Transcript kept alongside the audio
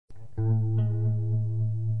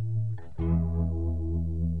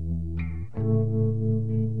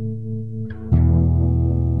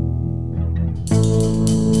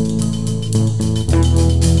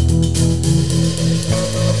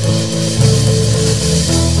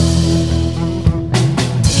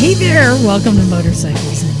Hey there, welcome to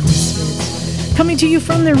Motorcycles and Misfits. Coming to you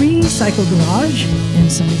from the Recycle Garage in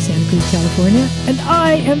sunny Santa Cruz, California. And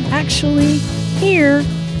I am actually here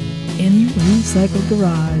in the Recycle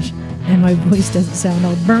Garage. And my voice doesn't sound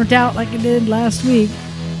all burnt out like it did last week.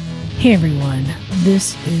 Hey everyone,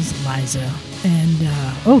 this is Liza. And,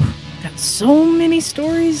 got so many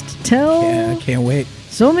stories to tell. Yeah, I can't wait.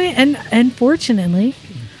 So many, and fortunately,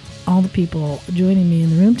 all the people joining me in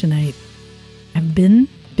the room tonight have been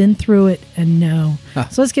through it and know.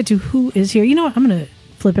 So let's get to who is here. You know what? I'm going to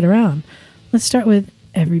flip it around. Let's start with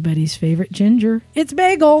everybody's favorite ginger. It's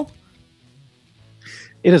Bagel.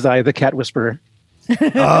 It is I, the cat whisperer.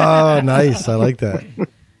 Oh, nice. I like that.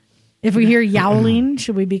 If we hear yowling,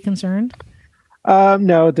 should we be concerned?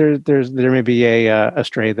 No, there may be a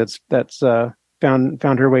stray that's found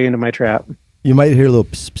her way into my trap. You might hear a little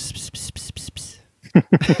pss, pss, pss, pss, pss,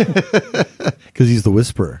 pss. Because he's the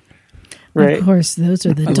whisperer. Right. Of course, those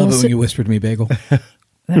are the I love it when dulcet. you whisper to me, Bagel.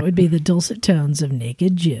 That would be the dulcet tones of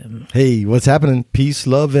Naked Jim. Hey, what's happening? Peace,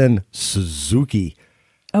 love, and Suzuki.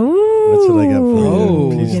 Oh, That's what I got for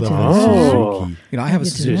Oh. you. Peace, Get to love, that. and Oh. You know, I have a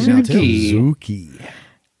Get to Suzuki that. now, too. Suzuki.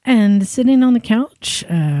 And sitting on the couch,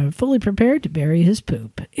 fully prepared to bury his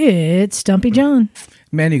poop, it's Stumpy John.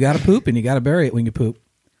 Man, you got to poop and you got to bury it when you poop.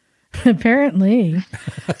 Apparently.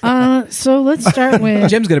 So let's start with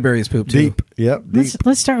Jim's going to bury his poop, too. Deep. Yep. Deep.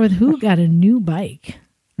 let's start with who got a new bike.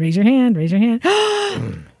 Raise your hand. Raise your hand.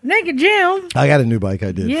 Naked Jim. I got a new bike.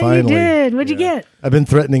 I did. Yeah, Finally. you did. What'd you get? I've been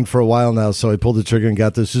threatening for a while now, so I pulled the trigger and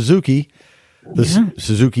got the Suzuki.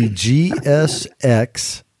 Suzuki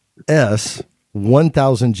GSX S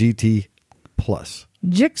 1000 GT Plus.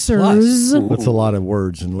 Jixers. That's a lot of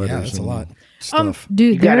words and letters. Yeah, that's a and lot. Stuff.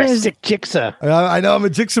 Dude, You there got a is stick jigsaw. I know, I'm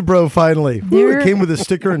a Jigsaw bro finally. Woo, There- it came with a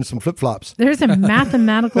sticker and some flip flops. there's a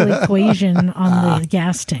mathematical equation on the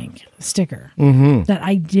gas tank sticker that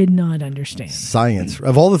I did not understand. Science.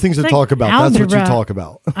 Of all the things to Like talk about, that's what you algebra. talk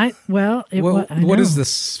about. What is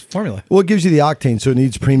this formula? Well, it gives you the octane, so it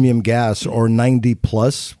needs premium gas or 90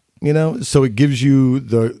 plus, you know? So it gives you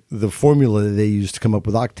the formula that they use to come up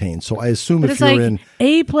with octane. So I assume But if it's you're like in...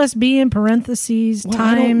 A plus B in parentheses I don't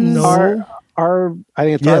times know. I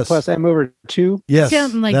think it's Yes. R plus M over 2. Yes,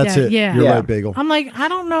 something like that's that. it. Yeah. You're Yeah. right, Bagel. I'm like, I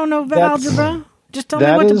don't know no That's- algebra. Just tell me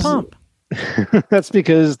that what to is- pump. That's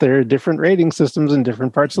because there are different rating systems in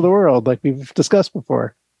different parts of the world, like we've discussed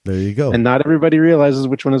before. There you go. And not everybody realizes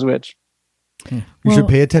which one is which. You Well- should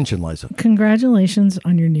pay attention, Liza. Congratulations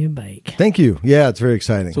on your new bike. Thank you. Yeah, it's very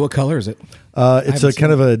exciting. So what color is it? It's a haven't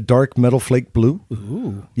kind of a dark metal flake blue.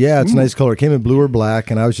 Ooh. Yeah, it's a nice color. It came in blue or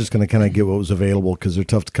black, and I was just going to kind of get what was available because they're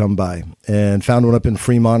tough to come by. And found one up in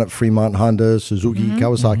Fremont at Fremont Honda, Suzuki,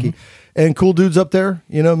 Kawasaki. And cool dudes up there,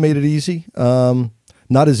 you know, made it easy.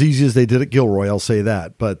 Not as easy as they did at Gilroy, I'll say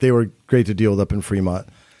that. But they were great to deal with up in Fremont.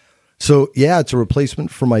 So, yeah, it's a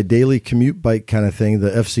replacement for my daily commute bike kind of thing,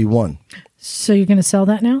 the FC1. So you're going to sell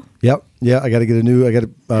that now? Yep. Yeah, I got to get a new. I got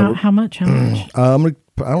to. How much? How much? I'm gonna.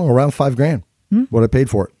 I don't know, around $5,000. What I paid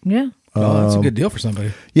for it. Yeah. Oh, that's a good deal for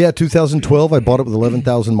somebody. Yeah, 2012. I bought it with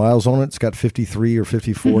 11,000 miles on it. It's got 53 or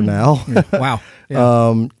 54 now. Wow.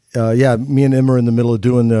 Yeah. Me and Emma are in the middle of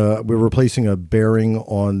doing we're replacing a bearing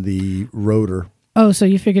on the rotor. Oh, so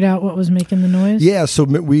you figured out what was making the noise? Yeah, so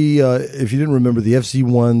we, if you didn't remember, the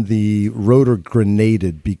FC1, the rotor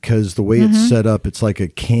grenaded because the way it's set up, it's like a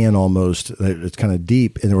can almost. It's kind of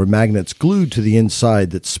deep, and there were magnets glued to the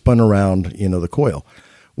inside that spun around, you know, the coil.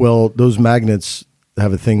 Well, those magnets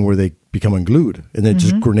have a thing where they become unglued, and then it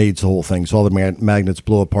just grenades the whole thing. So all the magnets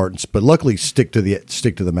blow apart, but luckily stick to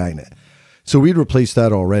the magnet. So we'd replaced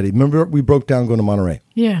that already. Remember, we broke down going to Monterey.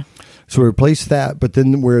 Yeah. So we replaced that, but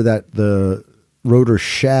then where the rotor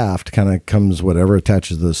shaft kind of comes,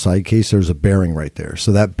 attaches to the side case, there's a bearing right there.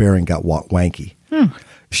 So that bearing got wanky.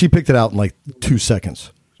 She picked it out in like 2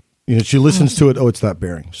 seconds. You know, she listens to it. Oh, it's that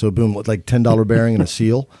bearing. So boom, like $10 bearing and a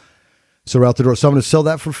seal. So we're out the door. So I'm going to sell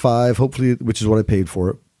that for $5,000, hopefully, which is what I paid for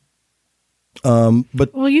it.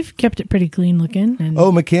 But Well, you've kept it pretty clean looking. And,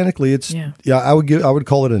 mechanically, it's I would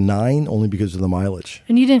call it a 9 only because of the mileage.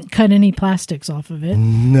 and you didn't cut any plastics off of it.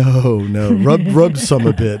 No, rubbed some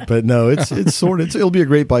a bit, but no, it's it'll be a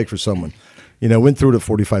great bike for someone. You know, went through it at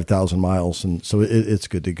 45,000 miles, and so it's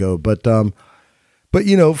good to go. But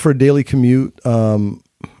you know, for a daily commute,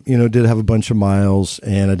 you know, did have a bunch of miles,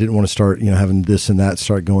 and I didn't want to start, you know, having this and that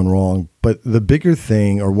start going wrong. But the bigger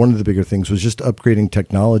thing, or one of the bigger things, was just upgrading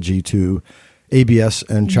technology to ABS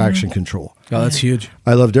and traction control. Oh, that's huge.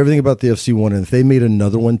 I loved everything about the FC1, and if they made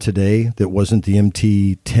another one today that wasn't the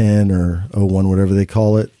MT10 or 01, whatever they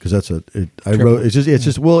call it, because that's it's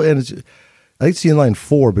just well, and it's I think it's the inline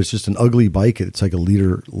 4, but it's just an ugly bike. It's like a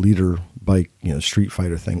liter bike, Street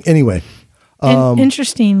Fighter thing. Anyway. And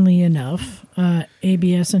interestingly enough,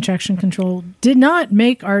 ABS and traction control did not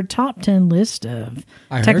make our top 10 list of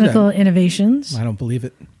technical innovations. I don't believe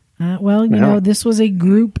it. This was a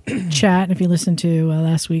group chat, if you listen to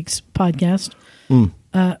last week's podcast.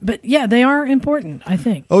 But yeah, they are important, I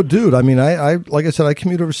think. Oh, dude. I mean, I like I said, I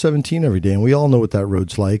commute over 17 every day, and we all know what that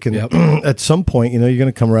road's like. And at some point, you're going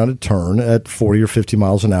to come around a turn at 40 or 50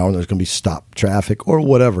 miles an hour, and there's going to be stop traffic or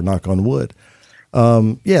whatever, knock on wood.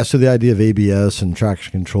 So the idea of ABS and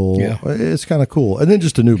traction control, it's kind of cool. And then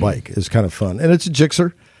just a new bike is kind of fun. And it's a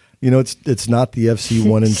Gixxer. It's not the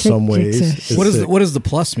FC1 in some ways. What does the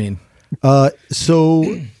plus mean?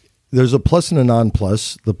 So there's a plus and a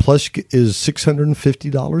non-plus. The plus is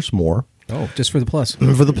 $650 more. Oh, just for the plus.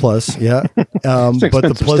 For the plus, yeah. But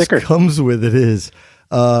the plus comes with is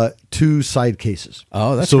 2 side cases.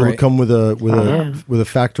 Oh, that's so great. It'll come with a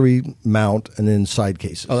factory mount and then side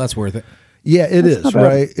cases. Oh, that's worth it. Yeah, it is,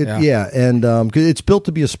 right? And 'cause it's built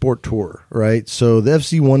to be a sport tourer, right? So the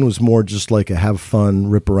FC1 was more just like a have fun,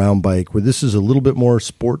 rip around bike, where this is a little bit more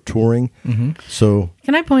sport touring. Mm-hmm. So,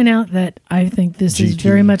 can I point out that I think this is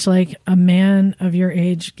very much like a man of your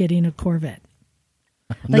age getting a Corvette?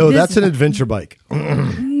 That's an adventure bike.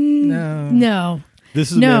 No. This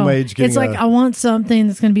is a man my age getting it's like I want something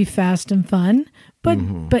that's going to be fast and fun.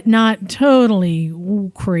 But not totally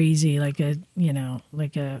crazy like a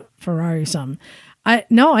Ferrari or something. I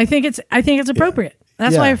think it's appropriate.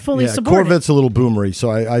 That's why I fully support Corvette's a little boomery,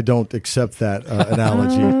 so I don't accept that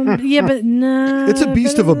analogy. But no, it's a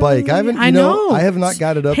beast of a bike. I have not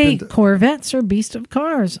got it up. Hey, Corvettes are beast of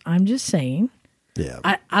cars. I'm just saying. Yeah,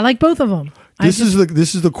 I like both of them. This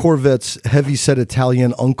is the Corvette's heavy-set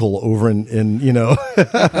Italian uncle over in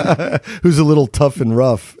who's a little tough and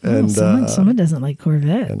rough. And someone doesn't like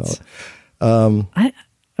Corvettes.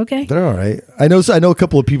 Okay, they're all right. I know a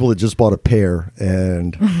couple of people that just bought a pair,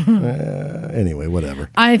 and anyway,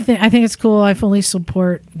 whatever. I think it's cool. I fully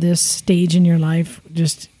support this stage in your life.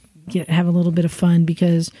 Just have a little bit of fun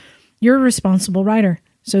because you're a responsible rider.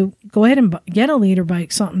 So go ahead and get a leader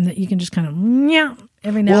bike, something that you can just kind of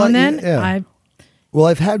every now and then. Yeah.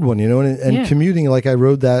 I've had one, and commuting, like I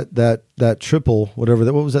rode that triple, whatever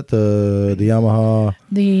that. What was that? The Yamaha,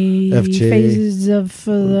 the FJ. Phases of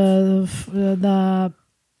the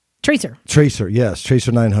Tracer. Tracer, yes,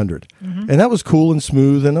 Tracer 900, and that was cool and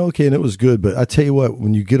smooth and okay, and it was good. But I tell you what,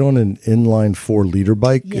 when you get on an inline 4-liter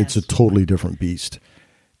bike, it's a totally different beast.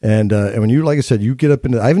 And when you, like I said, you get up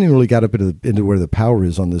into, I haven't even really got up into where the power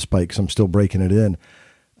is on this bike because I'm still breaking it in.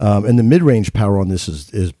 And the mid-range power on this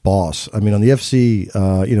is boss. I mean, on the FC,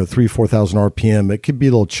 4,000 RPM, it could be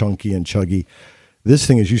a little chunky and chuggy. This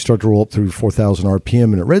thing, as you start to roll up through 4,000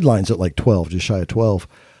 RPM, and it redlines at like 12, just shy of 12,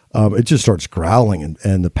 it just starts growling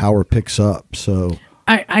and the power picks up. So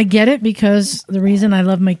I get it because the reason I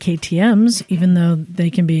love my KTMs, even though they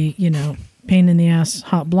can be, pain in the ass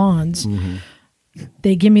hot blondes,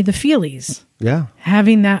 they give me the feelies. Yeah.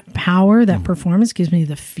 Having that power, that performance gives me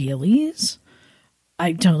the feelies.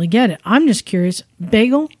 I totally get it. I'm just curious,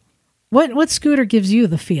 Bagel, what scooter gives you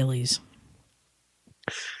the feelies?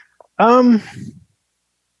 Well,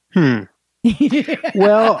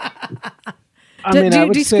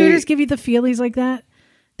 do scooters give you the feelies like that?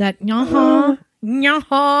 That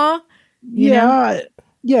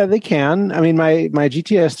Yeah, they can. I mean, my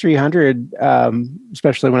GTS 300,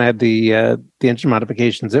 especially when I had the engine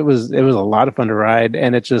modifications, it was a lot of fun to ride,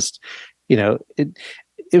 and it just,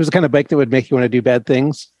 it was the kind of bike that would make you want to do bad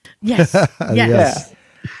things. Yes. Yes.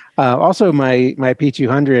 Yeah. Also, my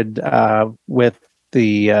P200 with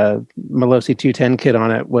the Malossi 210 kit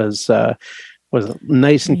on it was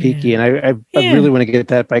nice and peaky, and I really want to get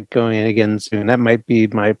that bike going again soon. That might be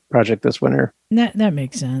my project this winter. That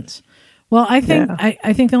makes sense. Well, I think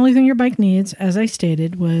I think the only thing your bike needs, as I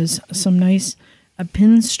stated, was some nice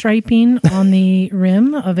pinstriping on the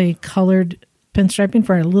rim of a colored pinstriping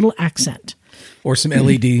for a little accent. Or some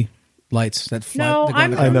LED lights that fly. No,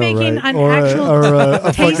 I'm making an or actual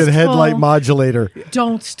a fucking headlight modulator.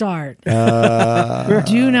 Don't start. Do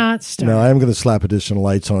not start. No, I am going to slap additional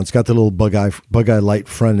lights on. It's got the little bug eye light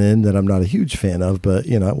front end that I'm not a huge fan of, but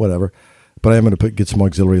whatever. But I am going to get some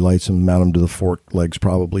auxiliary lights and mount them to the fork legs,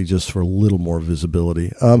 probably just for a little more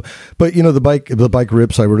visibility. But the bike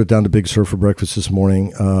rips. I rode it down to Big Sur for breakfast this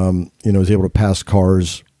morning. Was able to pass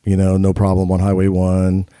cars, no problem on Highway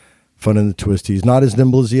 1. Fun in the twisties. Not as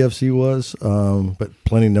nimble as the FC was, but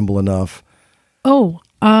plenty nimble enough. Oh,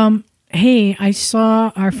 hey, I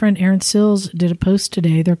saw our friend Aaron Sills did a post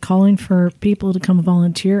today. They're calling for people to come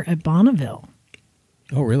volunteer at Bonneville.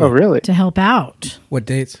 Oh, really? Oh, really? To help out. What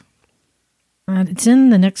dates? It's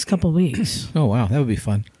in the next couple weeks. Oh, wow. That would be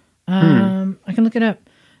fun. I can look it up.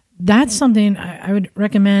 That's something I would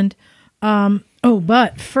recommend.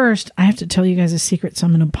 But first, I have to tell you guys a secret, so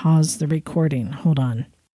I'm going to pause the recording. Hold on.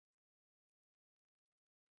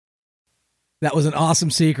 That was an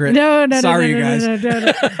awesome secret. No. Sorry, you guys. No.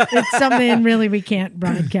 It's something really we can't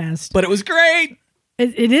broadcast. But it was great.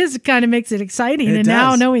 It is kind of makes it exciting. It and does.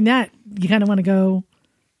 now knowing that, you kind of want to go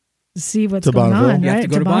see what's To going Bonneville. on. You right? have to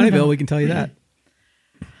go to Bonneville. We can tell you that.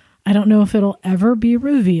 I don't know if it'll ever be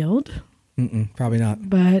revealed, Probably not.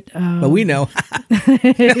 but we know.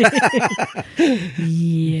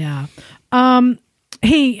 yeah.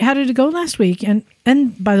 Hey, how did it go last week? And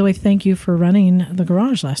by the way, thank you for running the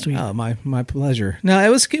garage last week. Oh, my pleasure. No, it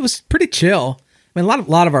was pretty chill. I mean, a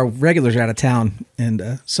lot of our regulars are out of town, and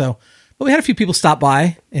but we had a few people stop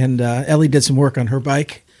by, and Ellie did some work on her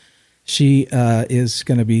bike. She is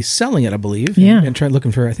going to be selling it, I believe. Yeah. And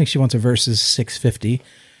looking for. I think she wants a Versus 650.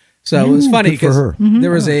 So it was funny good for because her.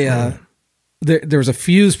 there was there was a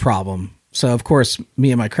fuse problem. So of course,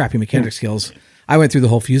 me and my crappy mechanic skills, I went through the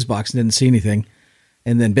whole fuse box and didn't see anything.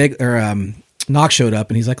 And then Knox showed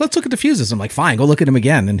up and he's like, "Let's look at the fuses." I'm like, "Fine, go look at them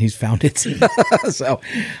again." And he's found it. So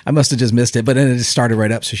I must have just missed it. But then it just started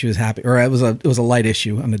right up, so she was happy. Or it was a light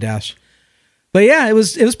issue on the dash. But yeah, it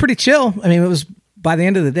was pretty chill. I mean, it was by the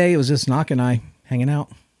end of the day, it was just Knox and I hanging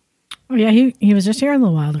out. Oh yeah, he was just here a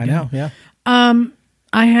little while ago. I know, yeah.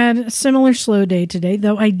 I had a similar slow day today,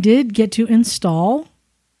 though I did get to install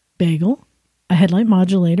Bagel, a headlight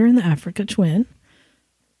modulator in the Africa Twin.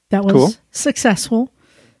 That was Cool. successful.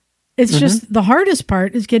 It's just the hardest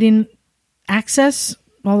part is getting access,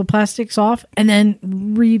 all the plastics off, and then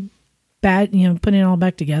putting it all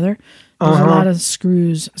back together. There's a lot of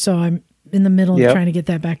screws, so I'm in the middle of trying to get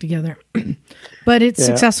that back together. But it's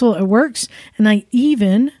successful. It works. And I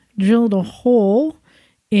even drilled a hole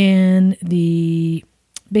in the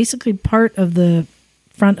basically part of the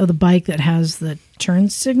front of the bike that has the turn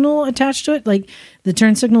signal attached to it. Like the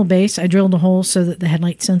turn signal base, I drilled a hole so that the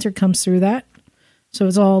headlight sensor comes through that. So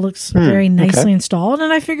it all looks very nicely installed.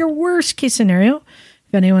 And I figure worst case scenario,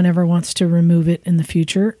 if anyone ever wants to remove it in the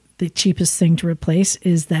future, the cheapest thing to replace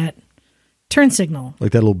is that turn signal.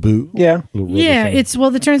 Like that little boot. Yeah. Little rubber Yeah,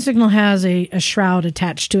 thing. the turn signal has a shroud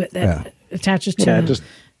attached to it that attaches to Just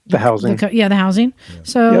the housing. the housing.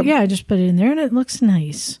 So I just put it in there and it looks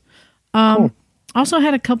nice. Cool. Also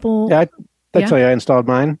had a couple. Yeah, I tell you, I installed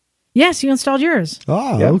mine. Yes, you installed yours.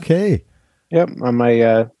 Ah, Yep. okay. Yep, on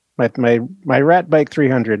my my Rat Bike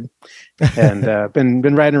 300, and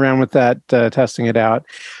been riding around with that, testing it out.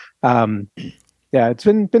 It's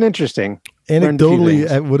been interesting. Learned a few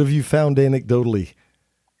things. Anecdotally, what have you found anecdotally?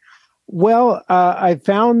 Well, I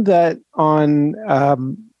found that on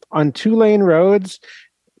 2-lane roads,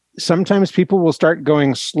 sometimes people will start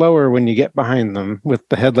going slower when you get behind them with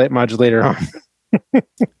the headlight modulator on.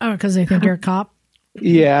 Oh, because they think you're a cop.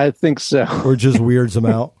 Yeah, I think so. Or just weirds them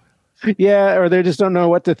out? Yeah, or they just don't know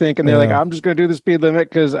what to think, and they're like, "I'm just going to do the speed limit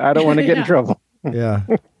because I don't want to get in trouble." Yeah.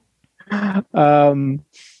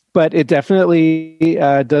 But it definitely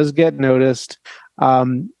does get noticed.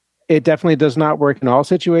 It definitely does not work in all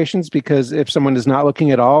situations, because if someone is not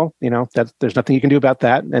looking at all, there's nothing you can do about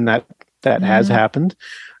that, and that has happened.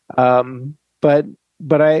 But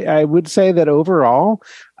I would say that overall,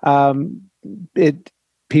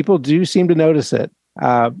 people do seem to notice it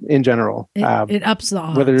in general. It ups the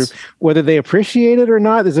odds. Whether they appreciate it or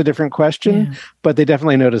not is a different question, but they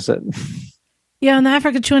definitely notice it. Yeah, in the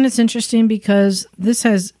Africa Twin, it's interesting because this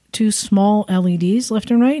has two small LEDs left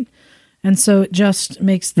and right. And so it just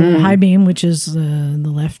makes the high beam, which is the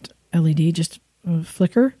left LED, just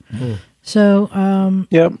flicker. So, I'm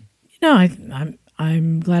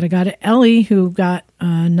glad I got it. Ellie, who got,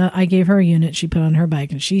 I gave her a unit she put on her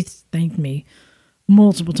bike, and she thanked me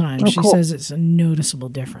multiple times. She says it's a noticeable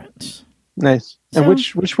difference. Nice. So, and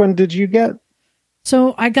which one did you get?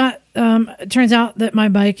 So I got, it turns out that my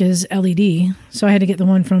bike is LED, so I had to get the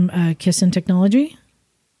one from Kissin Technology.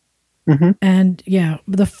 And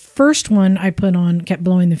the first one I put on kept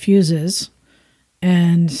blowing the fuses.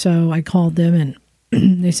 And so I called them and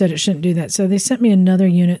they said it shouldn't do that. So they sent me another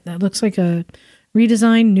unit that looks like a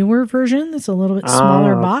redesigned, newer version that's a little bit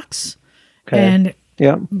smaller box. Okay. And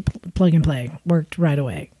plug and play worked right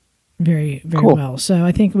away. Very, very well. So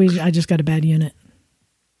I think I just got a bad unit.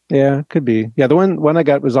 Yeah, could be. Yeah, the one I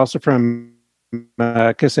got was also from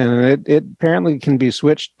Kissin, and it apparently can be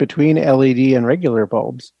switched between LED and regular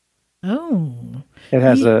bulbs. Oh. It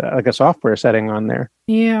has a software setting on there.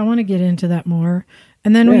 Yeah, I want to get into that more.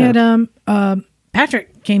 And then we had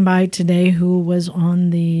Patrick came by today, who was on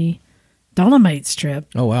the Dolomites trip.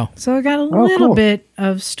 Oh, wow. So I got a little bit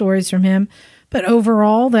of stories from him. But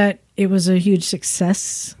overall, that it was a huge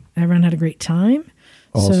success Everyone had a great time.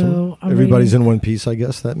 Awesome. So Everybody's in one piece, I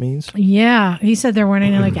guess that means. Yeah, he said there weren't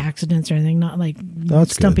any like accidents or anything, not like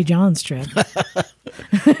That's Stumpy good. John's trip.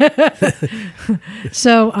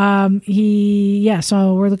 So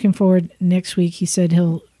so we're looking forward next week. He said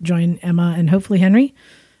he'll join Emma and hopefully Henry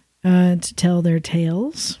to tell their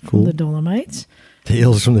tales Cool. from the Dolomites.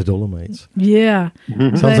 Tales from the Dolomites. Yeah.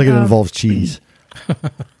 Sounds like it involves cheese.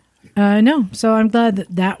 No, so I'm glad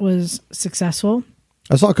that was successful.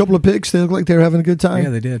 I saw a couple of pigs. They look like they were having a good time. Yeah,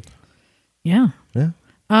 they did. Yeah. Yeah.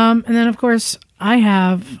 And then of course I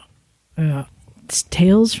have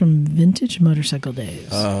tales from vintage motorcycle days.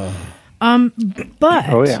 But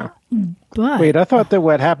Oh yeah. but Wait, I thought that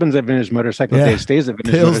what happens at Vintage Motorcycle Yeah. Day stays at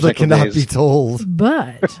Vintage Tales that Motorcycle cannot Days. be told.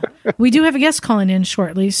 But we do have a guest calling in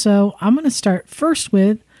shortly, so I'm going to start first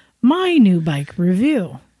with my new bike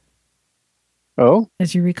review. Oh,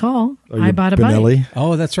 As you recall, Are I you bought a Benelli? bike,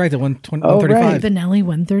 Oh, that's right. The 120, Oh, 135. right. Benelli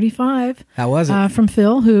 135, How was it? from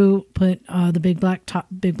Phil, who put the big block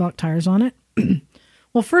tires on it.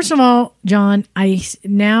 Well, first of all, John, I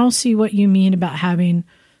now see what you mean about having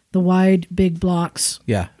the wide big blocks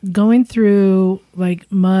Yeah. going through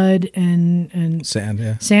like mud and Sand.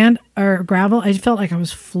 Yeah. sand or gravel. I felt like I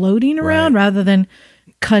was floating around Right. rather than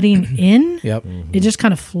cutting in. Yep. It just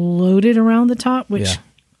kind of floated around the top, which Yeah.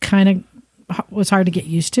 kind of was hard to get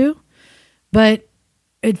used to. But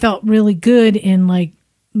it felt really good in like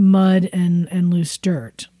mud and loose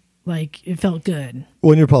dirt. Like it felt good.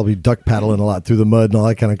 Well, and you're probably duck paddling a lot through the mud and all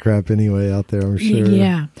that kind of crap anyway out there, I'm sure.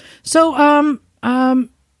 Yeah. So,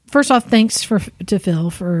 first off, thanks to Phil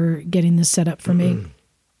for getting this set up for me.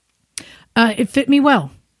 It fit me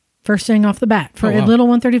well. First thing off the bat, for Oh, wow. a little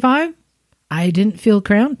 135, I didn't feel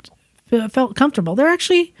cramped. Felt comfortable. They're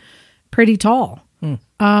actually pretty tall.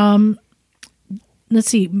 Let's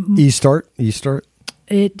see. E-start.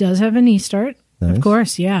 It does have an e-start, Nice. of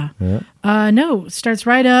course. Yeah. Yeah. No, starts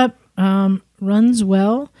right up. Runs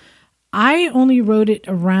well. I only rode it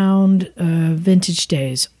around vintage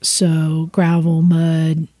days, so gravel,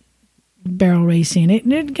 mud, barrel racing.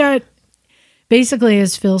 It got basically,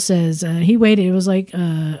 as Phil says, he weighed it. It was like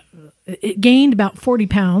it gained about 40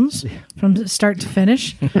 pounds from start to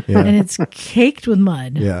finish, and it's caked with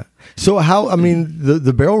mud. Yeah. So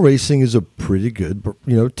the barrel racing is a pretty good,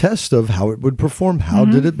 test of how it would perform. How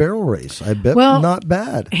did it barrel race? I bet Well, not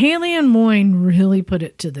bad. Haley and Moyne really put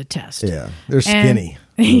it to the test. Yeah. They're skinny.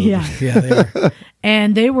 Yeah. Yeah. They were.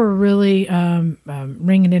 And they were really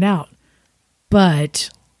ringing it out.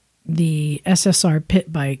 But the SSR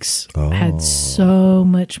pit bikes had so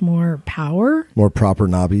much more power. More proper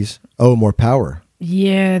knobbies. Oh, more power.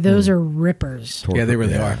 Yeah, those are rippers. Yeah, they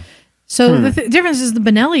really are. So the difference is the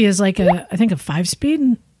Benelli is like I think a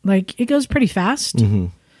 5-speed. Like it goes pretty fast.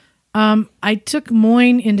 I took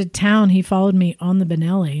Moyne into town. He followed me on the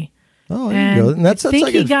Benelli. Oh, there you go. And I think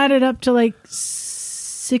he got it up to like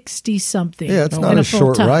 60 something. yeah, it's not in a full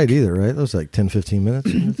short tuck. ride either, right? That was like 10, 15 minutes.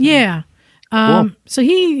 Yeah. So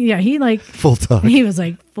he like Full tuck. he was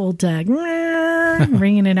like full tag,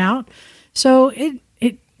 ringing it out. So it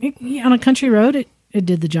on a country road, it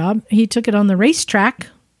did the job. He took it on the racetrack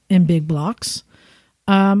in big blocks.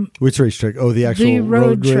 Which racetrack? Oh, the actual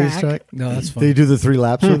road track. racetrack? No, that's fun. They do the 3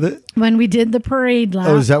 laps with it? When we did the parade lap,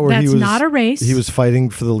 Oh, is that where that's he was? not a race. He was fighting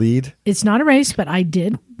for the lead? It's not a race, but I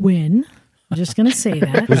did win. I'm just going to say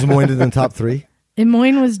that. Was Moyne in the top 3 And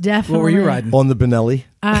Moyne was definitely. What were you riding? on the Benelli?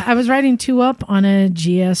 I was riding 2-up on a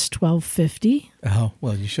GS 1250. Oh,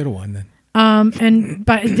 well, you should have won then. And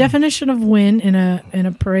by definition of win in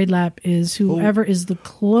a parade lap is whoever is the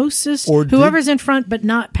closest, Or did- whoever's in front but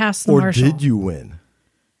not past the Or marshal. did you win?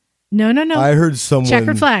 No. I heard someone.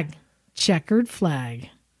 Checkered flag. Checkered flag.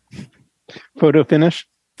 photo finish.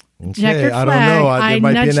 Okay, Checkered I flag. don't know. There might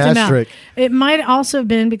be nudged an him out. asterisk. It might also have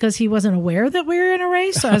been because he wasn't aware that we were in a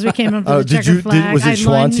race. So as we came up to Oh, the did checkered you? flag, Was I it Schwancy?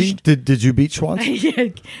 lunged. Did you beat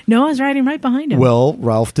Schwancy? No, I was riding right behind him. Well,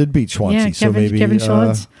 Ralph did beat Schwancy, Yeah, so maybe Kevin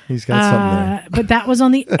Schultz. he's got something there. But that was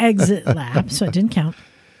on the exit lap, so it didn't count.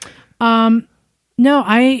 No,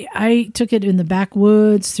 I took it in the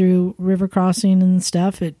backwoods through river crossing and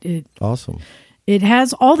stuff. It Awesome.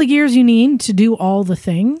 has all the gears you need to do all the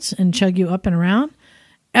things and chug you up and around.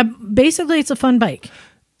 Basically, it's a fun bike.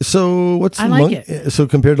 So what's I the like it. So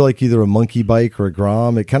compared to like either a monkey bike or a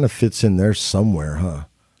Grom, it kind of fits in there somewhere, huh?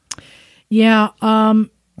 Yeah,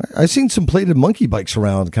 I've seen some plated monkey bikes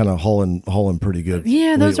around, kind of hauling pretty good.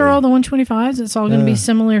 yeah. Those are lately. all the 125s. It's all going to be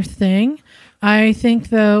similar thing. I think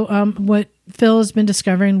though, what Phil has been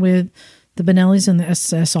discovering with the Benellis and the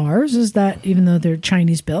SSRs is that even though they're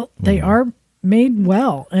Chinese built, they are made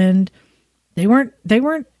well, and they weren't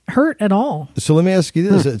hurt at all. So let me ask you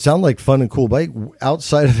this: it sounded like fun and cool bike.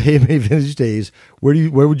 Outside of AMA Vintage Days,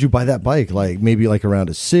 where would you buy that bike? Like maybe like around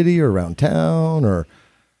a city or around town or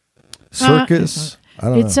circus? I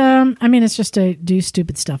don't know. I mean, it's just a do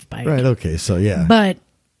stupid stuff bike. Right. Okay. So yeah. But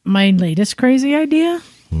my latest crazy idea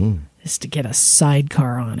is to get a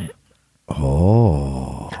sidecar on it.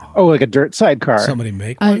 Oh, like a dirt sidecar. Somebody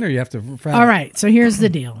make one, or you have to. All right. So here's the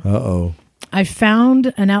deal. Uh-oh. I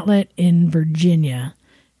found an outlet in Virginia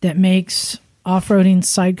that makes off-roading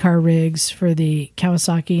sidecar rigs for the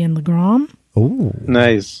Kawasaki and Legram. Oh,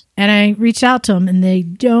 Nice. And I reached out to them, and they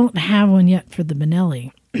don't have one yet for the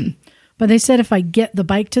Benelli. But they said if I get the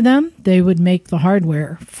bike to them, they would make the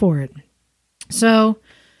hardware for it. So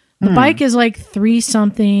the bike is like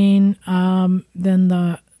 $3-something. Then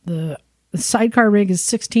the sidecar rig is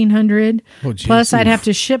 $1,600. Oh, geez. Plus, I'd have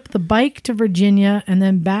to ship the bike to Virginia and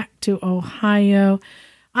then back to Ohio.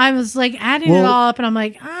 I was like adding it all up, and I'm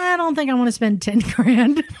like, I don't think I want to spend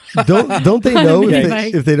 $10,000. Don't they know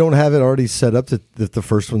bike. if they don't have it already set up that the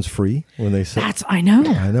first one's free when they say? I know.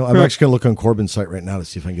 I know. I'm actually gonna look on Corbin's site right now to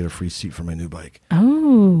see if I can get a free seat for my new bike.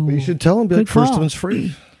 Oh, But you should tell them Good that first call. one's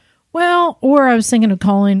free. well, or I was thinking of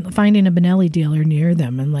finding a Benelli dealer near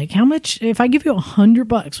them, and like, how much? If I give you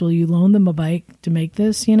 $100, will you loan them a bike to make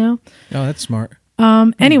this? You know. Oh, that's smart.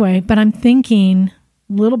 Anyway, but I'm thinking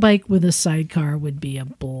little bike with a sidecar would be a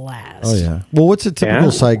blast. Oh yeah. Well, what's a typical Yeah.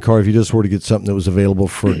 sidecar if you just were to get something that was available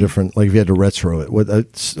for a different, like if you had to retro it? What a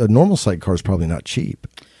normal sidecar is probably not cheap.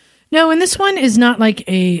 No, and this one is not like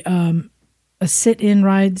a sit-in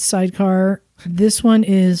ride sidecar. This one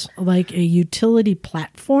is like a utility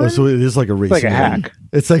platform. Oh, so it is like a race. Like a hack.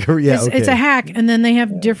 It's like It's a hack, and then they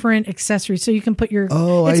have different accessories, so you can put your.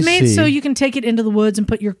 Oh, it's I made see. so you can take it into the woods and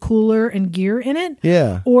put your cooler and gear in it.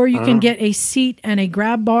 Yeah. Or you can get a seat and a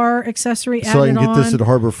grab bar accessory So I added can get on. this at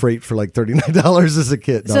Harbor Freight for like $39 as a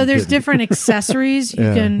kit. No, So I'm there's kidding. different accessories you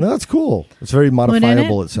Yeah. can No, that's cool. It's very put in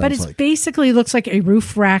modifiable. it, It sounds but it's like. basically looks like a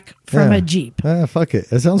roof rack from Yeah. a Jeep, Fuck it.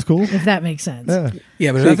 That sounds cool. if that makes sense. Yeah.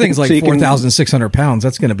 Yeah, but So that you thing's can- like so you can- 4,600 pounds.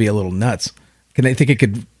 That's going to be a little nuts. Can I think it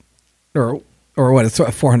could, or what? It's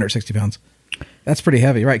 460 pounds. That's pretty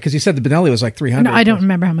heavy, right? Because you said the Benelli was like 300. No, I don't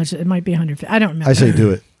remember how much. It might be 100. I don't remember. I say do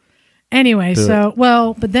it. Anyway, Do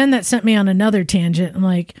but then that sent me on another tangent. I'm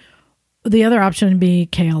like, the other option would be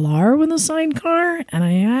KLR with a sidecar, and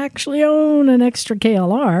I actually own an extra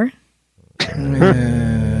KLR.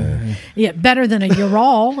 Yeah, better than a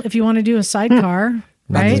Ural if you want to do a sidecar,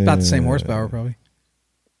 right? About the same horsepower, probably.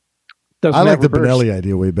 Doesn't I like have the reverse. Benelli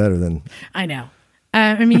idea way better than, I know.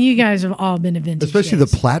 I mean, you guys have all been to vintage especially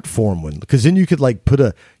days. the platform one, because then you could like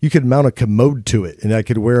you could mount a commode to it, and I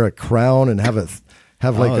could wear a crown and have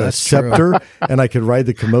like a that's true. scepter, and I could ride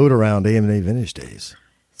the commode around AMA Vintage Days.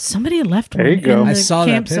 Somebody left There one you go. in the I saw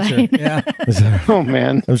that campsite. picture. Yeah. Oh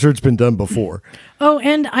man. I'm sure it's been done before. Oh,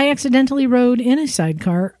 and I accidentally rode in a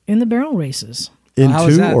sidecar in the barrel races. how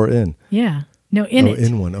was Into that? or in? Yeah. No, in it.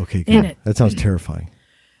 In one. Okay, good. In it. That sounds terrifying.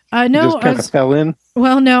 No, Just I kind of was, fell in.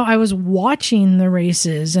 well, no, I was watching the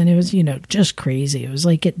races, and it was, just crazy. It was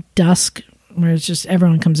like at dusk, where it's just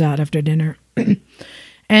everyone comes out after dinner.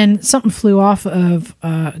 And something flew off of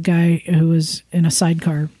a guy who was in a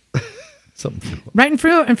sidecar Something. right in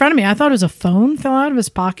front of me. I thought it was a phone fell out of his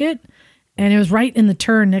pocket, and it was right in the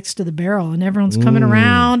turn next to the barrel, and everyone's coming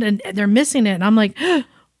around, and they're missing it. And I'm like,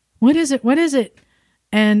 what is it? What is it?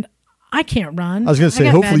 And I can't run. I was going to say,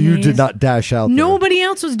 got hopefully bad you knees. did not dash out there. Nobody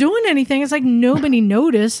else was doing anything. It's like nobody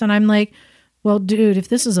noticed. And I'm like, well, dude, if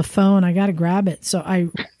this is a phone, I got to grab it. So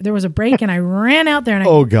there was a break, and I ran out there, and I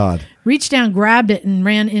Oh, God. reached down, grabbed it, and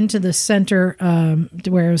ran into the center to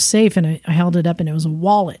where it was safe. And I held it up, and it was a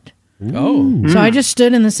wallet. Oh. So I just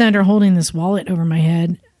stood in the center holding this wallet over my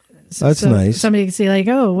head. That's nice. Somebody could see, like,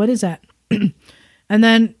 oh, what is that? And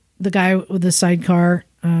then the guy with the sidecar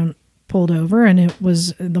pulled over, and it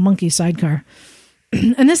was the Monkey sidecar.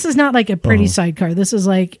 And this is not like a pretty sidecar. This is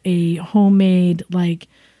like a homemade, like,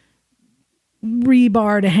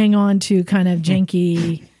 rebar to hang on to, kind of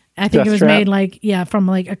janky. I think Death it was trap. made like, from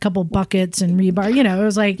like a couple buckets and rebar. It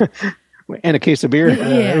was like, And a case of beer.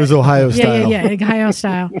 yeah. It was Ohio style. Yeah, Ohio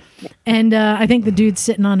style. And I think the dude's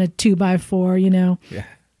sitting on a 2x4, Yeah.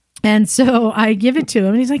 And so I give it to him,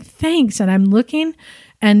 and he's like, thanks. And I'm looking,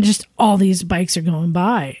 and just all these bikes are going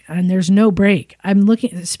by, and there's no break. I'm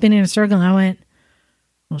looking, spinning in a circle, and I went,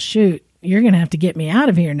 well, shoot, you're going to have to get me out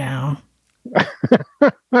of here now.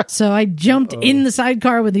 So I jumped in the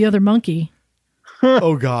sidecar with the other monkey,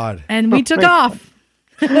 Oh, God. and we took off.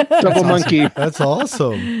 Double monkey. That's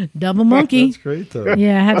awesome. Double monkey. That's great, though.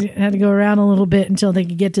 Yeah, I had to go around a little bit until they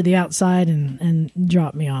could get to the outside and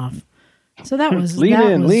drop me off. So that was lean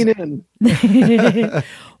that in.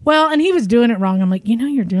 Well, and he was doing it wrong. I'm like,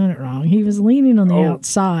 you're doing it wrong. He was leaning on the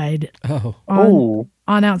outside on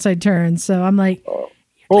outside turns. So I'm like, you're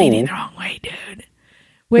leaning the wrong way, dude.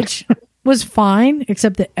 Which was fine,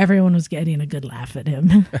 except that everyone was getting a good laugh at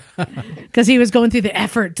him because he was going through the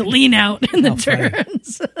effort to lean out in the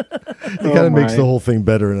turns. It kind of makes the whole thing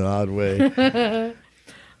better in an odd way.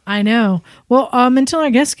 I know. Well, until our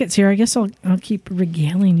guest gets here, I guess I'll keep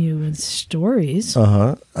regaling you with stories.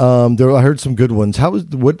 I heard some good ones.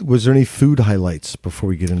 Was there any food highlights before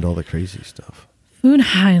we get into all the crazy stuff? Food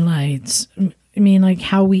highlights. I mean, like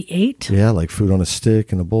how we ate? Yeah, like food on a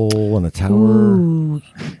stick and a bowl and a tower. Ooh,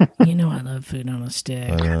 I love food on a stick.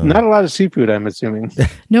 Not a lot of seafood, I'm assuming.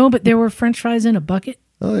 No, but there were French fries in a bucket.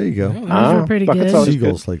 Oh, there you go. Those were pretty good.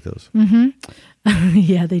 Seagulls like those. Mm-hmm.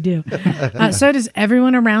 Yeah, they do. So does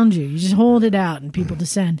everyone around you. You just hold it out and people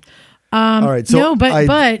descend. All right. So but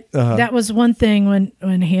that was one thing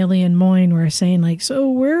when Haley and Moyne were saying, like, so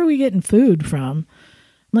where are we getting food from?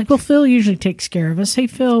 I'm like, well, Phil usually takes care of us. Hey,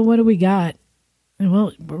 Phil, what do we got? And,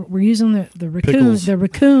 well, we're using the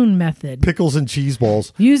raccoon method. Pickles and cheese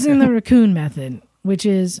balls. Using the raccoon method, which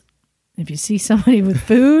is if you see somebody with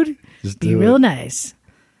food, just be real nice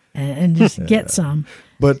and just get some.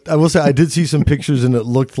 But I will say, I did see some pictures, and it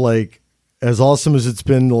looked like, as awesome as it's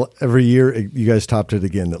been every year, you guys topped it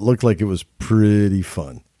again. It looked like it was pretty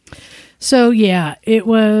fun. So, yeah, it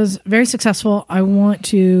was very successful. I want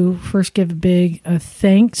to first give a big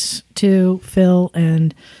thanks to Phil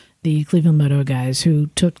and the Cleveland Moto guys who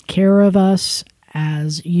took care of us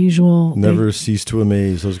as usual. Never cease to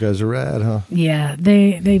amaze. Those guys are rad, huh? Yeah,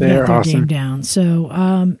 they've got their awesome game down.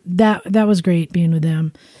 So that was great being with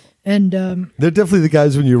them. And they're definitely the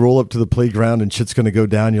guys when you roll up to the playground and shit's going to go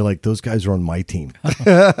down. You're like, those guys are on my team.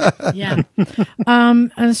 Yeah.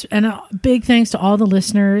 And a big thanks to all the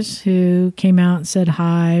listeners who came out and said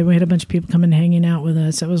hi. We had a bunch of people coming hanging out with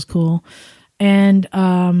us. That was cool. And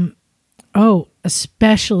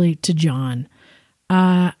especially to John.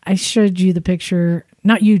 I showed you the picture.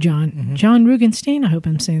 Not you, John. Mm-hmm. John Rugenstein. I hope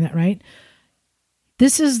I'm saying that right.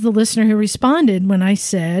 This is the listener who responded when I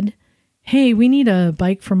said, hey, we need a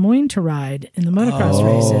bike for Moyne to ride in the motocross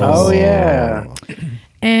races. Oh, yeah.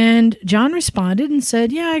 And John responded and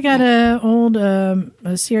said, yeah, I got a old a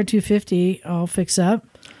CR250 I'll fix up.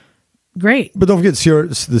 Great. But don't forget, the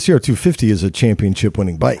CR250 is a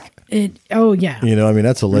championship-winning bike. Oh, yeah.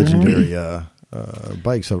 That's a legendary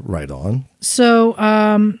bike, so right on. So,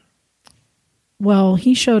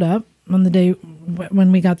 he showed up on the day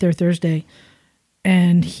when we got there Thursday.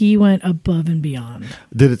 And he went above and beyond.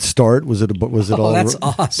 Did it start? Was it all? That's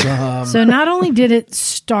awesome. So not only did it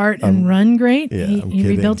start and run great, yeah, he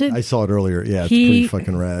rebuilt it. I saw it earlier. Yeah, it's pretty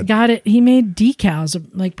fucking rad. Got it. He made decals,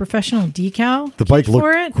 like professional decal. The bike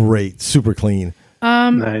looked great, super clean.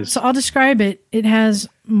 Nice. So I'll describe it. It has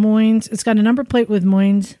Moyne's. It's got a number plate with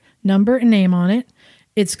Moyne's number and name on it.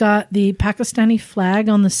 It's got the Pakistani flag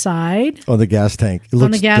on the side. On the gas tank. It looks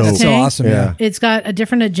on the gas dope. tank. That's so awesome, yeah. It's got a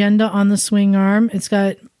different agenda on the swing arm. It's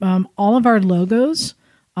got all of our logos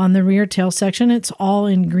on the rear tail section. It's all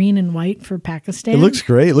in green and white for Pakistan. It looks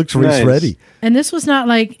great. It looks race ready. And this was not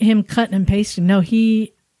like him cutting and pasting. No,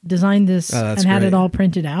 he designed this and had it all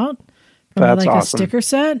printed out from That's a awesome. sticker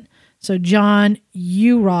set. So, John,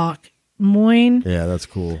 you rock. Moyne. Yeah, that's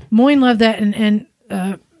cool. Moyne loved that. And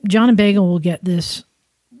John and Bagel will get this.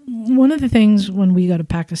 One of the things when we go to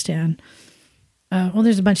Pakistan,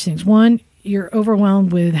 there's a bunch of things. One, you're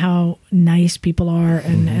overwhelmed with how nice people are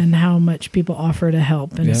and how much people offer to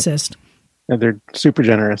help and assist. Yeah, they're super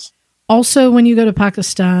generous. Also, when you go to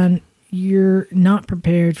Pakistan, you're not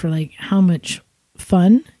prepared for like how much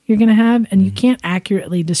fun you're going to have, and you can't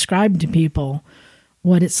accurately describe to people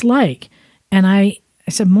what it's like. And I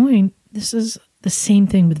said, Moyne, this is the same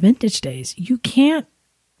thing with Vintage Days. You cannot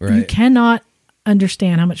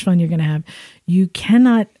understand how much fun you're going to have. You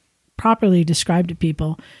cannot properly describe to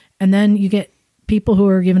people. And then you get people who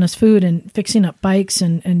are giving us food and fixing up bikes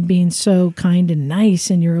and being so kind and nice,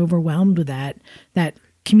 and you're overwhelmed with that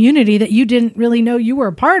community that you didn't really know you were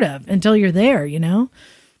a part of until you're there,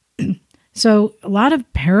 So a lot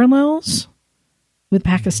of parallels with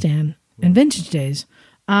Pakistan and Vintage Days.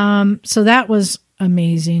 So that was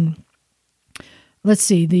amazing. Let's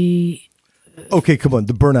see, Okay, come on.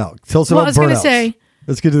 The burnout. Tell us about burnouts. I was going to say,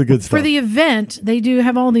 let's get to the good stuff. For the event, they do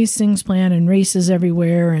have all these things planned and races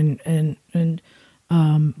everywhere and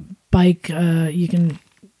bike. You can.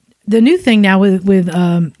 The new thing now with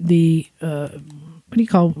the what do you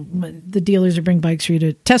call the dealers who bring bikes for you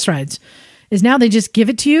to test rides is now they just give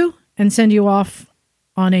it to you and send you off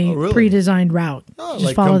on a really? pre-designed route. Just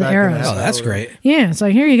like follow come the back and arrows. have- Oh, that's great. Yeah, it's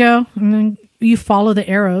like, here you go. And then you follow the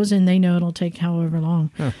arrows and they know it'll take however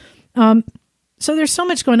long. So there's so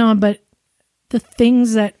much going on, but the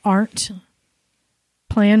things that aren't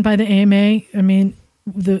planned by the AMA, I mean,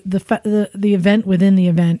 the event within the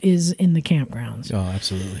event is in the campgrounds. Oh,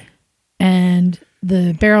 absolutely. And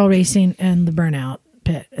the barrel racing and the burnout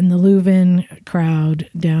pit and the Leuven crowd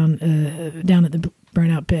down at the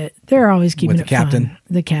burnout pit, they're always keeping With it the captain? fun.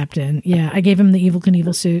 The captain. Yeah, I gave him the Evel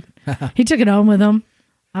Knievel suit. He took it home with him.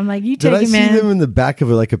 I'm like, you Did take I it, see man. them in the back of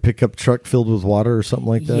a pickup truck filled with water or something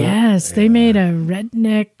like that? Yes, they made a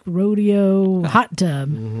redneck rodeo hot tub,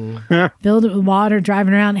 filled it with water,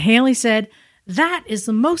 driving around. Haley said, that is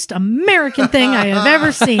the most American thing I have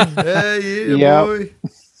ever seen. Yep. boy.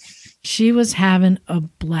 She was having a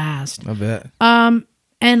blast. I bet. And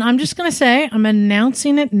I'm just going to say, I'm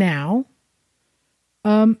announcing it now.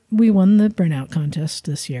 We won the burnout contest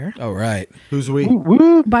this year. Oh, right. Who's we?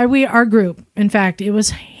 Woo. By we, our group. In fact, it was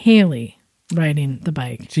Haley riding the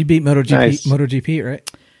bike. She beat MotoGP, Nice. MotoGP,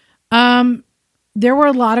 right? There were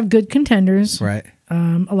a lot of good contenders. Right.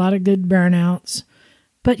 A lot of good burnouts.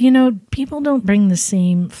 But, you know, people don't bring the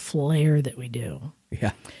same flair that we do.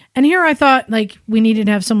 Yeah. And here I thought, like, we needed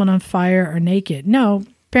to have someone on fire or naked. No,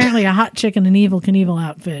 apparently a hot chick in an Evel Knievel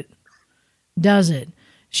outfit does it.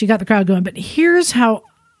 She got the crowd going. But here's how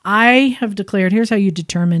I have declared, here's how you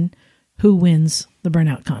determine who wins the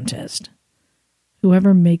burnout contest.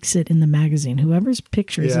 Whoever makes it in the magazine, whoever's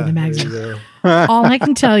picture is in the magazine. All I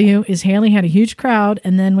can tell you is Haley had a huge crowd,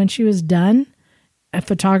 and then when she was done, a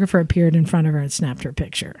photographer appeared in front of her and snapped her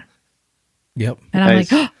picture. Yep. And I'm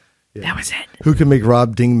Nice. like, oh, that was it. Who can make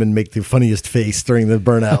Rob Dingman make the funniest face during the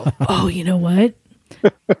burnout? Oh, you know what?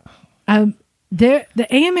 The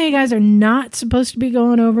AMA guys are not supposed to be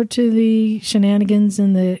going over to the shenanigans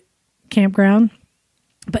in the campground,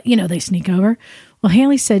 but you know, they sneak over. Well,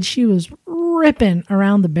 Haley said she was ripping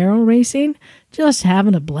around the barrel racing, just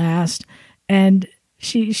having a blast. And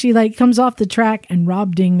she like comes off the track and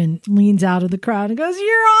Rob Dingman leans out of the crowd and goes,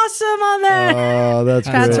 "You're awesome on there." Oh, that's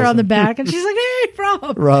Pats her great. on the back and she's like, "Hey,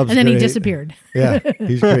 Rob." Rob's and then he great. disappeared. Yeah,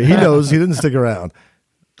 he's great. He knows. He didn't stick around.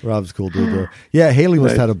 Rob's cool dude though. Yeah, Haley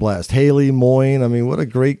must have had a blast. Haley, Moyne. I mean, what a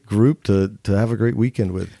great group to have a great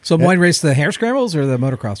weekend with. So Moyne raced the hair scrambles or the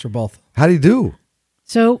motocross or both? How'd he do?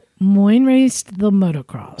 So Moyne raced the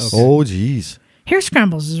motocross. Oh, geez. Hair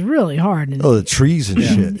scrambles is really hard. And Oh, the trees and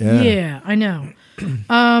shit. Yeah. yeah, I know.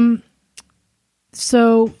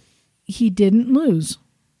 So he didn't lose.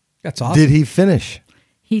 That's awesome. Did he finish?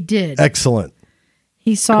 He did. Excellent.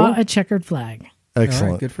 He saw a checkered flag. All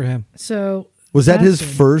Excellent. right, good for him. So Was that his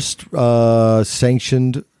that's- first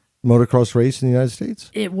sanctioned motocross race in the United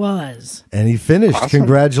States? It was. And he finished. Awesome.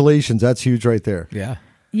 Congratulations. That's huge right there. Yeah.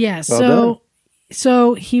 Yeah. Well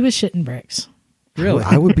So he was shitting bricks. Really?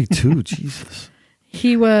 I would be too. Jesus.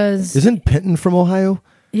 He was. Isn't Penton from Ohio?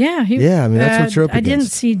 Yeah. Yeah, I mean, that's what you're up I didn't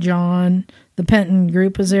against. see John. The Penton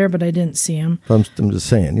group was there, but I didn't see him. I'm just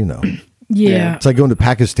saying, you know. Yeah. It's like going to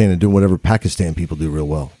Pakistan and doing whatever Pakistan people do real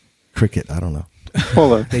well. Cricket, I don't know.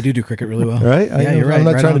 Hold on. They do cricket really well. Right? Yeah, you're right. I'm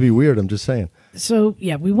not right trying on. to be weird. I'm just saying. So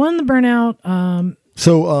yeah, we won the burnout.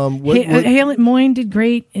 So, what, Haley Moyne did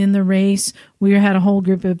great in the race. We had a whole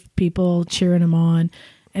group of people cheering him on,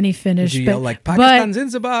 and he finished. Did you yell but- like but- Pakistan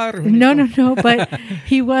Zanzibar? No. But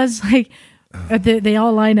he was like, they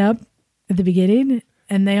all line up at the beginning,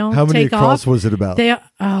 and they all how many take across off. was it about? Like,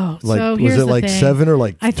 was here's it the like thing. 7 or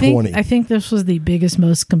like I think 20? I think this was the biggest,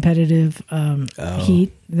 most competitive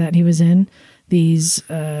heat that he was in. These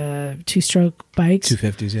two-stroke bikes.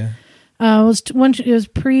 250s, yeah. It was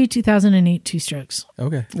pre 2008 two strokes.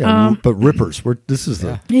 Okay. Yeah, but rippers. This is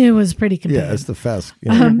the It was pretty competitive. yeah, it's the fast.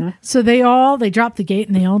 Yeah. So they drop the gate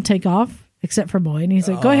and they all take off except for Boyd. And he's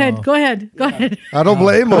like, go ahead. I don't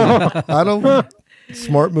blame him. I don't.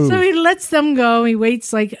 Smart move. So he lets them go. He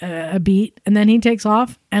waits like a beat and then he takes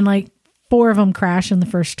off and like 4 of them crash in the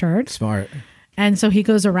first turn. Smart. And so he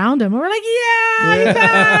goes around him and we're like, yeah, he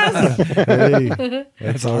passed. Hey,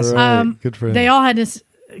 that's all right. Good for him. They all had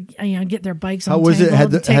to get their bikes on How was it? tangled Had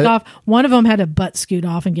and the- take had- off. One of them had to butt scoot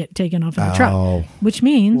off and get taken off in the Oh. truck, which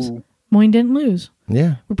means Moyne didn't lose.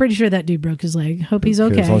 Yeah. We're pretty sure that dude broke his leg. Hope he's As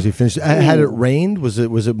long okay. as he finished. Had it rained? Was it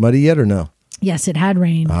muddy yet or no? Yes, it had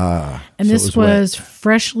rain. And so this it was was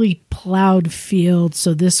freshly plowed field,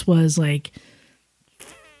 so this was like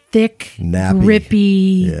thick, Nappy.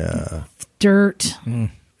 grippy Yeah. dirt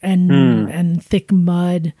and thick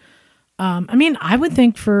mud. I mean, I would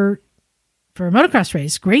think for a motocross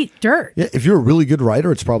race, great dirt. Yeah. If you're a really good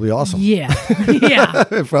rider, it's probably awesome. Yeah, yeah.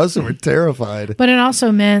 For us, we're terrified. But it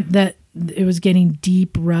also meant that it was getting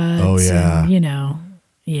deep ruts. Oh, yeah. and,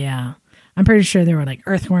 Yeah. I'm pretty sure there were like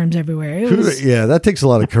earthworms everywhere. It was, Yeah, that takes a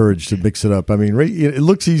lot of courage to mix it up. I mean, it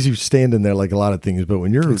looks easy standing there like a lot of things, but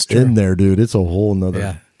when you're in there, dude, it's a whole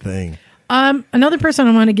nother thing. Another person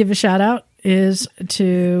I want to give a shout out is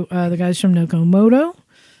to the guys from Nokomoto,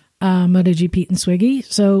 MotoG Pete and Swiggy.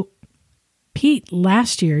 So Pete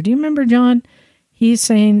last year, do you remember, John? He's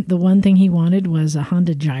saying the one thing he wanted was a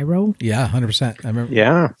Honda Gyro. Yeah, 100%. I remember.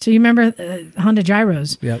 Yeah. So you remember Honda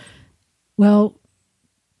Gyros? Yep. Well,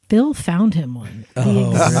 Phil found him one. The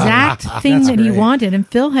exact thing that he wanted. And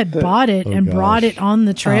Phil had bought it and brought it on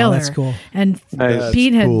the trailer. Oh, that's cool. And Nice.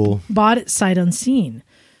 Pete had cool. bought it sight unseen.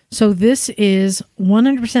 So this is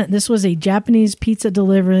 100%. This was a Japanese pizza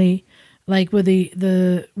delivery, like with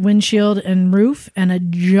the windshield and roof and a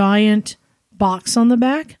giant box on the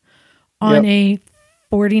back on a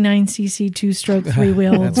 49cc two-stroke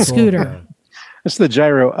three-wheel That's cool. scooter. That's the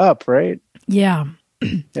gyro up, right? Yeah.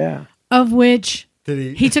 Yeah. Of which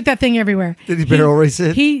Did he took that thing everywhere. Did he barrel race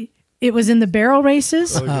it? It was in the barrel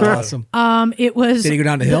races. Oh, awesome. It was. Did he go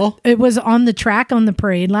down the hill? It was on the track on the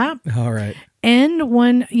parade lap. All right. And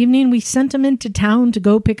one evening, we sent him into town to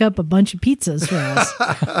go pick up a bunch of pizzas for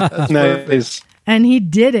us. Nice. And he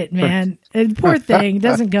did it, man. And poor thing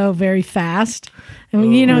doesn't go very fast.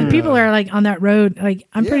 And people are like on that road. Like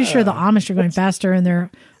I'm pretty sure the Amish are going faster in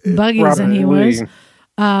their buggies than he was.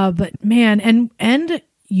 But man, and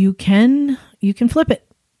you can flip it.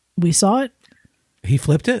 We saw it. He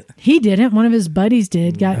flipped it? He didn't. One of his buddies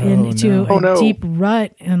did. Got into a deep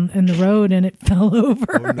rut in the road, and it fell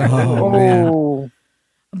over. Man.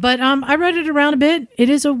 But I rode it around a bit. It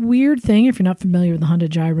is a weird thing if you're not familiar with the Honda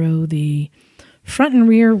Gyro. The front and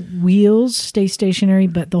rear wheels stay stationary,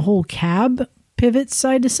 but the whole cab pivots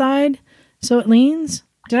side to side, so it leans.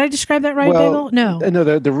 Did I describe that right, Bagel? No.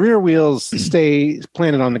 No, the rear wheels stay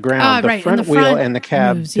planted on the ground. The front wheel and the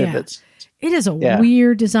cab moves, pivots. It is a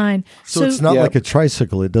weird design. So it's not like a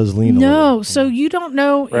tricycle. It does lean a No, little. so you don't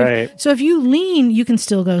know. Right. So if you lean, you can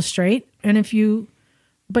still go straight.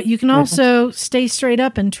 But you can also stay straight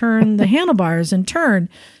up and turn the handlebars and turn.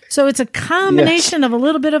 So it's a combination of a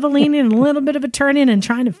little bit of a leaning and a little bit of a turning and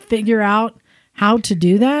trying to figure out how to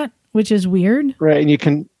do that, which is weird. Right.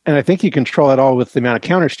 And I think you control it all with the amount of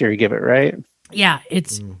counter steer you give it, right? Yeah,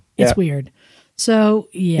 it's weird. So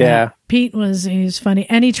Pete he's funny,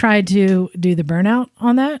 and he tried to do the burnout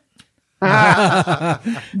on that.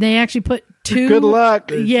 They actually put two. Good luck.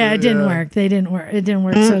 Yeah, it didn't work. They didn't work. It didn't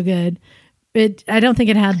work so good. I don't think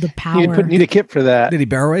it had the power. You need a kit for that. Did he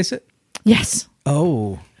barrel race it? Yes,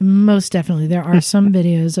 Oh, most definitely. There are some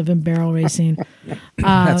videos of him barrel racing.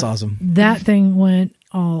 that's awesome. That thing went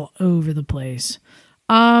all over the place.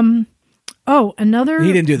 Another.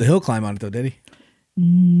 He didn't do the hill climb on it, though, did he?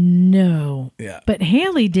 No. Yeah. But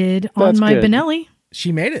Haley did on That's my good. Benelli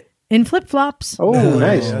She made it. in flip flops. Oh,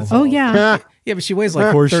 nice. Oh yeah. Yeah, but she weighs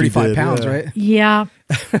like course she 35 did, pounds, yeah. right? Yeah.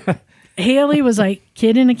 Haley was like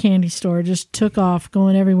kid in a candy store, just took off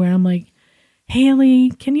going everywhere. I'm like,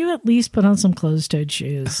 Haley, can you at least put on some closed-toed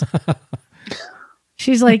shoes?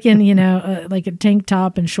 She's like in, like a tank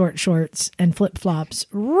top and short shorts and flip-flops,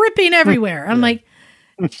 ripping everywhere. I'm like,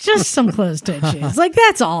 just some closed-toed shoes. Like,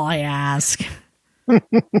 that's all I ask.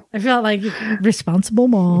 I felt like responsible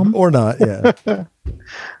mom. Or not, yeah.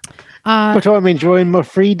 But I'm enjoying my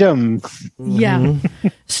freedom. Yeah.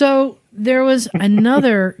 So there was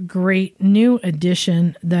another great new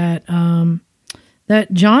addition that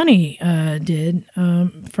that Johnny did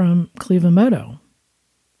from Cleveland Moto.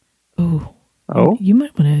 Oh, You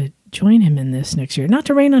might want to join him in this next year. Not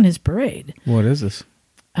to rain on his parade. What is this?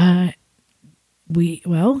 He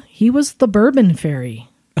was the Bourbon Fairy.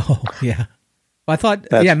 Oh, yeah. Well, I thought,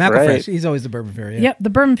 That's McElfresh. right. He's always the bourbon fairy. Yeah. Yep, the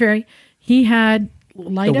Bourbon Fairy. He had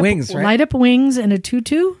light up wings and a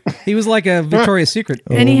tutu. He was like a Victoria's Secret.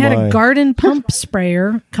 And he had my. a garden pump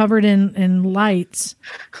sprayer covered in lights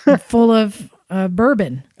full of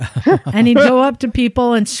bourbon. And he'd go up to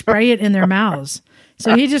people and spray it in their mouths.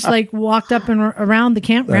 So he just like walked up and around the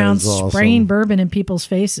campground That is awesome. spraying bourbon in people's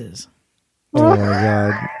faces. Oh, my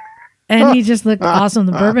God. And he just looked awesome,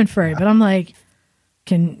 the Bourbon Fairy. But I'm like,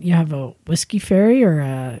 can you have a whiskey fairy or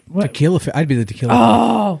a what? Tequila. I'd be the tequila.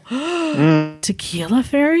 Oh, tequila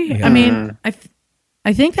fairy? Yeah. I mean, I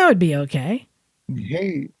think that would be okay.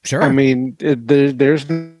 hey, Sure. I mean, there's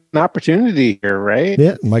an opportunity here, right?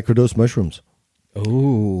 Yeah, microdose mushrooms.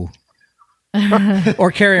 Ooh.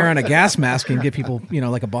 Or carry around a gas mask and get people,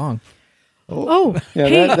 like a bong. Oh, Yeah,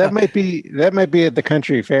 hey, that might be at the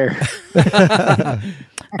country fair.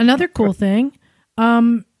 another cool thing.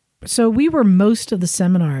 So we were most of the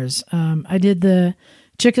seminars. I did the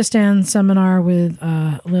Chickistan seminar with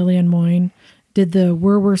Lillian Moyne did the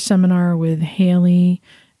Were seminar with Haley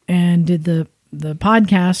and did the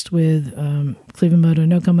podcast with Cleveland Moto,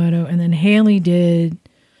 Nokomoto, and then Haley did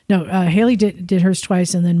hers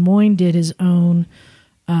twice, and then Moyne did his own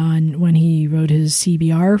when he rode his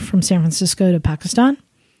CBR from San Francisco to Pakistan.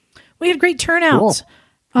 We had great turnouts.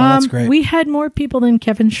 Cool. That's great. We had more people than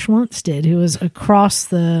Kevin Schwantz did, who was across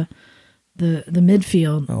the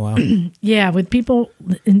midfield. Oh, wow. Yeah, with people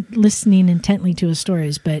listening intently to his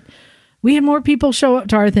stories. But we had more people show up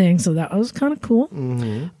to our thing, so that was kind of cool.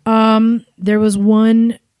 Mm-hmm. There was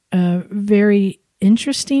one very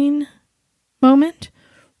interesting moment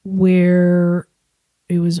where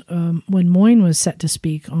it was when Moyne was set to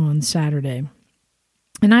speak on Saturday.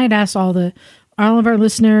 And I had asked all of our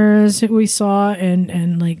listeners who we saw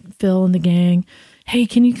and like Phil and the gang, hey,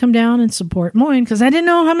 can you come down and support Moyne? Because I didn't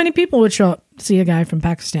know how many people would show up to see a guy from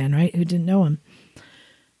Pakistan, right, who didn't know him.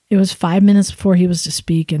 It was 5 minutes before he was to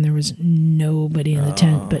speak, and there was nobody in the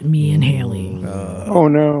tent but me and Haley. Oh,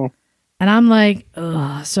 no. And I'm like,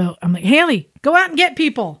 ugh. So I'm like, Haley, go out and get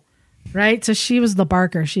people, right? So she was the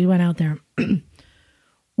barker. She went out there.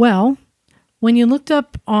 Well, when you looked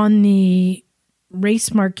up on the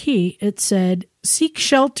race marquee, it said, seek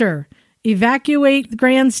shelter, evacuate the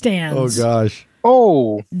grandstands. Oh, gosh.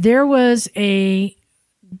 Oh. There was a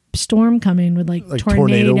storm coming with like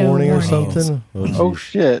tornado warning or warnings something. Oh,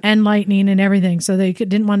 shit. and lightning and everything. So they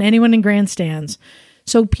didn't want anyone in grandstands.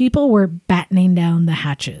 So people were battening down the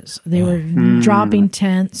hatches. They were dropping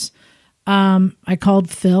tents. I called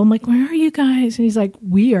Phil. I'm like, where are you guys? And he's like,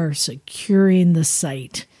 we are securing the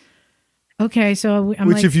site. Okay, so I'm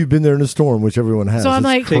Which, like, if you've been there in a storm, which everyone has, So I'm it's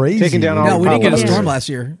like- crazy. Taking down all No, we didn't get a Yeah. storm last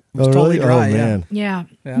year. It was Oh, totally really? dry. Oh, man. yeah.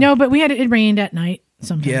 Yeah. No, but it rained at night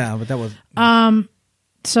sometimes. Yeah, but that was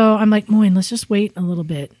So I'm like, Moyne, let's just wait a little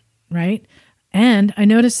bit, right? And I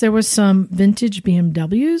noticed there was some vintage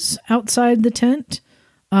BMWs outside the tent.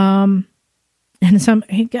 And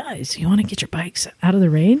hey guys, you want to get your bikes out of the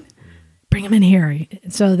rain? Bring them in here.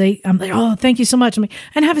 So I'm like, oh, thank you so much. I'm like,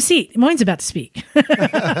 and have a seat. Moyne's about to speak.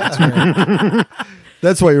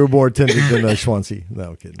 That's why you were more attentive than Schwancy.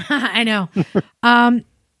 No, kidding. I know. And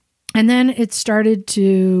then it started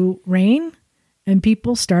to rain and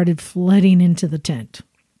people started flooding into the tent.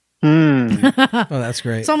 oh, that's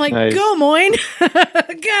great. So I'm like, Nice. go, Moyne,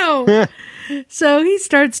 go. So he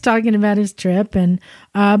starts talking about his trip, and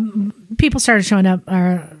people started showing up.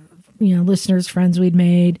 Our, listeners, friends we'd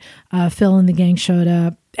made. Phil and the gang showed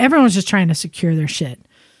up. Everyone was just trying to secure their shit.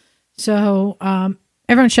 So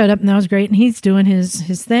everyone showed up, and that was great. And he's doing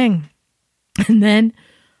his thing, and then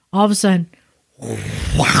all of a sudden,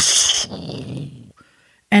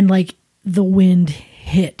 and like the wind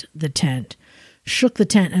hit the tent. Shook the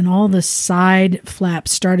tent, and all the side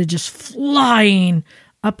flaps started just flying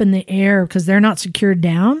up in the air because they're not secured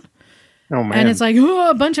down. Oh, man. And it's like,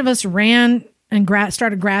 a bunch of us ran and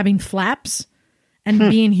started grabbing flaps and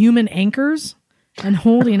being human anchors and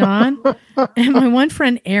holding on. And my one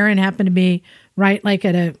friend Erin happened to be right like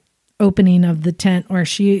at a opening of the tent where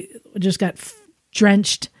she just got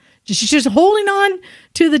drenched. She's just holding on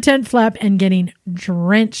to the tent flap and getting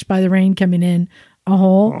drenched by the rain coming in a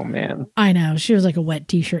hole. Oh, man. I know. She was like a wet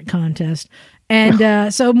t-shirt contest.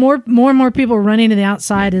 And so more and more people running to the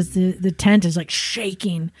outside as the tent is like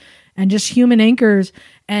shaking and just human anchors.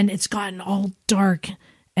 And it's gotten all dark.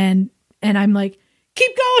 And I'm like,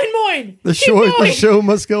 keep going, Moyne. The Keep show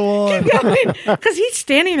must go on. Keep going. Because he's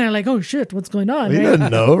standing there like, oh, shit, what's going on? He right?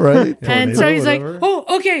 doesn't know, right? And Tornado, so he's whatever. like,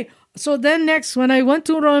 oh, okay. So then next, when I went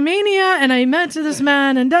to Romania and I met this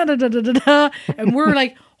man and and we're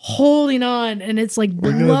like holding on and it's like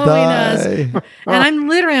We're blowing gonna die. us. And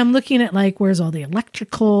I'm looking at like, where's all the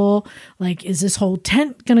electrical? Like, is this whole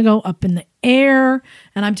tent going to go up in the air?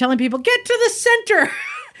 And I'm telling people, get to the center.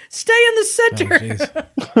 Stay in the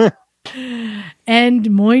center. And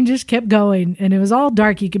Moyne just kept going and it was all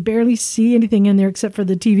dark. You could barely see anything in there except for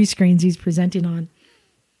the TV screens he's presenting on.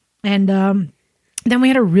 And then we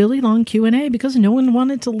had a really long Q&A because no one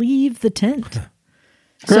wanted to leave the tent.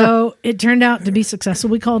 So it turned out to be successful.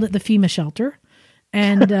 We called it the FEMA shelter.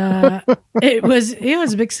 And it was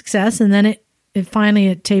a big success. And then it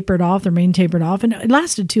finally tapered off. The rain tapered off and it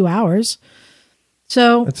lasted 2 hours.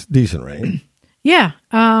 So That's decent rain. yeah.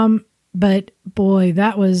 But boy,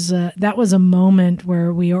 that was a moment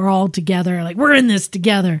where we were all together. Like, we're in this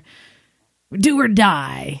together. Do or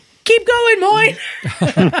die. Keep going, Moyne.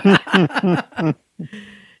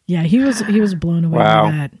 Yeah, he was blown away Wow.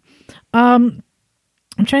 by that.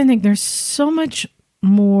 I'm trying to think. There's so much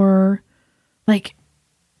more. Like,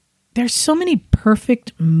 there's so many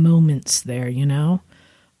perfect moments there.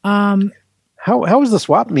 How was the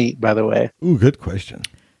swap meet, by the way? Ooh, good question.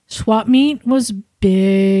 Swap meet was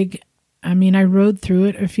big. I mean, I rode through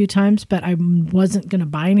it a few times, but I wasn't going to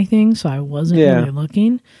buy anything, so I wasn't really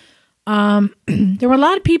looking. There were a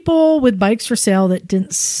lot of people with bikes for sale that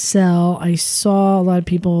didn't sell. I saw a lot of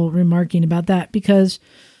people remarking about that because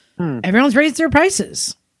everyone's raised their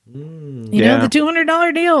prices. You know, the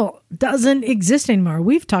 $200 deal doesn't exist anymore.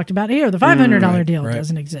 We've talked about it here. The $500 deal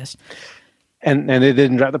doesn't exist. And they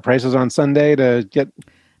didn't drop the prices on Sunday to get...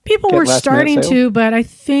 People were starting to, but I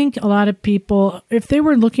think a lot of people, if they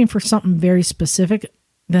were looking for something very specific,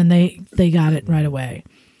 then they got it right away.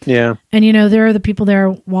 Yeah. And, you know, there are the people there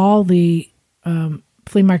while the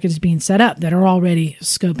flea market is being set up that are already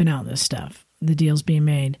scoping out this stuff, the deals being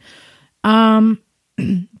made.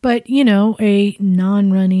 But, you know, a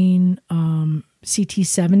non-running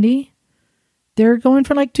CT70, they're going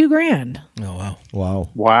for like $2,000. Oh, wow.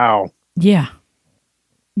 Wow. Yeah.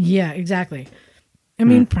 Yeah, exactly. I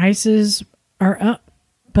mean, prices are up,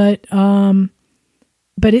 but it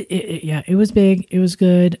was big. It was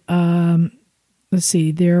good. Let's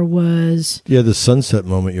see. There was the sunset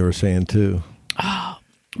moment you were saying too.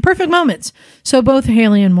 Perfect moments. So both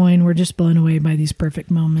Haley and Moyne were just blown away by these perfect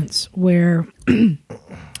moments where, and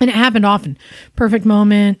it happened often. Perfect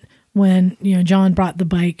moment when, you know, John brought the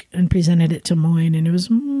bike and presented it to Moyne, and it was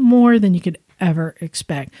more than you could ever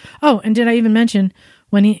expect. Oh, and did I even mention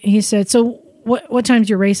when he said, so what time's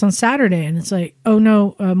your race on Saturday? And it's like, oh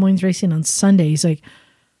no, Moyne's racing on Sunday. He's like,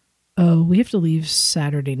 oh, we have to leave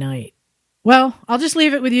Saturday night. Well, I'll just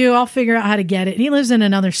leave it with you. I'll figure out how to get it. And he lives in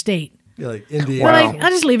another state. Yeah, like Indiana. We're like,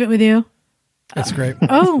 I'll just leave it with you. That's great.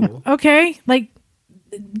 Oh, okay. Like,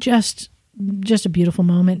 just a beautiful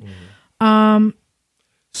moment.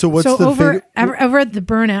 So what's the over at the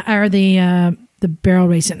burnout or the barrel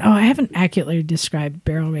racing? Oh, I haven't accurately described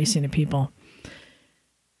barrel racing to people.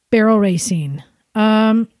 Barrel racing.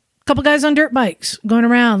 Couple guys on dirt bikes going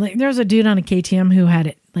around. Like, there was a dude on a KTM who had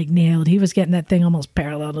it like nailed. He was getting that thing almost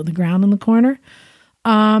parallel to the ground in the corner.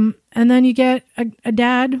 And then you get a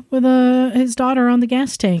dad with his daughter on the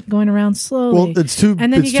gas tank going around slowly. Well, it's two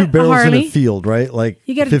a barrels Harley in a field, right? Like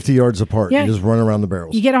you get 50 yards apart. Yeah, you just run around the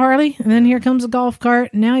barrels. You get a Harley, and then here comes a golf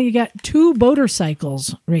cart. And now you got two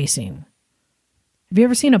motorcycles racing. Have you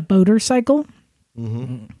ever seen a motorcycle?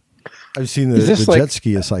 Mm-hmm. I've seen the jet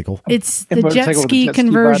ski cycle. It's the jet ski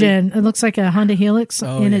conversion. It looks like a Honda Helix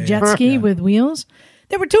in a jet ski with wheels.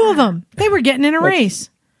 There were two of them. They were getting in a race.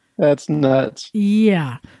 That's nuts.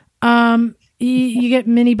 Yeah. You get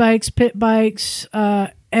mini bikes, pit bikes,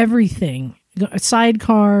 everything,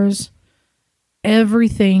 sidecars,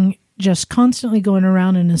 everything just constantly going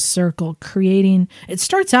around in a circle, creating, it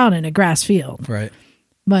starts out in a grass field. Right.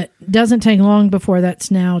 But doesn't take long before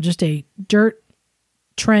that's now just a dirt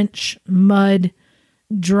trench, mud,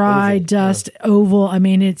 dry oval, dust, oval. I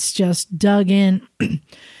mean, it's just dug in.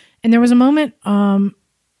 And there was a moment,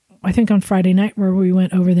 I think on Friday night where we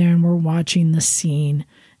went over there and we're watching the scene,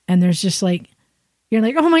 and there's just like, you're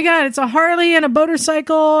like, oh my God, it's a Harley and a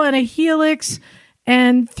motorcycle and a Helix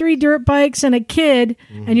and 3 dirt bikes and a kid.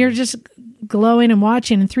 Mm-hmm. And you're just glowing and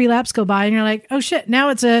watching, and 3 laps go by and you're like, oh shit, now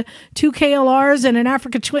it's a 2 KLRs and an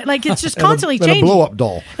Africa Twin. Like, it's just constantly changing. And a blow up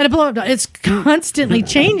doll. It's constantly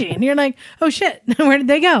changing. And you're like, oh shit, where did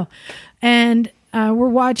they go? And we're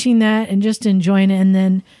watching that and just enjoying it. And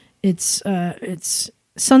then it's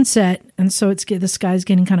sunset, and so the sky's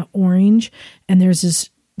getting kind of orange, and there's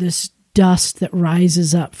this dust that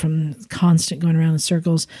rises up from constant going around in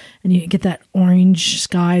circles, and you get that orange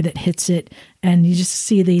sky that hits it, and you just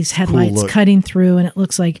see these headlights cutting through, and it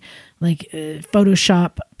looks like a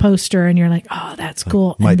Photoshop poster, and you're like, oh, that's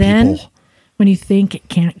cool. And then when you think it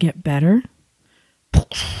can't get better,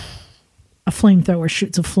 a flamethrower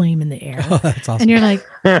shoots a flame in the air. Oh, that's awesome. And you're like,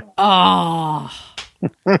 oh.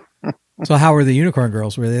 So how were the Unicorn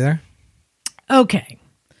Girls? Were they there? Okay.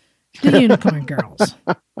 The Unicorn Girls.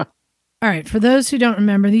 All right. For those who don't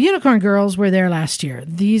remember, the Unicorn Girls were there last year.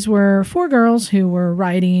 These were 4 girls who were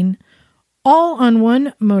riding all on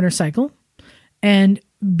one motorcycle and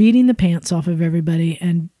beating the pants off of everybody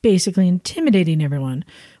and basically intimidating everyone.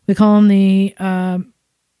 We call them the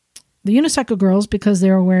Unicycle Girls because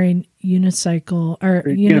they were wearing unicorn.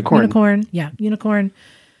 Yeah, unicorn.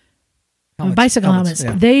 Bicycle helmets.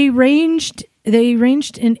 Yeah. They ranged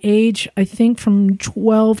in age, I think, from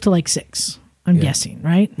 12 to like 6. I'm guessing,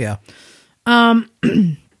 right? Yeah.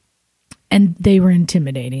 And they were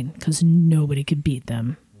intimidating because nobody could beat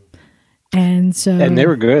them. And they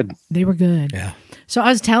were good. They were good. Yeah. So I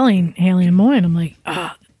was telling Haley and Moyne, I'm like,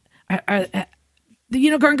 the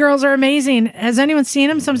Unicorn Girls are amazing. Has anyone seen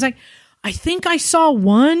them? Someone's like, I think I saw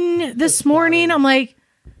one this morning. I'm like,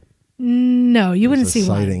 No, you wouldn't a see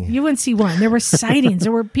sighting. one. You wouldn't see one. There were sightings.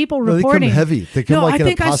 There were people No, they reporting. come heavy. They come no, like I in a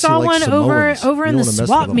think I posse saw like one Samoans. over You in don't the wanna mess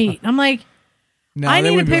swap with 'em. meet. I'm like, No, I they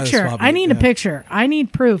need a wouldn't be on the picture. swap I meet, need a yeah. picture. I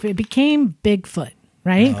need proof. It became Bigfoot,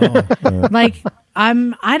 right? Oh. Like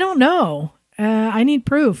I don't know. I need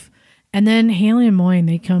proof. And then Haley and Moyne,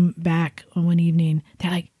 they come back on one evening.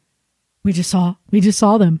 They're like, we just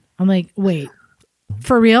saw them. I'm like, wait,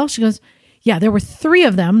 for real? She goes, yeah, there were 3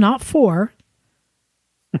 of them, not 4.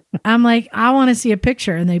 I'm like, I want to see a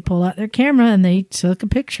picture. And they pull out their camera and they took a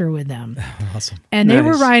picture with them. Awesome. And they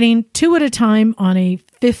were Nice. riding 2 at a time on a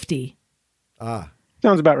 50,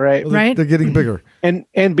 Sounds about right. right? They're getting bigger. And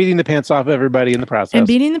beating the pants off everybody in the process. And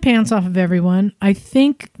beating the pants off of everyone. I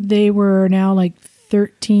think they were now like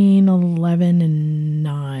 13, 11, and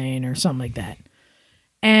 9 or something like that.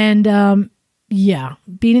 And yeah,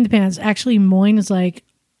 beating the pants. Actually, Moyne is like,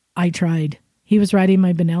 I tried. He was riding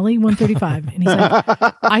my Benelli 135. And he's like,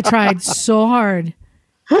 I tried so hard.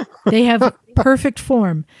 They have perfect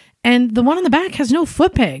form. And the one in the back has no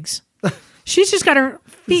foot pegs. She's just got her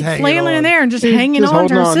feet hanging flailing in on. there and just hanging just on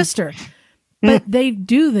to holding her on. sister. But they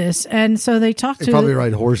do this. And so they talk They to probably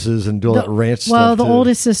ride horses and do all that ranch stuff. well, the too.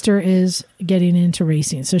 oldest sister is getting into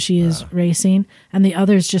racing, so she is racing, and the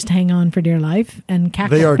others just hang on for dear life and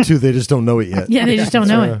cackle. They are too. They just don't know it yet. Yeah, they just don't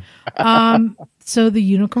know it. So the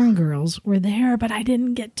Unicorn Girls were there, but I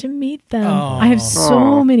didn't get to meet them. I have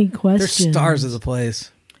so many They're questions. stars of the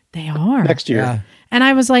place. They are. next year. Yeah. And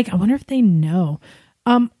I was like, I wonder if they know.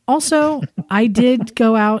 Also, I did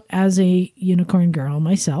go out as a unicorn girl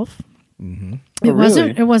myself. Mm-hmm. It Oh, wasn't.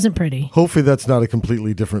 really? It wasn't pretty. Hopefully, that's not a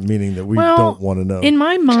completely different meaning that we Well, don't want to know. In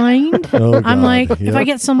my mind, Oh, I'm God. like, if Yep. I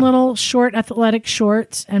get some little short athletic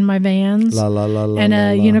shorts and my Vans La, la, la, la, and la,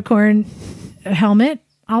 a la. unicorn helmet,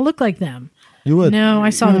 I'll look like them. You would. No,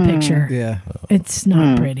 I saw the picture. Yeah. It's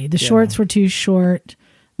not pretty. The shorts were too short.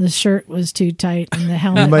 The shirt was too tight, and the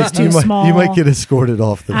helmet was too small. You might get escorted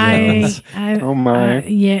off the grounds. Oh, my.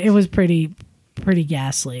 yeah, it was pretty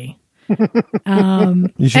ghastly. You should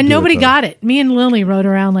And do nobody it, though. got it. Me and Lily rode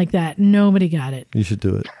around like that. Nobody got it. You should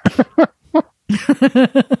do it.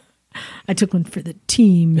 I took one for the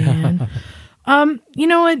team, man. You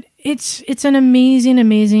know what? It's an amazing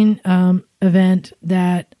event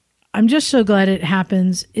that I'm just so glad it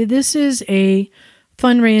happens. This is a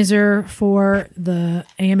fundraiser for the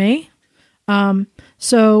AMA.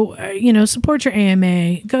 So support your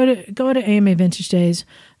AMA. Go to AMA Vintage Days.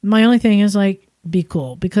 My only thing is like, be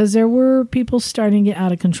cool, because there were people starting to get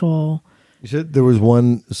out of control. You said there was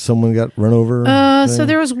someone got run over. So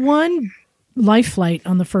there was one life flight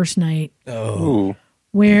on the first night Ooh.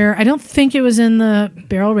 where I don't think it was in the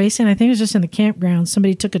barrel racing. I think it was just in the campground.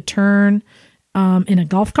 Somebody took a turn in a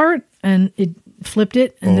golf cart and it flipped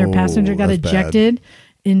it, and their passenger got that's bad. ejected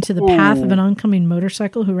into the path of an oncoming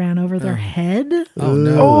motorcycle who ran over their head. Oh,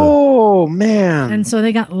 no. Oh, man. And so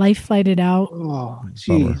they got life flighted out. Oh,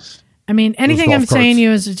 jeez. I mean, anything golf I'm saying carts. to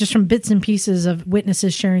you is just from bits and pieces of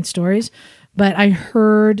witnesses sharing stories. But I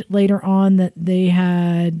heard later on that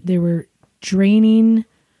they were draining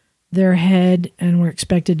their head and were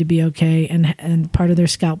expected to be okay, and part of their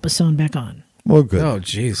scalp was sewn back on. Well, good. Oh,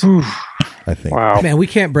 jeez. I think. Wow. Man, we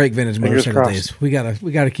can't break vintage Fingers motorcycle crossed. days.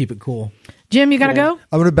 We gotta keep it cool. Jim, you got to go?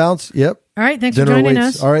 I'm going to bounce. Yep. All right. Thanks Dinner for joining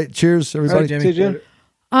waits. us. All right. Cheers, everybody. All right, Jamie. See you,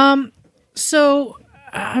 Jen. So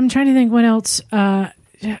I'm trying to think what else.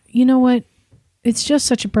 You know what? It's just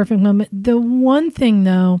such a perfect moment. The one thing,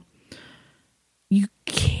 though, you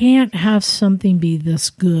can't have something be this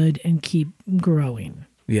good and keep growing.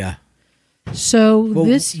 Yeah. So Well,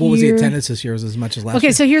 this what year, was the attendance this year? Was it as much as last okay,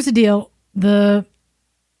 year? so here's the deal. The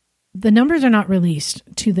numbers are not released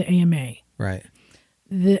to the AMA. Right.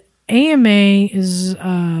 The AMA is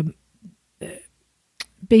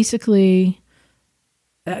basically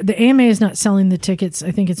the AMA is not selling the tickets.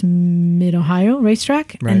 I think it's Mid-Ohio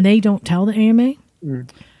Racetrack, Right. and they don't tell the AMA.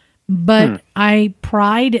 But I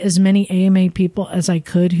pried as many AMA people as I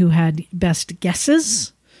could who had best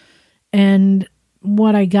guesses, and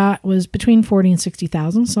what I got was between 40 and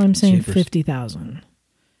 60,000. So I'm saying Jeepers. 50,000.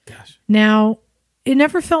 Gosh. Now, it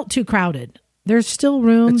never felt too crowded. There's still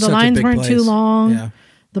room. It's The such a lines big weren't too place. long. Yeah.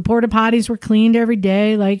 The porta potties were cleaned every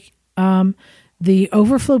day. Like the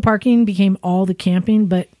overflow parking became all the camping,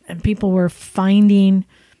 but people were finding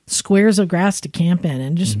squares of grass to camp in,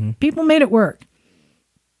 and just people made it work.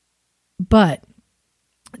 But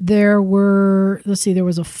there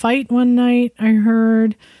was a fight one night, I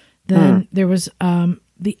heard. Then there was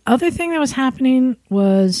the other thing that was happening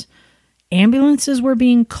was ambulances were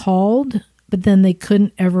being called, but then they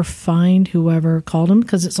couldn't ever find whoever called them,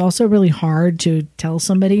 because it's also really hard to tell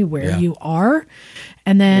somebody where Yeah. you are.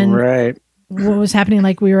 And then Right. what was happening.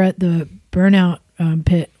 Like we were at the burnout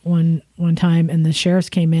pit one time, and the sheriffs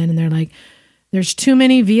came in, and they're like, "There's too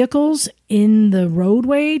many vehicles in the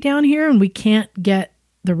roadway down here, and we can't get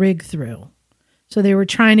the rig through." So they were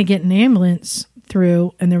trying to get an ambulance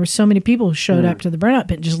through, and there were so many people who showed up to the burnout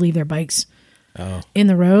pit and just leave their bikes in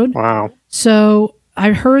the road. Wow. So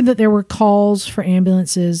I heard that there were calls for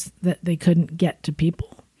ambulances that they couldn't get to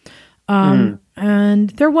people. And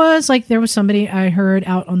there was somebody I heard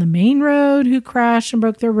out on the main road who crashed and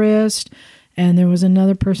broke their wrist. And there was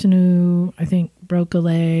another person who I think broke a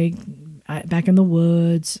leg back in the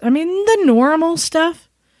woods. I mean, the normal stuff.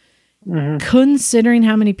 Considering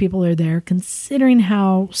how many people are there, considering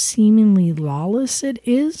how seemingly lawless it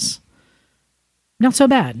is, not so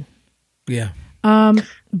bad. Yeah.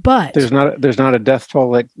 But there's not a death toll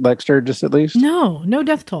like Sturgis, at least. No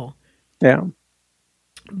death toll. Yeah.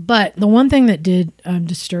 But the one thing that did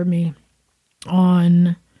disturb me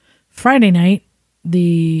on Friday night,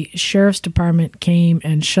 the sheriff's department came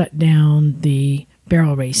and shut down the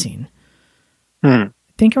barrel racing. I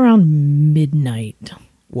think around midnight.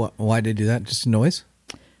 What? Why did they do that? Just noise?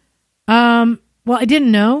 Well, I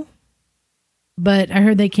didn't know, but I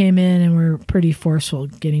heard they came in and were pretty forceful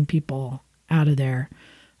getting people out of there.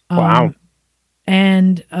 Wow.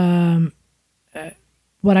 And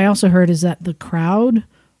what I also heard is that the crowd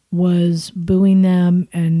was booing them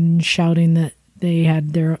and shouting that they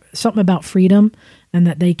had something about freedom and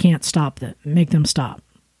that they can't make them stop.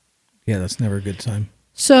 Yeah, that's never a good time.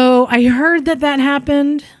 So I heard that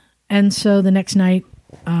happened. And so the next night,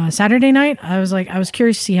 Saturday night, I was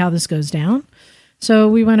curious to see how this goes down. So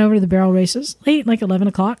we went over to the barrel races late, like 11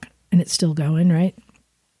 o'clock, and it's still going, right?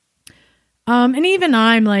 And even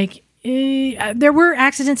I'm like, there were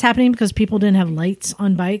accidents happening because people didn't have lights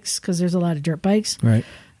on bikes because there's a lot of dirt bikes. Right.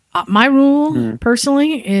 My rule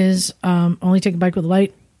personally is only take a bike with a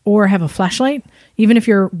light or have a flashlight. Even if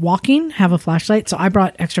you're walking, have a flashlight. So I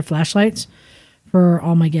brought extra flashlights for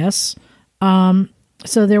all my guests.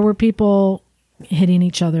 So there were people hitting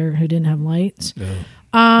each other who didn't have lights.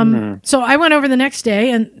 So I went over the next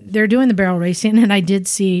day and they're doing the barrel racing, and I did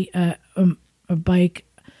see a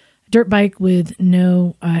dirt bike with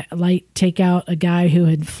no light take out a guy who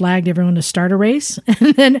had flagged everyone to start a race.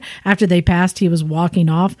 And then after they passed, he was walking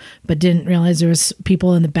off, but didn't realize there was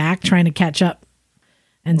people in the back trying to catch up.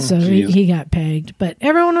 And so he got pegged, but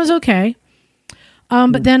everyone was okay.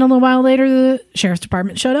 But then a little while later, the sheriff's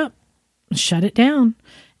department showed up, shut it down.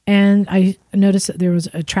 And I noticed that there was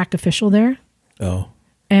a track official there. Oh.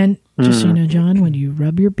 And just so you know, John, when you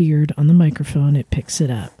rub your beard on the microphone, it picks it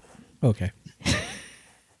up. Okay.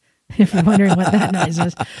 If you're wondering what that noise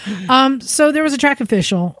is. So there was a track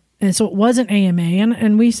official, and so it wasn't AMA.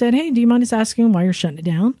 And we said, hey, do you mind us asking why you're shutting it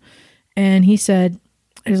down? And he said,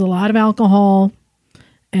 there's a lot of alcohol,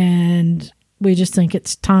 and we just think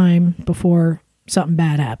it's time before something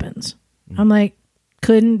bad happens. I'm like,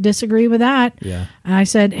 couldn't disagree with that. Yeah. And I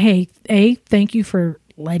said, hey, A, thank you for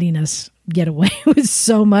letting us get away with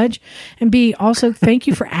so much. And B, also thank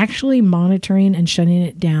you for actually monitoring and shutting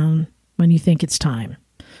it down when you think it's time.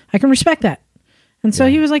 I can respect that. And so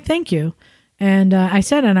he was like, thank you. And I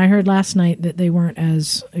said, and I heard last night that they weren't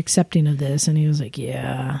as accepting of this. And he was like,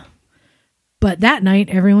 yeah. But that night,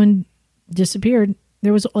 everyone disappeared.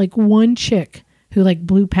 There was like one chick who like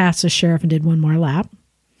blew past the sheriff and did one more lap.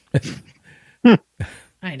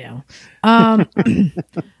 I know.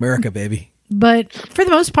 America, baby. But for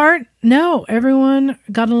the most part, no, everyone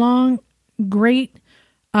got along great.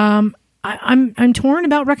 I'm torn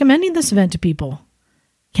about recommending this event to people.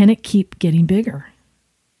 Can it keep getting bigger?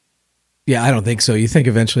 Yeah, I don't think so. You think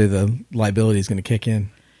eventually the liability is going to kick in?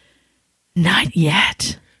 Not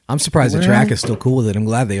yet. I'm surprised the track is still cool with it. I'm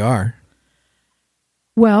glad they are.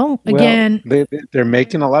 Well, again, they're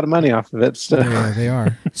making a lot of money off of it. So. Yeah, they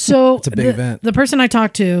are. So it's a big event. The person I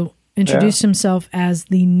talked to introduced himself as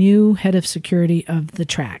the new head of security of the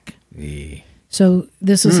track. So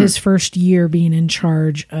this was his first year being in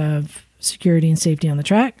charge of security and safety on the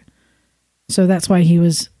track. So that's why he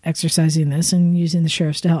was exercising this and using the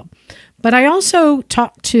sheriffs to help. But I also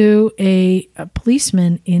talked to a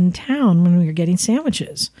policeman in town when we were getting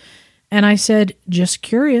sandwiches. And I said, just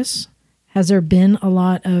curious, has there been a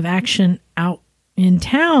lot of action out in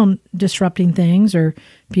town disrupting things or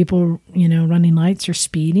people, running lights or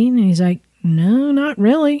speeding? And he's like, no, not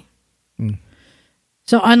really.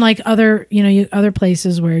 So unlike other, other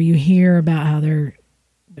places where you hear about how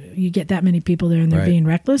you get that many people there and they're being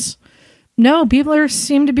reckless. No, people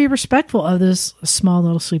seem to be respectful of this small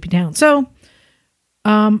little sleepy town. So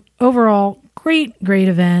overall, great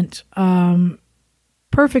event.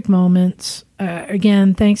 Perfect moments.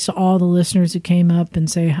 again, thanks to all the listeners who came up and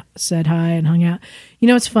said hi and hung out. You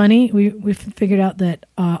know, it's funny. We figured out that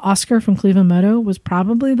Oscar from Cleveland Moto was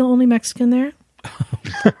probably the only Mexican there.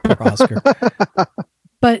 Poor Oscar.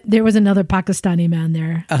 But there was another Pakistani man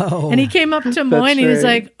there. Oh. And he came up to Moyne and he was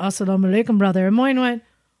right. like, Assalamu alaikum, brother. And Moyne went,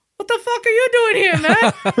 what the fuck are you doing here, man?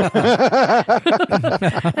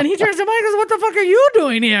 And he turns to Moyne and goes, what the fuck are you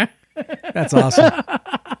doing here? That's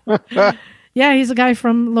awesome. Yeah, he's a guy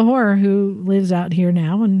from Lahore who lives out here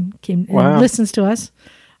now and Wow. listens to us.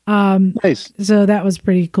 Nice. So that was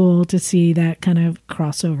pretty cool to see that kind of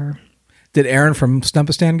crossover. Did Aaron from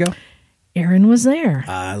Stumpistan go? Aaron was there.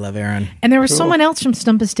 I love Aaron. And there was someone else from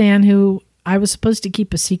Stumpistan who I was supposed to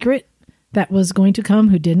keep a secret that was going to come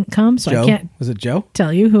who didn't come. So Joe? I can't Was it Joe?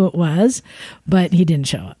 tell you who it was, but he didn't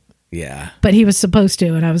show up. Yeah. But he was supposed to,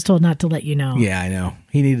 and I was told not to let you know. Yeah, I know.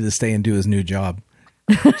 He needed to stay and do his new job.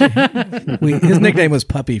 His nickname was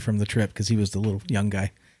Puppy from the trip because he was the little young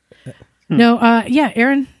guy. No,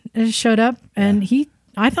 Aaron showed up, and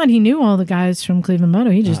I thought he knew all the guys from Cleveland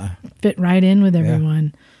Moto. He just fit right in with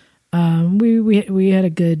everyone. We had a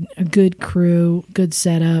good crew, good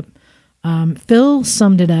setup. Phil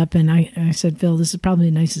summed it up, and I said, Phil, this is probably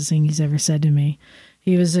the nicest thing he's ever said to me.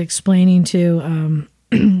 He was explaining to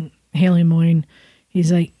Haley Moyne.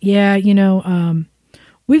 He's like, yeah, you know,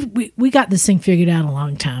 we got this thing figured out a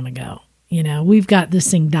long time ago. You know, we've got this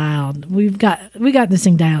thing dialed. We got this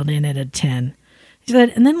thing dialed in at a 10. He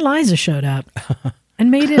said, and then Liza showed up and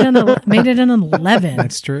made it an 11.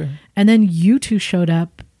 That's true. And then you two showed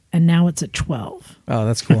up, and now it's at 12. Oh,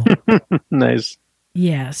 that's cool. Nice.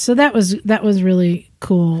 Yeah, so that was really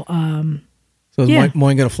cool. So is Yeah.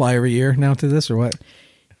 Moyne going to fly every year now to this or what?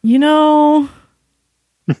 You know,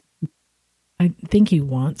 I think he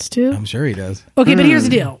wants to. I'm sure he does. Okay, but here's the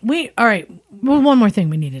deal. All right. Well, one more thing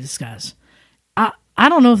we need to discuss. I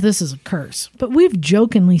don't know if this is a curse, but we've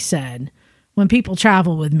jokingly said when people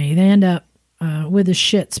travel with me, they end up with the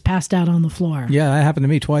shits passed out on the floor. Yeah, that happened to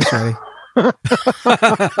me twice already.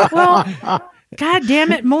 Well, God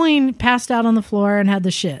damn it, Moyne passed out on the floor and had the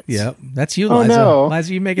shits. Yep. That's you, Oh, Liza. no.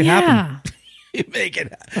 Liza, you make it Yeah. happen. You make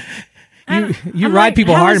it happen. You I'm ride like,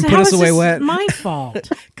 people how hard is- and put how us is away this wet. My fault.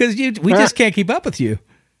 Because we just can't keep up with you.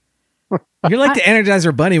 You're like the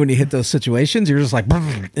Energizer Bunny when you hit those situations. You're just like,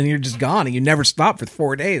 and you're just gone, and you never stop for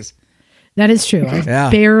 4 days. That is true. I Yeah.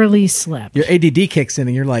 barely slept. Your ADD kicks in,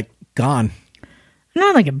 and you're like gone. I'm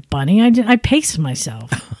not like a bunny. I pace myself.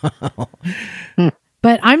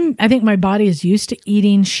 But I think my body is used to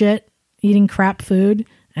eating crap food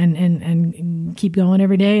and keep going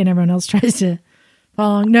every day, and everyone else tries to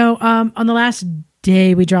follow along. No, on the last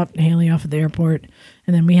day we dropped Haley off at the airport,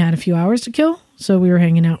 and then we had a few hours to kill, so we were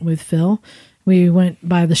hanging out with Phil. We went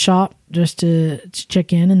by the shop just to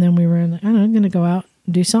check in, and then we were like, I don't know, going to go out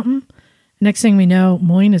and do something. Next thing we know,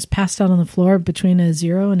 Moyne is passed out on the floor between a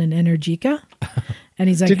Zero and an Energica. And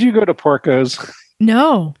he's like, Did you go to Porco's?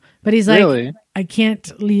 no. But he's like, Really? I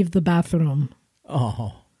can't leave the bathroom.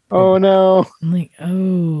 Oh, Oh no. I'm like, oh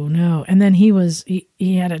no. And then he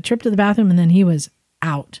had a trip to the bathroom, and then he was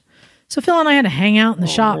out. So Phil and I had to hang out in the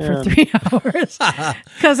shop for 3 hours.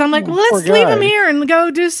 Because I'm like, well, let's Poor leave him guy. here and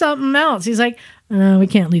go do something else. He's like, no, we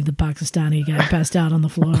can't leave the Pakistani guy passed out on the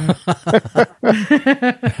floor.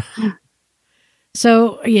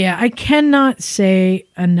 So, yeah, I cannot say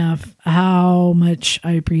enough how much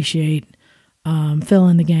I appreciate Phil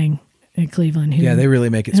and the gang in Cleveland who, yeah, they really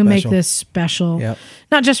make it who special. make this special. Yep.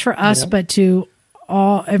 Not just for us, but to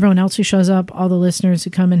everyone else who shows up, all the listeners who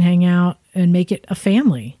come and hang out and make it a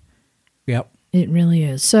family. Yep. It really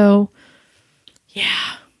is. So,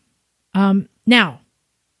 yeah. Now,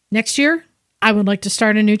 next year, I would like to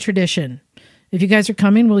start a new tradition. If you guys are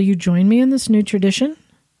coming, will you join me in this new tradition?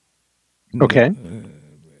 Okay.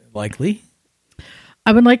 Likely.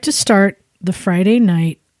 I would like to start the Friday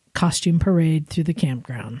night costume parade through the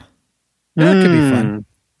campground. That could be fun.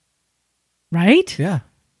 Right? Yeah.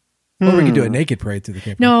 Or we could do a naked parade through the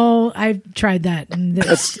campground. No, I've tried that. And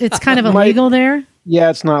it's kind of Might- illegal there. Yeah,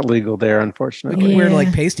 it's not legal there, We unfortunately. could wear Yeah.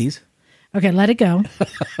 like pasties. Okay, let it go.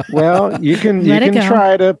 Well, you can Let it go.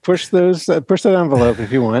 try to push that envelope if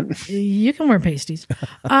you want. You can wear pasties.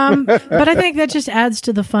 But I think that just adds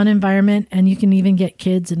to the fun environment, and you can even get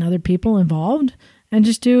kids and other people involved and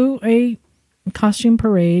just do a costume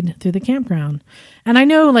parade through the campground. And I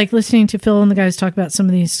know, like, listening to Phil and the guys talk about some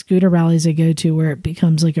of these scooter rallies they go to where it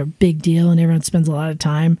becomes like a big deal and everyone spends a lot of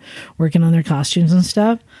time working on their costumes and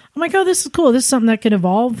stuff. I'm like, oh, this is cool. This is something that could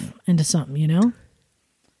evolve into something, you know?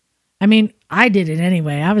 I mean, I did it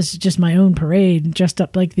anyway. I was just my own parade, dressed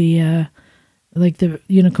up like the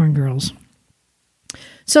Unicorn Girls.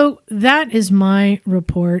 So that is my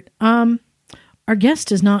report. our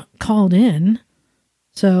guest is not called in.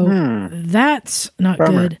 So that's not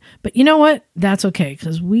Bummer. good. But you know what? That's okay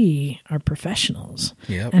because we are professionals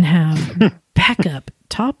Yep. and have backup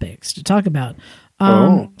topics to talk about.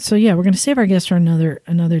 Oh. So yeah, we're going to save our guest for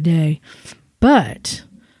another day. But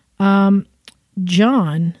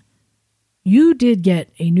John, you did get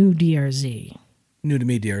a new DRZ. New to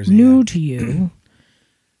me, DRZ. New to you.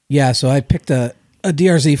 Yeah, so I picked a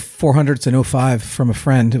DRZ 400. It's an 05 from a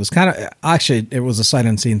friend. It was actually, it was a sight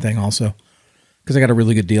unseen thing also because I got a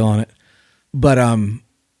really good deal on it. But,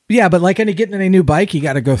 but like getting a new bike, you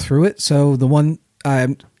got to go through it. So the one,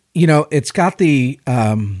 it's got the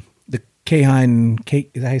Keihin,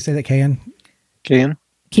 is that how you say that? Keihin? Kian?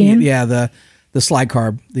 Ken? Yeah, the slide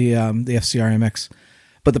carb, the FCR MX.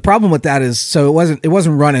 But the problem with that is, so it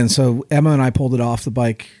wasn't running. So Emma and I pulled it off the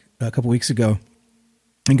bike a couple weeks ago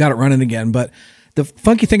and got it running again. But the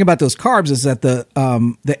funky thing about those carbs is that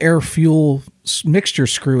the air fuel mixture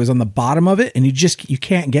screw is on the bottom of it, and you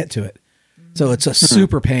can't get to it. So it's a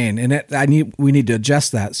super pain, and we need to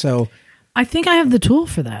adjust that. So I think I have the tool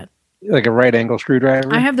for that. Like a right angle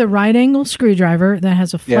screwdriver? I have the right angle screwdriver that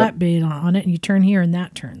has a flat Yep. blade on it, and you turn here and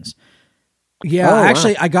that turns. yeah, Oh, wow.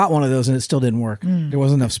 actually, I got one of those and it still didn't work. There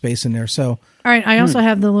wasn't enough space in there. So All right, I also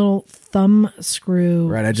have the little thumb screw.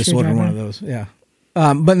 right, I just ordered one of those. Yeah,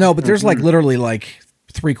 but there's like literally like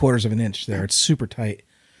 3/4 of an inch there. It's super tight.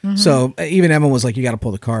 So even Emma was like, "You got to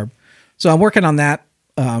pull the carb." So I'm working on that.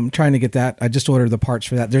 Trying to get that. I just ordered the parts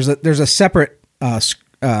for that. There's a separate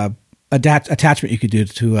attachment you could do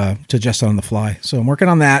to adjust it on the fly. So I'm working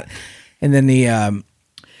on that. And then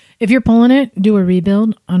If you're pulling it, do a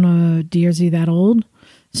rebuild on a DRZ that old.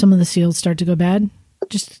 Some of the seals start to go bad.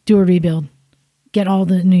 Just do a rebuild. Get all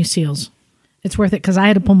the new seals. It's worth it because I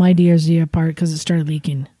had to pull my DRZ apart because it started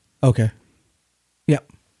leaking. okay, yep,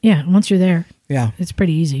 Yeah, once you're there, yeah. it's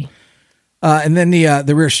pretty easy. And then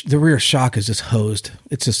the rear shock is just hosed.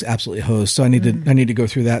 It's just absolutely hosed. So I need to go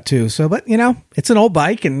through that too. So, but it's an old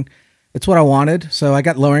bike and it's what I wanted. So I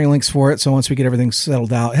got lowering links for it. So once we get everything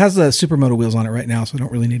settled out, it has the Supermoto wheels on it right now. So I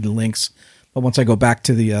don't really need the links. But once I go back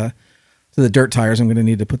to the dirt tires, I'm going to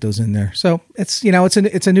need to put those in there. So it's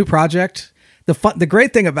a new project. The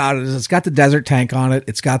great thing about it is it's got the desert tank on it.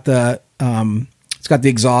 It's got the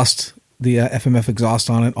exhaust, the FMF exhaust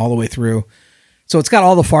on it all the way through. So it's got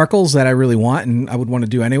all the Farkles that I really want and I would want to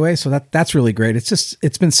do anyway. So that's really great.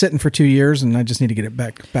 It's been sitting for 2 years and I just need to get it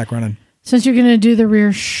back running. Since you're going to do the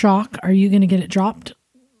rear shock, are you going to get it dropped,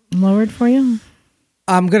 lowered for you?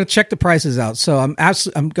 I'm going to check the prices out. So I'm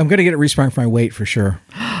going to get it resprung for my weight for sure.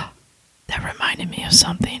 That reminded me of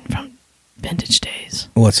something from vintage days.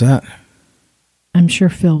 What's that? I'm sure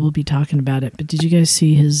Phil will be talking about it, but did you guys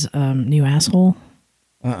see his new asshole?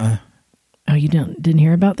 Oh, you didn't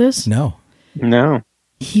hear about this? No. No.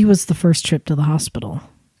 He was the first trip to the hospital.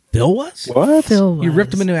 Bill was? What? Phil was. You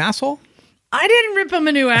ripped him a new asshole? I didn't rip him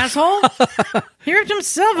a new asshole. He ripped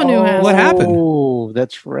himself a new asshole. What happened? Oh,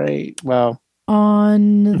 that's right. Wow.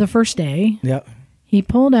 On the first day, Yep. he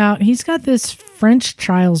pulled out. He's got this French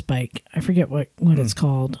trials bike. I forget what it's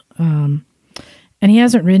called. And he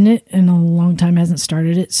hasn't ridden it in a long time, hasn't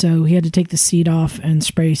started it. So he had to take the seat off and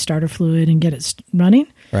spray starter fluid and get it running.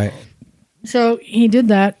 Right. So he did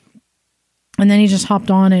that. And then he just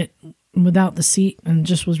hopped on it without the seat and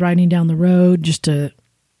just was riding down the road just to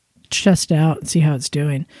test it out and see how it's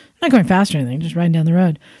doing. Not going fast or anything, just riding down the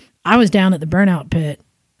road. I was down at the burnout pit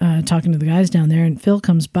talking to the guys down there, and Phil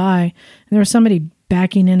comes by, and there was somebody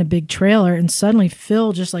backing in a big trailer, and suddenly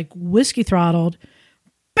Phil just like whiskey throttled,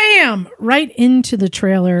 bam, right into the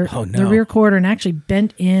trailer, Oh, no. the rear quarter, and actually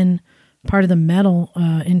bent in part of the metal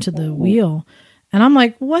into the wheel. And I'm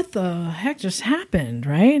like, what the heck just happened,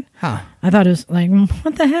 right? Huh. I thought it was like,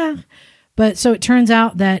 what the heck? But so it turns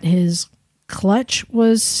out that his clutch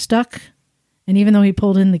was stuck. And even though he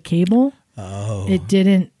pulled in the cable, it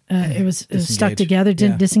didn't, it was stuck Disengage. together,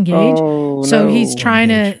 didn't Yeah. disengage. Oh, So no. he's trying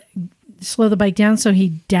to slow the bike down. So he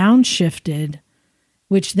downshifted,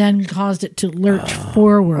 which then caused it to lurch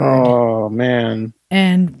forward Oh, man.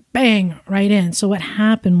 and bang, right in. So what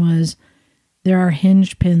happened was there are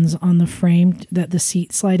hinge pins on the frame that the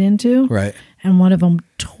seat slide into. Right. And one of them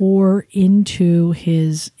tore into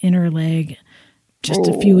his inner leg just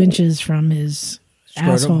a few inches from his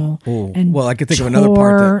Scrotum? asshole. Oh. And Well, I could think of another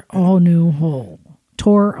part tore a whole new hole.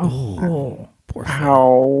 Tore a hole. Poor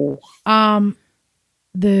Phil. How?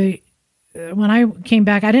 When I came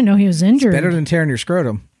back, I didn't know he was injured. Better than tearing your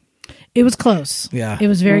scrotum. It was close. Yeah. It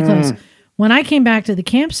was very close. When I came back to the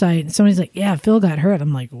campsite, somebody's like, yeah, Phil got hurt.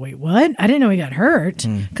 I'm like, wait, what? I didn't know he got hurt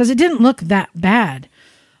because it didn't look that bad.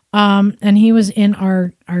 And he was in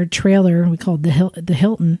our trailer. We called the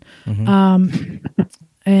Hilton.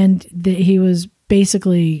 And he was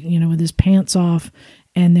basically, with his pants off,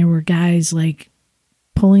 and there were guys like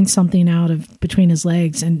pulling something out of between his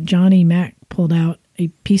legs, and Johnny Mac pulled out a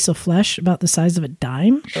piece of flesh about the size of a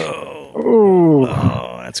dime. Oh,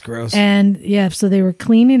 that's gross. And so they were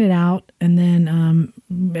cleaning it out, and then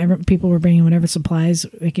people were bringing whatever supplies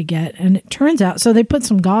they could get. And it turns out, so they put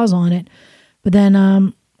some gauze on it, but then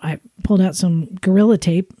I pulled out some Gorilla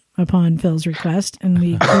Tape upon Phil's request, and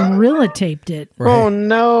we Gorilla Taped it. Right. Oh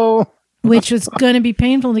no! Which was going to be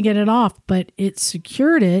painful to get it off, but it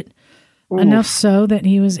secured it enough so that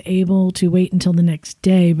he was able to wait until the next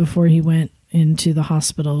day before he went into the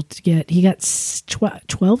hospital he got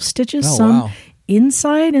 12 stitches, some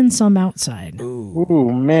inside and some outside.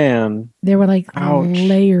 Ooh, man. There were like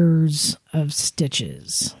layers of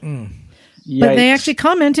stitches. But they actually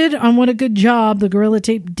commented on what a good job the Gorilla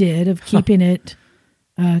Tape did of keeping it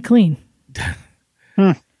clean.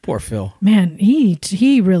 Poor Phil. Man,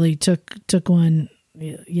 he really took one.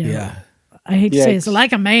 Yeah. I hate to say it's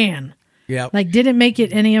like a man. Yeah. Like didn't make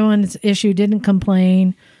it anyone's issue. Didn't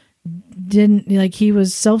complain. He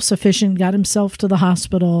was self-sufficient. Got himself to the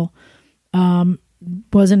hospital.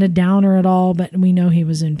 Wasn't a downer at all. But we know he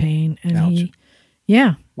was in pain, and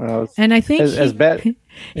Well, and I think as bad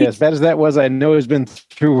as that was, I know he's been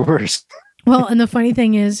through worse. Well, and the funny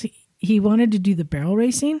thing is, he wanted to do the barrel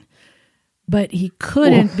racing, but he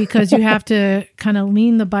couldn't because you have to kind of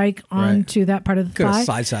lean the bike onto that part of the thigh.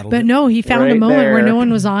 Side saddled but it. No, he found Right a moment there. where no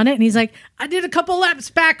one was on it, and he's like, I did a couple laps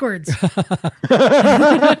backwards.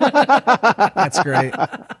 That's great.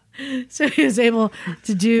 So he was able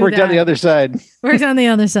to do Worked that. on the other side. Worked on the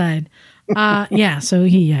other side. So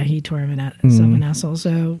he tore him an asshole.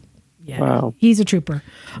 So Wow. he's a trooper.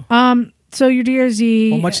 So your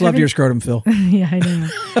DRZ. Well, much love to your scrotum, Phil. Yeah, I know.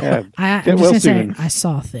 Yeah. I'm Get just well gonna say soon. I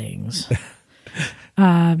saw things.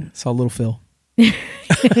 Saw little Phil.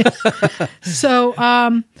 So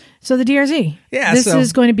the DRZ. Yeah, This so-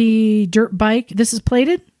 is going to be dirt bike. This is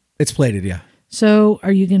plated. It's plated, yeah. So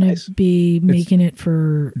are you going to be making it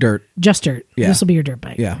for Dirt. Just dirt. Yeah. This will be your dirt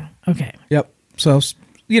bike. Yeah. Okay. Yep. So,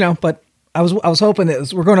 but I was hoping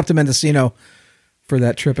that we're going up to Mendocino for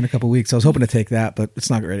that trip in a couple weeks. I was hoping to take that, but it's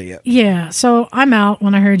not ready yet. Yeah. So I'm out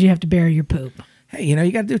when I heard you have to bury your poop. Hey, you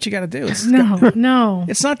got to do what you got to do. No.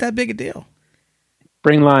 It's not that big a deal.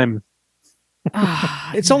 Bring lime.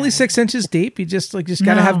 It's only 6 inches deep. You just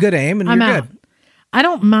got to have good aim, and I'm you're out. good. I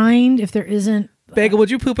don't mind if there isn't. Bagel, would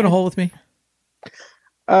you poop in a hole with me?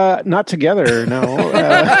 Not together,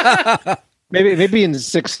 no. Maybe in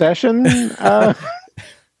succession.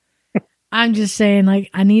 I'm just saying,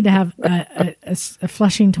 I need to have a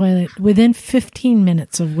flushing toilet within 15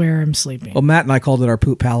 minutes of where I'm sleeping. Well, Matt and I called it our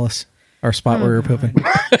poop palace, our spot where we were pooping.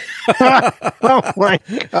 Oh my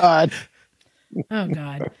God. Oh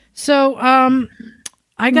God. So,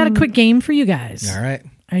 I got a quick game for you guys. All right.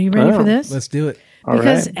 Are you ready for this? Let's do it.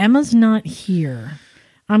 Because right. Emma's not here.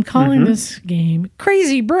 I'm calling this game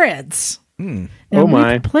Crazy Brits. Now, Oh,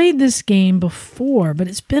 my. we've played this game before, but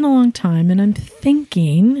it's been a long time, and I'm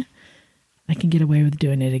thinking I can get away with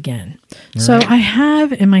doing it again. So I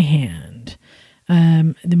have in my hand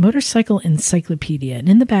the Motorcycle Encyclopedia, and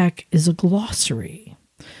in the back is a glossary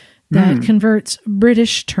that converts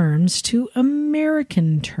British terms to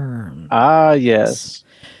American terms. Ah, yes.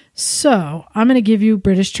 So I'm going to give you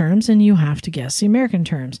British terms, and you have to guess the American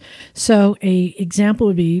terms. So a example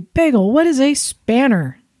would be, Bagel, what is a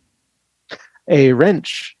spanner? A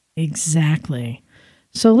wrench. Exactly.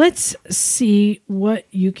 So let's see what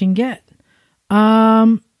you can get.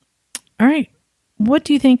 All right. What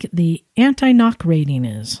do you think the anti-knock rating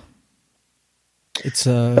is? It's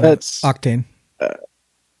That's- octane.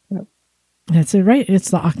 That's it, right? It's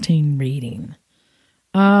the octane rating.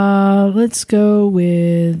 Let's go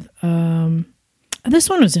with this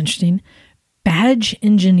one was interesting. Badge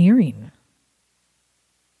engineering.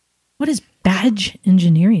 What does badge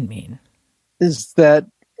engineering mean? Is that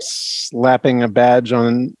slapping a badge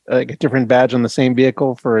on a different badge on the same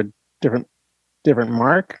vehicle for a different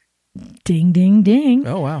mark? Ding, ding, ding.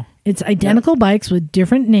 Oh, wow. It's identical bikes with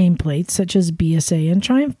different nameplates, such as BSA and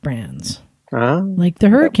Triumph brands, like the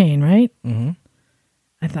Hurricane, right? Mm-hmm.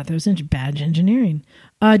 I thought that was badge engineering.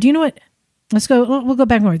 Do you know what? Let's go. We'll go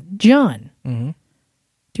back more. John, do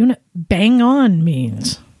you know what bang on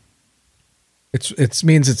means? It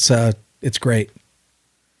means it's great.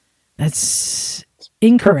 That's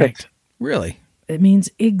incorrect. Perfect. Really? It means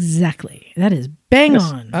exactly. That is bang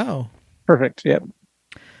Yes. on. Oh. Perfect. Yep.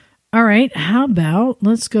 All right. How about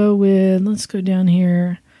let's go down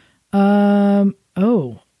here.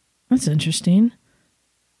 Oh, that's interesting.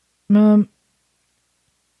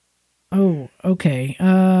 Oh, okay.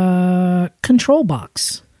 Control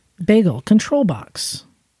box. Bagel. Control box.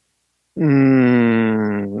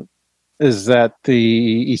 Is that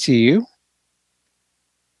the ECU?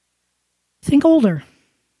 Think older.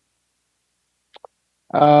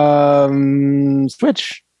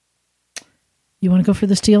 Switch. You want to go for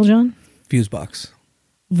the steel, John? Fuse box.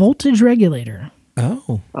 Voltage regulator.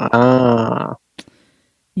 Oh.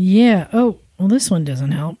 Yeah. Oh, well, this one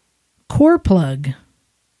doesn't help. Core plug.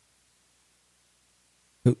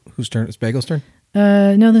 Whose turn? It's Bagel's turn?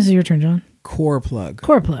 No, this is your turn, John. Core plug.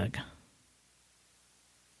 Core plug.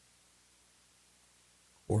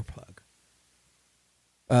 Core plug.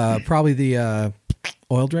 Probably the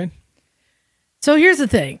oil drain. So here's the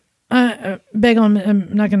thing. Bagel,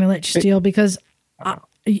 I'm not going to let you steal because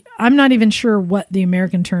I'm not even sure what the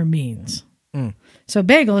American term means. So,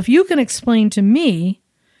 Bagel, if you can explain to me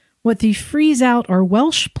what the freeze out or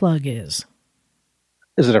Welsh plug is.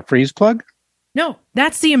 Is it a freeze plug? No,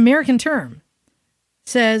 that's the American term.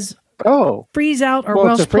 Says freeze out or Well,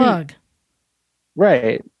 Welsh plug.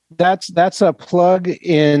 Right. That's a plug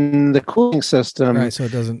in the cooling system. Right, so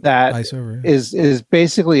it doesn't that ice over. is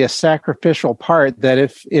basically a sacrificial part that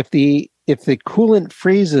if the coolant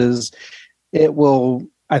freezes, it will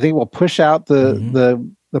push out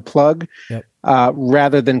the plug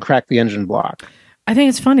rather than crack the engine block. I think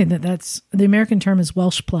it's funny that's the American term is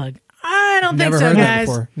Welsh plug. I don't think so, guys.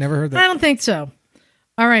 Never heard that. I don't think so.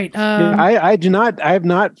 All right. I'm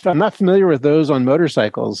not familiar with those on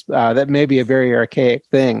motorcycles. That may be a very archaic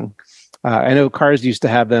thing. I know cars used to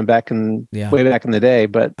have them way back in the day,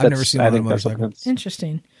 but I've never seen one on a motorcycle.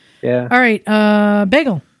 Interesting. Yeah. All right.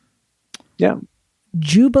 Bagel. Yeah.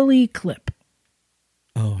 Jubilee clip.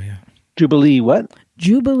 Oh, yeah. Jubilee what?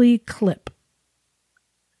 Jubilee clip.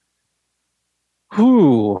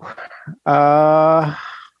 Who?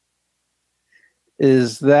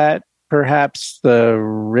 Is that perhaps the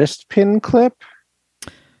wrist pin clip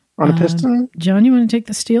on a piston? John, you want to take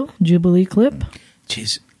the steel? Jubilee clip?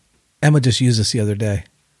 Jeez. Emma just used this the other day.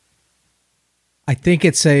 I think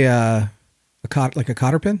it's like a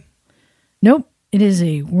cotter pin? Nope. It is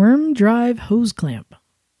a worm drive hose clamp.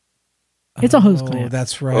 It's a hose clamp.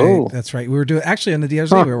 That's right. That's right. We were doing, actually on the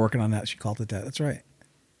DRZ, we were working on that. She called it that. That's right.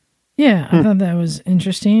 Yeah, I thought that was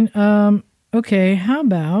interesting. Okay, how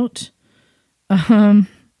about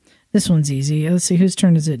this one's easy. Let's see, whose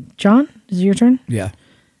turn is it? John, is it your turn? Yeah.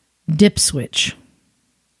 Dip switch.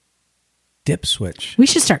 Dip switch. We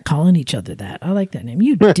should start calling each other that. I like that name.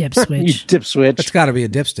 You dip switch. You dip switch. It's got to be a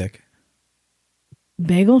dipstick.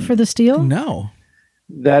 Bagel for the steel? No.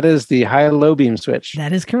 That is the high-low beam switch.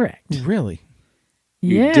 That is correct. Really?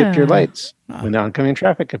 You dip your lights when oncoming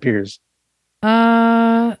traffic appears.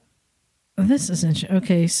 This is interesting.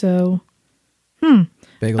 Okay, so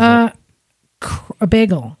Bagels. a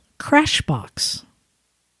bagel crash box.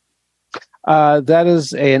 That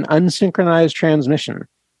is an unsynchronized transmission.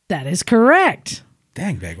 That is correct.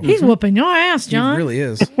 Dang, Bagel. He's whooping your ass, John. He really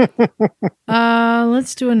is.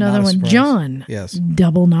 Let's do another one. surprise. John. Yes.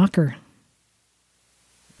 Double knocker.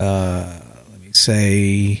 Let me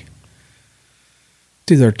say,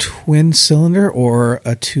 it's either a twin cylinder or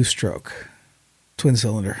a two-stroke. Twin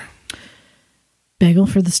cylinder. Bagel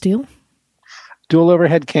for the steel. Dual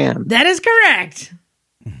overhead cam. That is correct.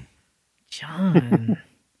 John.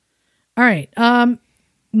 All right.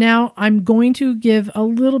 Now I'm going to give a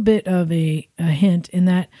little bit of a hint in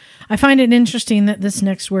that I find it interesting that this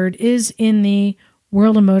next word is in the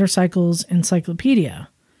World of Motorcycles Encyclopedia.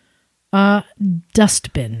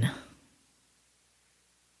 Dustbin.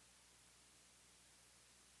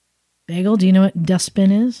 Bagel, do you know what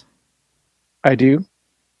dustbin is? I do.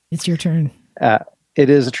 It's your turn. It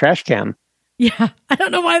is a trash can. Yeah, I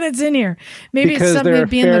don't know why that's in here. Maybe Because it's something there to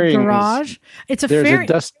are be in the fairings. garage. It's a There's fairing,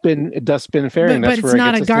 a dustbin fairing. but That's it's where it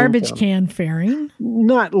not gets a its name garbage from. can fairing.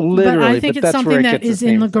 Not literally, But I think it's that's where something it that gets its is in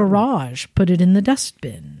name the from. garage. Put it in the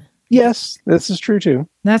dustbin. Yes, this is true too.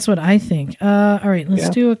 That's what I think. All right, let's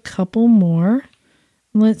do a couple more.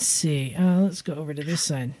 Let's see. Let's go over to this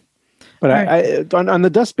side. But All on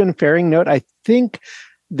the dustbin fairing note, I think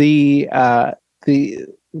that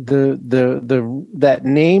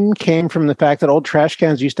name came from the fact that old trash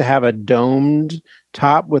cans used to have a domed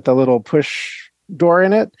top with a little push door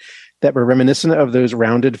in it that were reminiscent of those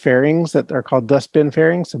rounded fairings that are called dustbin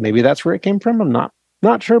fairings. So maybe that's where it came from. I'm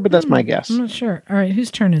not sure, but that's my guess. I'm not sure. All right,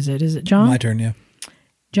 whose turn is it? Is it John? My turn, yeah.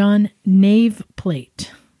 John, nave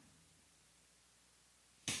plate.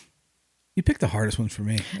 You picked the hardest ones for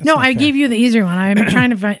me. That's No, not I fair. gave you the easier one. I'm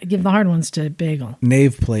trying to give the hard ones to Bagel.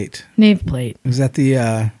 Nave plate. Nave plate. Is that the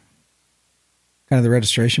kind of the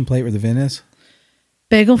registration plate where the VIN is?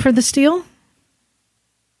 Bagel for the steal?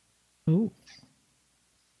 Ooh.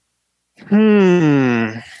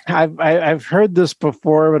 I've heard this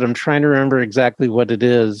before, but I'm trying to remember exactly what it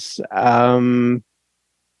is.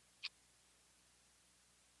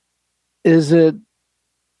 Is it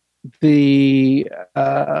the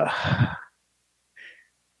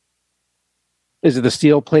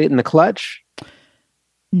steel plate in the clutch?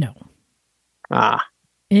 No.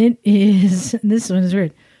 It is. This one is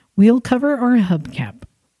weird. Wheel cover or a hubcap?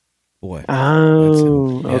 Boy.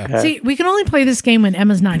 Oh, okay. See, we can only play this game when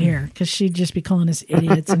Emma's not here because she'd just be calling us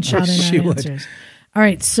idiots and shouting She out would. answers. All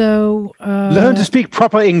right, so Learn to speak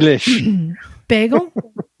proper English. Bagel.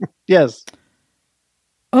 Yes.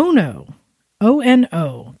 Oh no.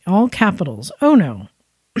 ONO. All capitals. Oh no.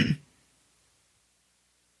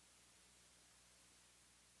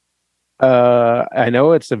 I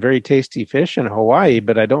know it's a very tasty fish in Hawaii,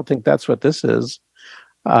 but I don't think that's what this is.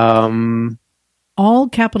 All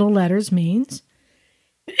capital letters means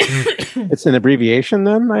It's an abbreviation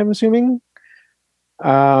then, I'm assuming.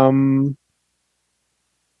 I've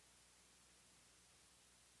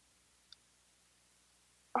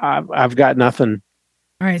got nothing.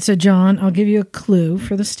 all right, so John, I'll give you a clue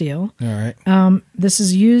for the steal. All right. This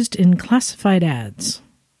is used in classified ads.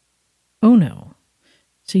 Oh no.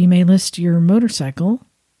 So you may list your motorcycle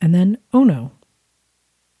and then oh no.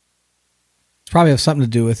 It's probably have something to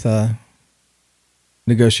do with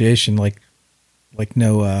negotiation, like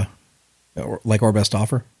no, or best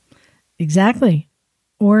offer. Exactly.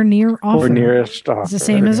 Or near offer. Or nearest offer. It's the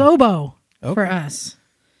same as oboe for us.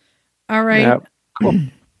 All right. Yep. Cool.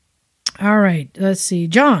 All right. Let's see.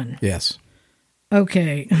 John. Yes.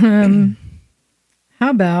 Okay. How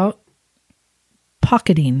about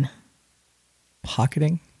pocketing?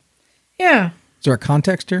 Pocketing. Yeah. Is there a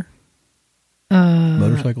context here?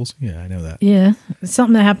 Motorcycles? Yeah, I know that. Yeah. It's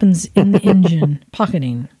something that happens in the engine.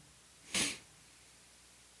 Pocketing.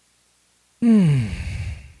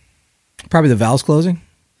 Probably the valves closing.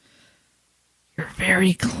 You're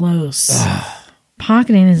very close.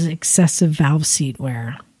 Pocketing is excessive valve seat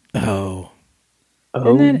wear. Oh.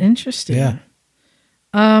 Isn't that interesting? Yeah.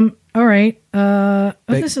 All right.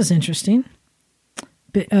 This is interesting.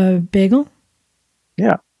 Bagel.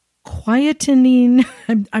 Yeah. Quietening.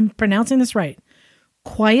 I'm pronouncing this right.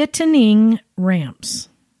 Quietening ramps.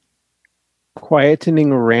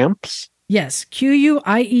 Quietening ramps. Yes. Quietening.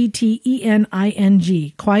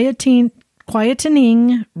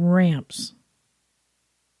 Quietening ramps.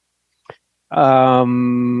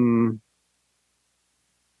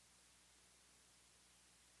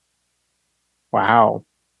 Wow.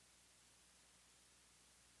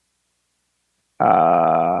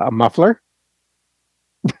 A muffler.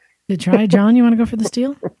 Good try, John. You want to go for the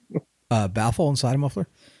steal? Baffle inside a muffler.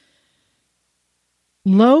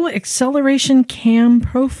 Low acceleration cam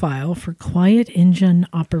profile for quiet engine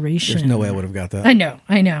operation. There's no way I would have got that. I know.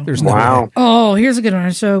 There's no Wow. way. Oh, here's a good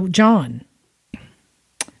one. So, John.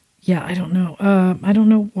 Yeah, I don't know. I don't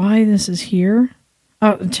know why this is here.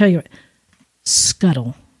 Oh, I'll tell you what.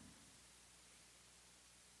 Scuttle.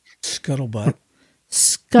 Scuttlebutt.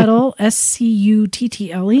 Scuttle.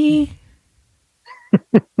 Scuttle.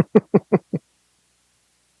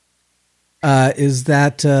 Is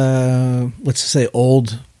that, let's just say,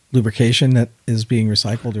 old lubrication that is being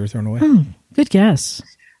recycled or thrown away? Good guess.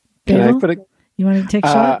 Can I Bagel, put a? you want to take a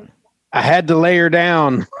shot? I had to lay her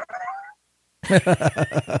down. What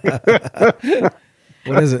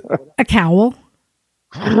is it? A cowl.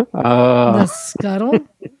 The scuttle.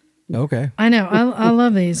 Okay. I know. I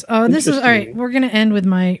love these. Oh, this is all right. We're gonna end with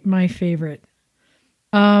my favorite.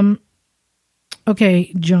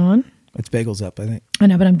 Okay, John. It's bagels up, I think. I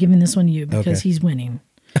know, but I'm giving this one to you because Okay. he's winning.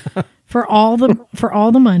 For all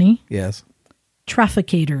the money, Yes.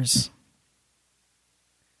 trafficators.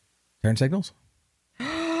 Turn signals?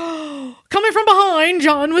 Coming from behind,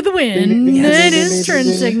 John with the win. It is turn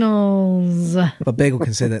signals. But Bagel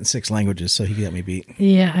can say that in 6 languages, so he got me beat.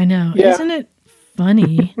 Yeah, I know. Yeah. Isn't it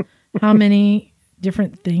funny how many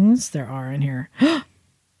different things there are in here?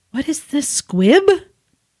 What is this? Squib?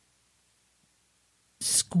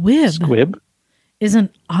 Squib. Is an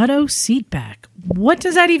auto seat back. What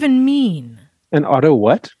does that even mean? An auto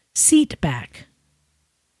what? Seat back.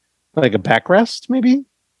 Like a backrest, maybe?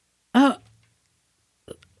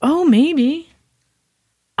 Oh, maybe.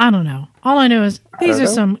 I don't know. All I know is these are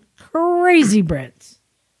some crazy Brits.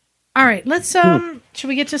 All right, let's should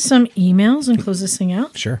we get to some emails and close this thing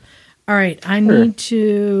out? Sure. All right, I need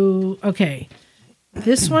to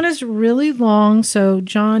this one is really long, so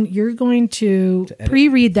John, you're going to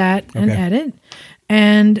pre-read that and Okay. edit.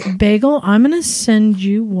 And Bagel, I'm going to send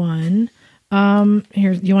you one.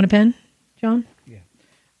 Here, you want a pen, John? Yeah.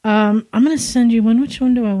 I'm going to send you one. Which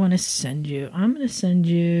one do I want to send you? I'm going to send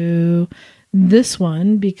you this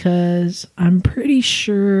one because I'm pretty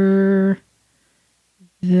sure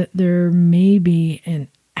that there may be an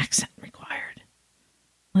accent required.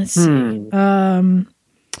 Let's see.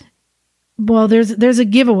 Well, there's a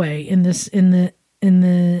giveaway in the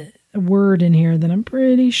word in here that I'm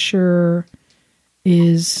pretty sure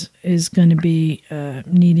is going to be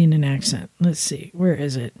needing an accent. Let's see. Where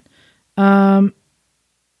is it? Oh,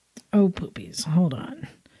 poopies. Hold on.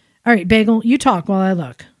 All right, Bagel, you talk while I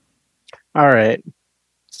look. All right.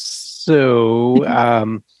 So,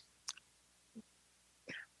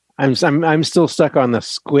 I'm still stuck on the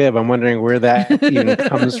squib. I'm wondering where that even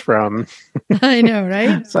comes from. I know,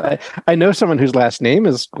 right? So I know someone whose last name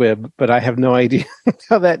is Squib, but I have no idea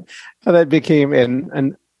how that became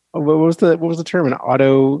an what was the term? An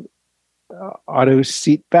auto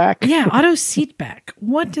seat back? Yeah, auto seat back.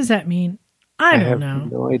 What does that mean? I don't know.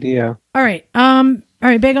 No idea. All right.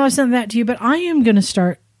 Bagel, I sent that to you, but I am going to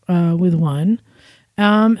start with one.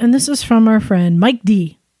 And this is from our friend Mike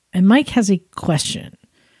D. And Mike has a question.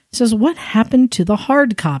 It says, what happened to the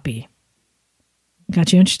hard copy?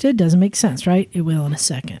 Got you interested? Doesn't make sense, right? It will in a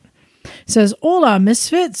second. It says, hola,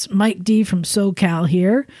 misfits. Mike D. from SoCal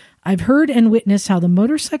here. I've heard and witnessed how the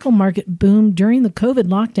motorcycle market boomed during the COVID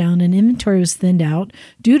lockdown and inventory was thinned out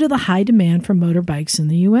due to the high demand for motorbikes in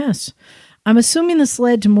the U.S. I'm assuming this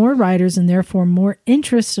led to more riders and therefore more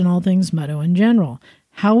interest in all things moto in general.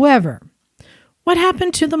 However, what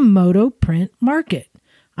happened to the moto print market?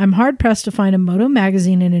 I'm hard-pressed to find a moto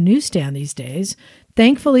magazine in a newsstand these days.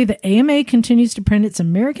 Thankfully, the AMA continues to print its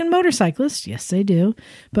American motorcyclists. Yes, they do.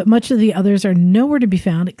 But much of the others are nowhere to be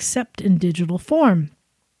found except in digital form.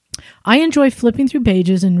 I enjoy flipping through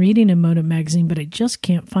pages and reading a moto magazine, but I just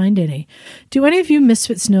can't find any. Do any of you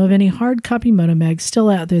misfits know of any hard copy moto mags still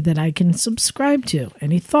out there that I can subscribe to?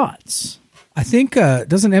 Any thoughts? I think,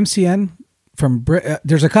 doesn't MCN from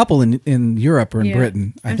there's a couple in Europe or in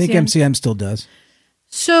Britain. I think MCN still does.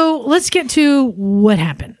 So let's get to what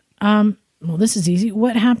happened. Well, this is easy.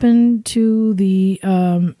 What happened to the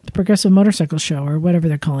Progressive Motorcycle Show, or whatever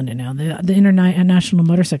they're calling it now, the International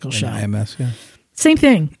Motorcycle Show? IMS, yeah. Same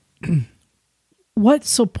thing. What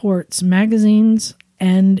supports magazines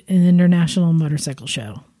and an international motorcycle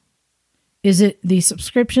show? Is it the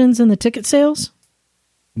subscriptions and the ticket sales?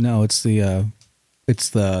 No, it's the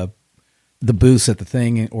booths at the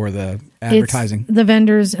thing or the advertising. It's the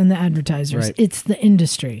vendors and the advertisers. Right. It's the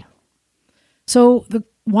industry. So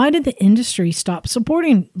why did the industry stop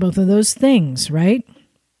supporting both of those things, right?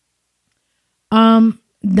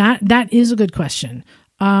 That is a good question.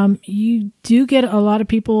 You do get a lot of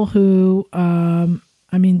people who, the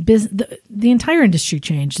entire industry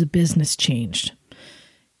changed, the business changed.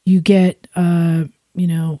 You get,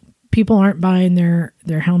 people aren't buying their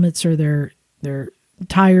helmets or their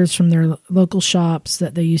tires from their local shops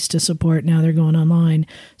that they used to support. Now they're going online.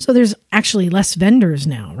 So there's actually less vendors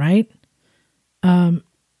now, right?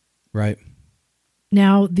 Right.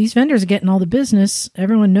 Now, these vendors are getting all the business.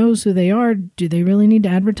 Everyone knows who they are. Do they really need to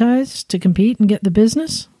advertise to compete and get the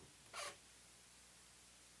business?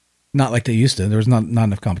 Not like they used to. There's not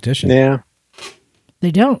enough competition. Yeah.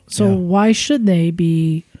 They don't. So why should they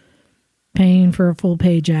be paying for a full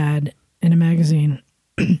page ad in a magazine?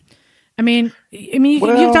 You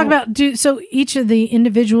can talk about so each of the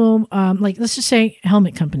individual, let's just say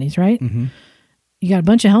helmet companies, right? Mm-hmm. You got a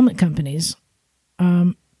bunch of helmet companies.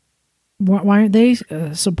 Why aren't they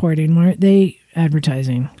supporting? Why aren't they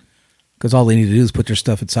advertising? Because all they need to do is put their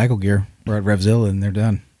stuff at Cycle Gear or at Revzilla and they're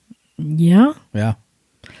done. Yeah? Yeah.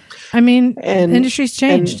 The industry's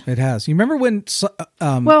changed. It has. You remember when...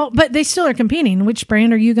 but they still are competing. Which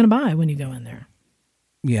brand are you going to buy when you go in there?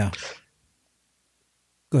 Yeah.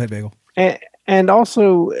 Go ahead, Bagel. And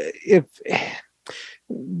also, if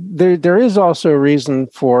there is also a reason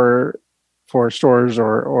for stores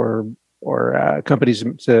or companies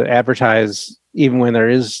to advertise even when there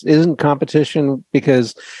isn't competition,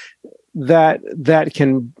 because that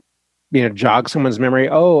can jog someone's memory.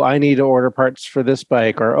 Oh, I need to order parts for this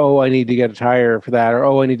bike, or oh, I need to get a tire for that, or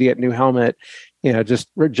oh, I need to get a new helmet. Just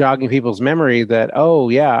jogging people's memory that, oh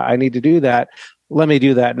yeah, I need to do that. Let me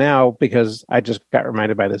do that now because I just got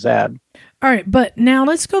reminded by this ad. All right, but now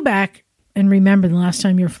let's go back and remember the last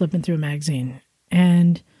time you were flipping through a magazine,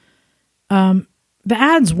 and the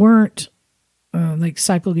ads weren't like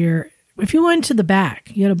Cycle Gear. If you went to the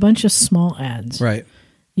back, you had a bunch of small ads. Right.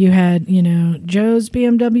 You had, Joe's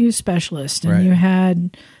BMW Specialist, and you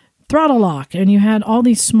had Throttle Lock, and you had all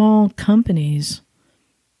these small companies.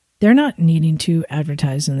 They're not needing to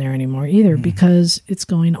advertise in there anymore either because it's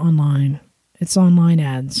going online. It's online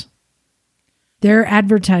ads. They're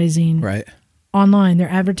advertising Right. online. They're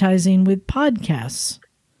advertising with podcasts.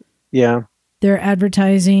 Yeah. They're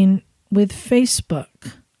advertising with Facebook.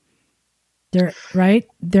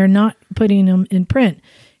 They're not putting them in print.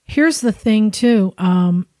 Here's the thing too.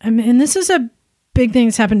 And this is a big thing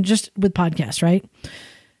that's happened just with podcasts, right?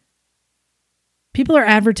 People are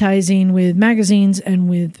advertising with magazines and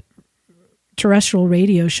with terrestrial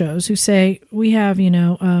radio shows who say we have,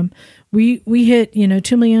 we hit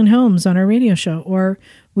 2 million homes on our radio show, or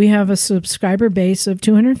we have a subscriber base of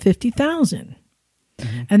 250,000.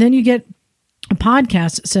 Mm-hmm. And then you get a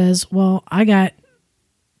podcast that says, well, I got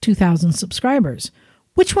 2,000 subscribers.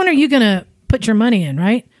 Which one are you going to put your money in,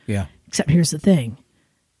 right? Yeah. Except here's the thing.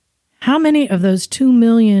 How many of those 2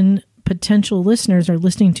 million potential listeners are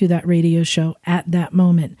listening to that radio show at that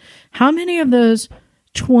moment? How many of those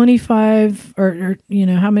 25 or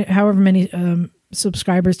however many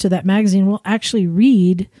subscribers to that magazine will actually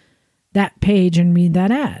read that page and read that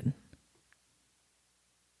ad?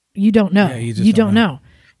 You don't know. Yeah, you don't know.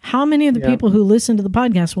 How many of the people who listen to the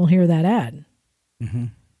podcast will hear that ad? Mm-hmm.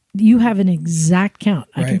 You have an exact count.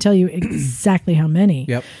 I can tell you exactly how many.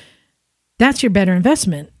 Yep. That's your better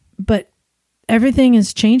investment. But everything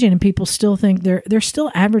is changing, and people still think they're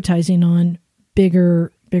still advertising on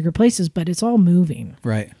bigger places, but it's all moving.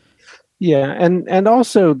 Right. Yeah, and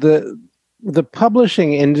also the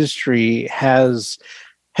publishing industry has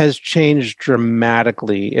changed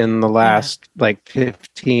dramatically in the last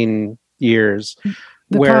 15 years.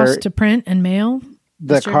 The cost to print and mail.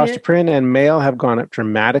 The cost of print and mail have gone up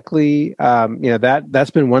dramatically.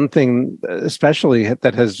 That's been one thing, especially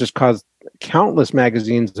that has just caused countless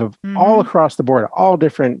magazines of all across the board, all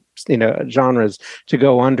different genres to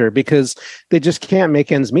go under, because they just can't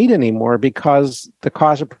make ends meet anymore, because the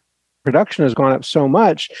cost of production has gone up so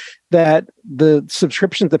much that the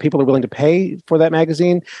subscriptions that people are willing to pay for that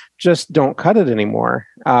magazine just don't cut it anymore.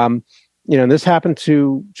 And this happened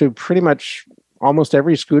to pretty much almost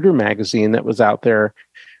every scooter magazine that was out there.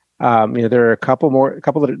 There are a couple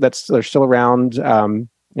that are still around.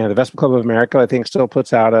 The Vespa Club of America, I think, still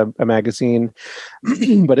puts out a magazine,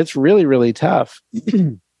 but it's really, really tough.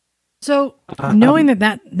 So knowing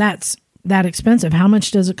that's that expensive, how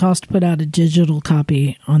much does it cost to put out a digital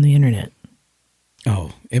copy on the internet?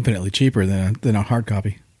 Oh, infinitely cheaper than a hard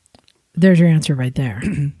copy. There's your answer right there.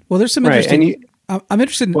 Well, there's some interesting. I'm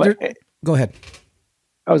interested in. Go ahead.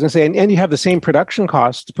 I was going to say, and you have the same production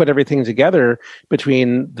costs to put everything together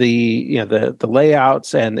between the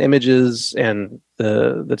layouts and the images and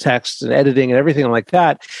the text and editing and everything like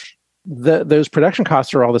that. Those production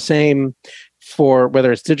costs are all the same for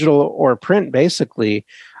whether it's digital or print, basically,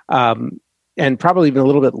 and probably even a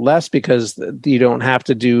little bit less because you don't have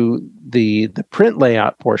to do the print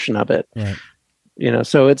layout portion of it. Right.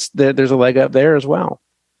 So there's a leg up there as well.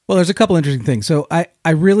 Well, there's a couple interesting things. So I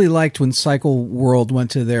really liked when Cycle World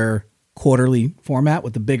went to their quarterly format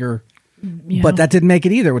with the bigger, but that didn't make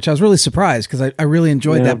it either, which I was really surprised because I really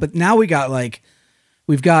enjoyed that. But now we've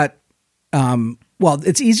got,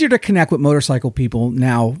 it's easier to connect with motorcycle people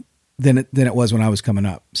now than it was when I was coming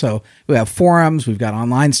up. So we have forums, we've got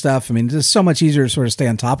online stuff. I mean, it's just so much easier to sort of stay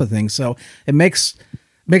on top of things. So it makes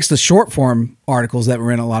the short form articles that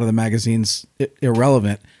were in a lot of the magazines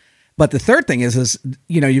irrelevant. But the third thing is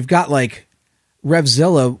you've got like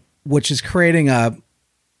Revzilla, which is creating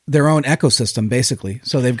their own ecosystem basically.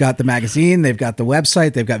 So they've got the magazine, they've got the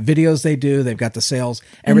website, they've got videos they've got the sales,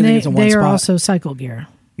 everything is in one spot. They are also Cycle Gear.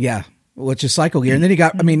 Yeah, which is Cycle Gear. And then you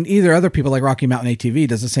got, either other people like Rocky Mountain ATV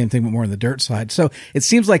does the same thing, but more on the dirt side. So it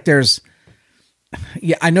seems like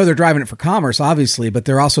I know they're driving it for commerce, obviously, but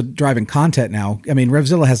they're also driving content now. I mean,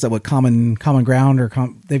 Revzilla has that Common Ground or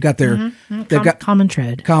they've got their they've got Common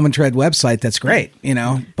Tread website. That's great,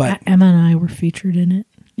 But Emma and I were featured in it.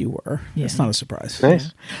 You were. Yeah. It's not a surprise.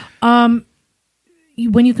 Nice. Yeah.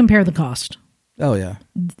 When you compare the cost,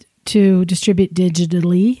 to distribute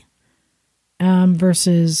digitally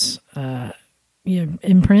versus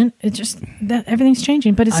in print, it's just that everything's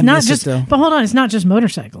changing. But it's not just. But hold on, it's not just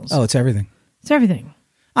motorcycles. Oh, it's everything. It's everything.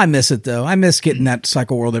 I miss it though. I miss getting that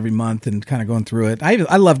Cycle World every month and kind of going through it. I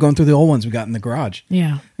love going through the old ones we got in the garage.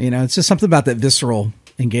 Yeah. It's just something about that visceral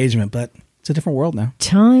engagement, but it's a different world now.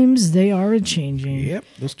 Times, they are changing. Yep.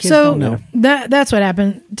 Those kids don't know. That's what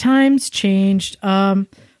happened. Times changed. But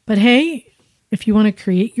hey, if you want to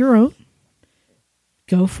create your own,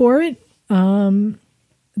 go for it.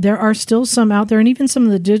 There are still some out there, and even some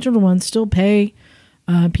of the digital ones still pay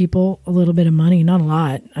people a little bit of money, not a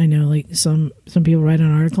lot. I know, like some people write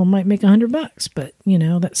an article might make $100, but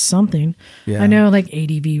that's something. Yeah. I know, like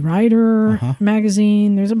ADV Rider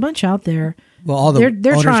magazine. There's a bunch out there. Well, all the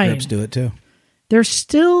owner's groups do it too. there's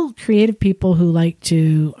still creative people who like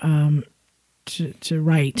to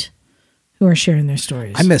write, who are sharing their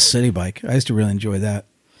stories. I miss City Bike. I used to really enjoy that,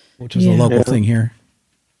 which was a local thing here.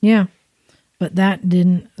 Yeah, but that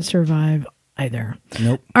didn't survive either.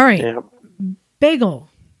 Nope. All right. Yeah. Bagel,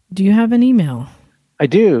 do you have an email? I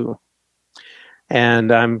do.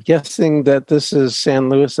 And I'm guessing that this is San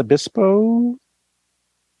Luis Obispo.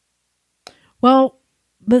 Well,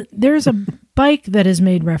 but there's a bike that is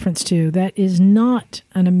made reference to that is not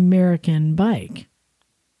an American bike.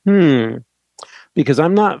 Because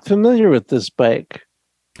I'm not familiar with this bike.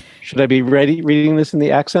 Should I be reading this in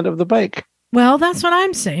the accent of the bike? Well, that's what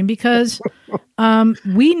I'm saying, because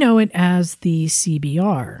we know it as the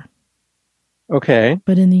CBR. Okay.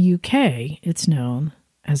 But in the UK, it's known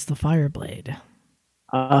as the Fireblade.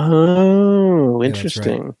 Oh, Yeah,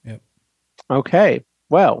 interesting. that's right. Yep. Okay.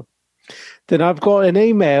 Well, then I've got an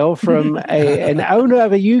email from an owner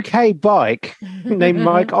of a UK bike named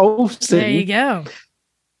Mike Olson. There you go.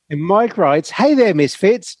 And Mike writes, "Hey there,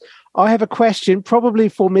 Misfits. I have a question probably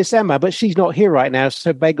for Miss Emma, but she's not here right now,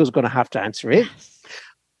 so Bagel's going to have to answer it.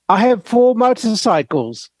 I have 4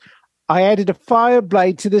 motorcycles. I added a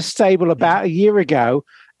Fireblade to the stable about a year ago,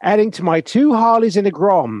 adding to my 2 Harleys and a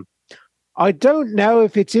Grom. I don't know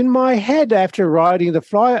if it's in my head after riding the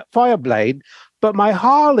Fireblade, but my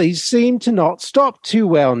Harleys seem to not stop too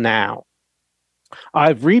well now.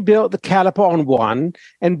 I've rebuilt the caliper on one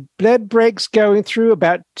and bled brakes going through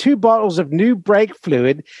about 2 bottles of new brake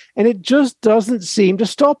fluid, and it just doesn't seem to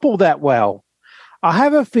stop all that well. I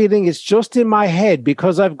have a feeling it's just in my head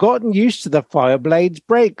because I've gotten used to the Fireblade's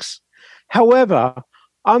brakes. However,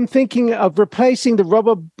 I'm thinking of replacing the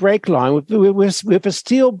rubber brake line with a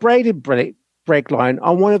steel braided brake line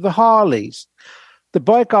on one of the Harleys. The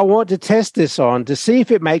bike I want to test this on to see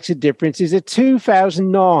if it makes a difference is a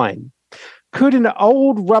 2009. Could an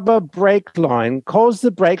old rubber brake line cause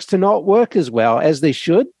the brakes to not work as well as they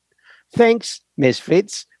should? Thanks,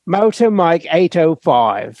 Misfits. Moto Mike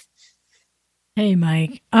 805. Hey,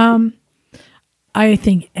 Mike. I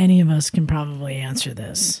think any of us can probably answer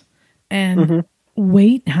this. And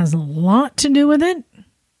weight has a lot to do with it.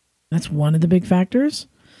 That's one of the big factors.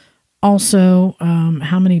 Also,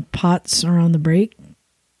 how many pots are on the brake,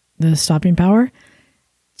 the stopping power.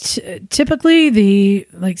 Typically, the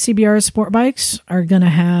CBR sport bikes are going to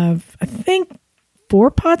have, I think, 4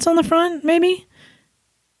 pots on the front, maybe.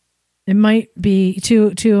 It might be two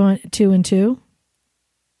and two.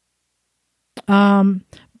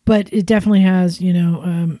 But it definitely has,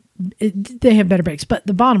 they have better brakes. But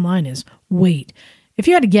the bottom line is weight. If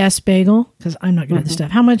you had to guess, Bagel, because I'm not good at this stuff,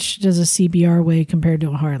 how much does a CBR weigh compared to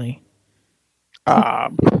a Harley?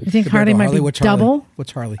 You think Harley might be double?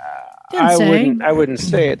 What's Harley? I wouldn't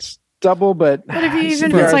say it's double, but if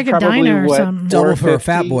it's like a Dyna or something? Double for a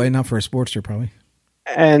fat boy, not for a Sportster, probably.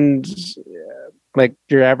 And like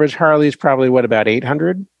your average Harley is probably about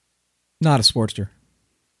 800? Not a Sportster.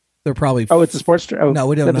 They're probably. Oh, it's a Sportster. Oh, no,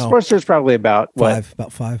 we don't know. The Sportster is probably about what?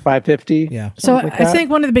 About 550. Yeah. So I think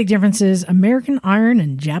one of the big differences: American iron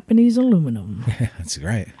and Japanese aluminum. That's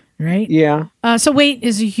right. Right? Yeah. So weight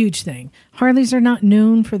is a huge thing. Harleys are not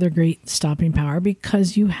known for their great stopping power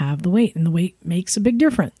because you have the weight, and the weight makes a big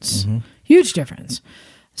difference. Huge difference.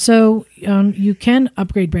 So you can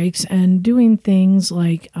upgrade brakes, and doing things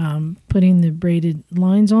like putting the braided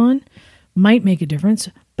lines on might make a difference.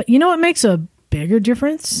 But you know what makes a bigger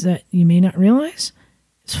difference that you may not realize?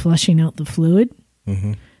 Is flushing out the fluid,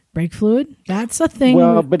 brake fluid. That's a thing.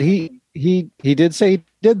 Well, but he did say he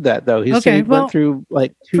did that, though. He said he went through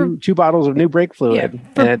like two bottles of new brake fluid.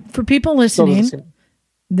 Yeah, for people listening,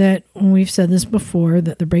 that we've said this before,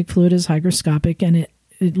 that the brake fluid is hygroscopic and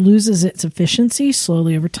it loses its efficiency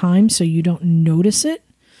slowly over time, so you don't notice it.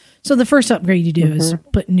 So the first upgrade you do is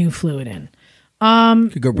put new fluid in.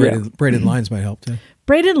 Could go braided lines might help too.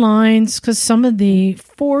 Braided lines, because some of the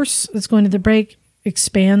force that's going to the brake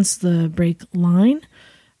expands the brake line,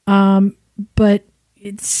 but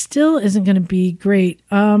it still isn't going to be great.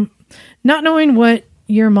 Not knowing what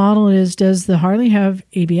your model is, does the Harley have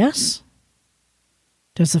ABS?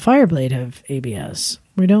 Does the Fireblade have ABS?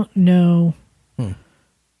 We don't know.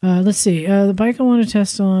 Let's see. The bike I want to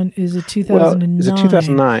test on is a 2009. It's a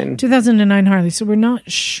 2009. 2009 Harley, so we're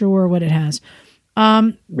not sure what it has.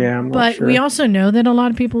 I'm not sure. We also know that a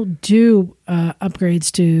lot of people do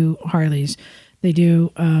upgrades to Harleys. They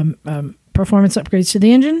do performance upgrades to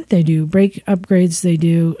the engine. They do brake upgrades. They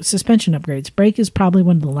do suspension upgrades. Brake is probably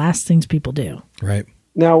one of the last things people do. Right.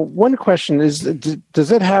 Now, one question is,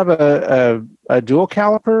 does it have a dual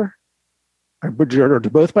caliper? Or do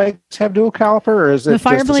both bikes have dual caliper, or is it the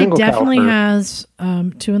Fireblade just a single definitely caliper? has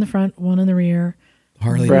 2 in the front, 1 in the rear.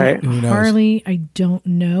 Harley, Right. who knows? Harley, I don't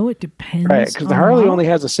know. It depends. Right, because the on Harley model. only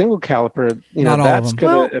has a single caliper. You know, Not all of that's them.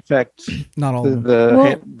 going to Well, affect Not all the of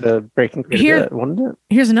them. the braking quite here- a bit, wouldn't it?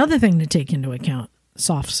 Here's another thing to take into account: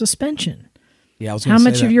 soft suspension. Yeah, I was How gonna say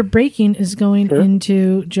much that. of your braking is going Sure.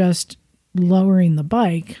 into just lowering the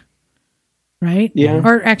bike, right? Yeah.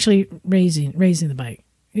 Or actually raising the bike.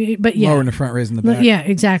 But yeah, lower in the front, raising the back? yeah,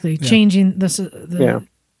 exactly. Changing the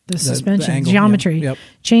suspension angle, geometry yeah. Yep.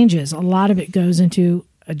 changes. A lot of it goes into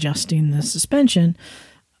adjusting the suspension.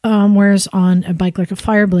 Whereas on a bike like a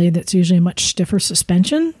Fireblade, that's usually a much stiffer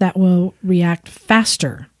suspension that will react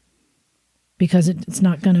faster because it's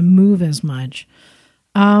not going to move as much.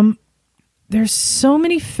 There's so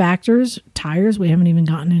many factors. Tires, we haven't even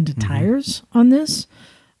gotten into tires on this.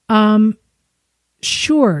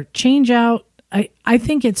 Sure, change out. I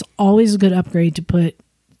think it's always a good upgrade to put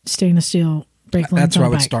stainless steel brake lines That's on where I a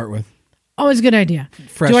would bike. start with. Always a good idea.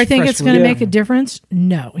 Fresh- Do I think fresh it's going to fluid. make a difference?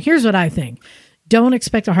 No. Here's what I think. Don't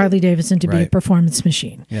expect a Harley Davidson to be a Right. performance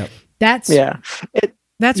machine. Yep. That's Yeah.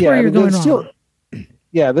 that's Yeah, where you're the going steel- wrong.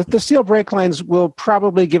 Yeah, the steel brake lines will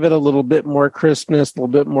probably give it a little bit more crispness, a little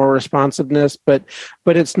bit more responsiveness, but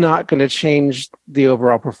it's not going to change the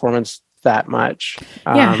overall performance that much.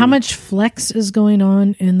 Yeah, how much flex is going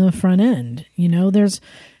on in the front end? You know,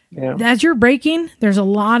 Yeah. as you're braking, there's a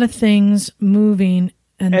lot of things moving,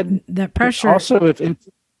 and that pressure. Also, if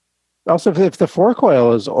the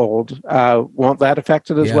forecoil is old, won't that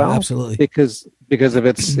affect it as Yeah, well? absolutely. Because if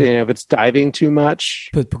it's if it's diving too much,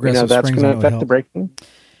 Put progressive that's springs going on to it would affect the help. braking.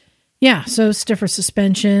 Yeah, so stiffer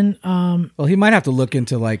suspension. Well, he might have to look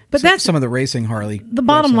into But that's- some of the racing Harley. The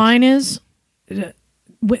bottom websites. line is,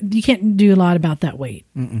 you can't do a lot about that weight.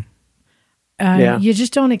 Yeah. You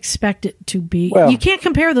just don't expect it to be. Well- you can't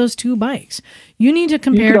compare those two bikes. You need to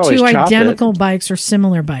compare always two chop identical bikes or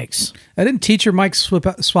similar bikes. Didn't teacher Mike swap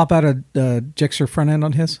out a Gixxer front end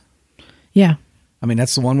on his? Yeah, I mean,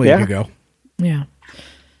 that's the one way Yeah. you could go. yeah.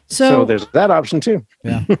 So So, there's that option too.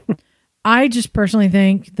 Yeah. I just personally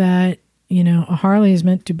think that a Harley is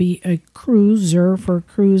meant to be a cruiser for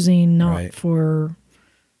cruising, not Right. for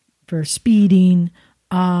speeding.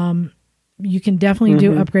 You can definitely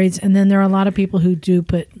do upgrades, and then there are a lot of people who do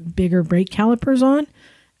put bigger brake calipers on.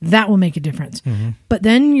 That will make a difference. But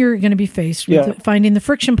then you're going to be faced with Yeah. finding the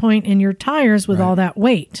friction point in your tires with all that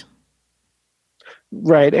weight.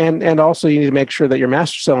 Right, and also you need to make sure that your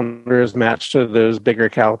master cylinder is matched to those bigger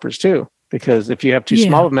calipers too. Because if you have too Yeah.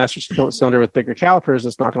 small of a master cylinder with bigger calipers,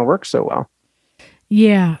 it's not going to work so well.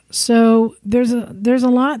 Yeah. So there's a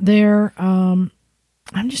lot there. I'm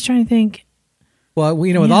just trying to think. Well,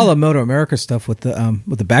 with all the Moto America stuff with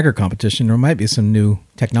the bagger competition, there might be some new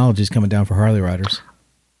technologies coming down for Harley riders.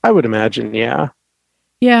 I would imagine, yeah.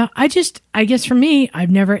 Yeah, I guess for me, I've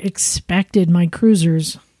never expected my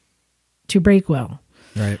cruisers to brake well.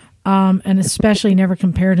 Right. And especially never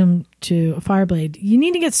compared them to a Fireblade. You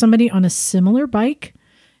need to get somebody on a similar bike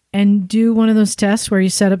and do one of those tests where you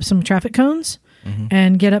set up some traffic cones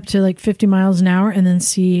and get up to like 50 miles an hour and then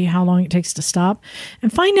see how long it takes to stop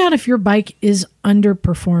and find out if your bike is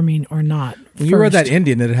underperforming or not. When you rode that first.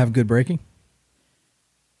 Indian, did it have good braking?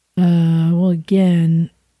 Well, again,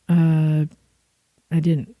 I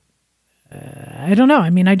didn't. I don't know. I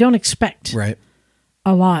mean, I don't expect Right.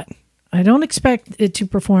 a lot. I don't expect it to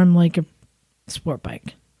perform like a sport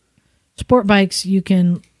bike. Sport bikes, you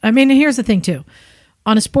can. I mean, and here's the thing too.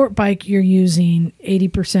 On a sport bike, you're using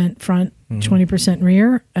 80% front, 20%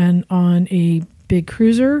 rear, and on a big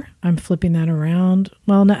cruiser, I'm flipping that around.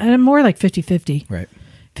 Well, no, and I'm more like 50-50. Right.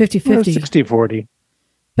 50-50. 60-40.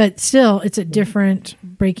 But still, it's a different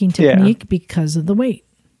braking Yeah. technique because of the weight.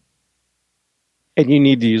 And you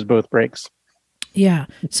need to use both brakes. Yeah.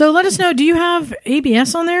 So let us know, do you have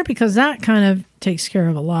ABS on there? Because that kind of takes care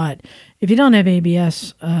of a lot. If you don't have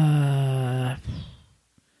ABS, I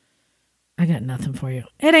got nothing for you.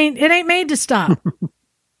 It ain't made to stop.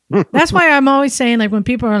 That's why I'm always saying, like, when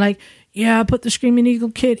people are like, yeah, put the Screaming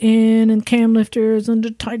Eagle kit in and cam lifters and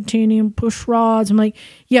the titanium push rods. I'm like,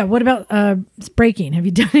 yeah, what about braking? Have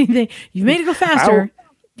you done anything? You've made it go faster.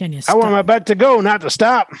 Can you I stop? want my butt to go, not to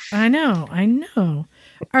stop. I know. All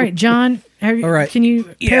right, John, All right. can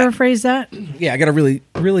you paraphrase that? Yeah, I got a really,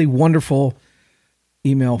 really wonderful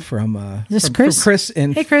email from This from Chris? Chris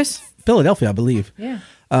in Hey, Chris. Philadelphia, I believe. Yeah.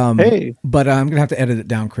 Hey, But I'm gonna have to edit it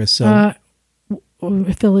down, Chris. So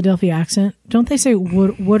Philadelphia accent. Don't they say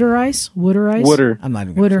wooder ice? Wooder ice? Wooder. I'm not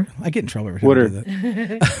even Wooder. I get in trouble every time Wooder. I do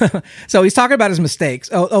that. So he's talking about his mistakes.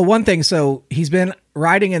 One thing. So he's been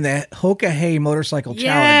riding in the Hoka Hey motorcycle challenge.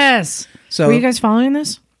 Yes. So Were you guys following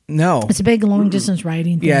this? No. It's a big long distance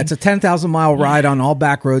riding thing. Yeah, it's a 10,000-mile ride on all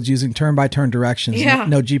back roads using turn-by-turn directions. Yeah.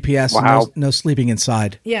 No GPS, Wow. no sleeping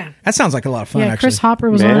inside. Yeah. That sounds like a lot of fun, Yeah, actually. Chris Hopper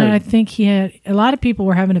was Man. on it. I think he had a lot of people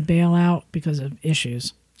were having to bail out because of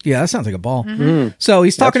issues. Yeah, that sounds like a ball. Mm-hmm. So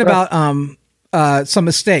he's talking That's about some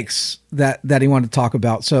mistakes that he wanted to talk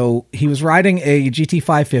about. So he was riding a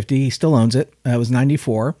GT550. He still owns it. It was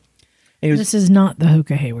 94. And he was, This is not the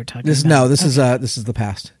Hoka Hay we're talking about. this is the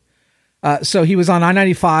past. So he was on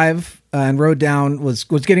I-95 and rode down, was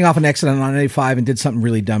getting off an exit on I-95 and did something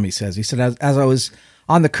really dumb, he says. He said, as I was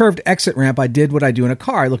on the curved exit ramp, I did what I do in a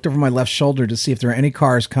car. I looked over my left shoulder to see if there were any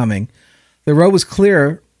cars coming. The road was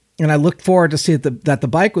clear, and I looked forward to see that the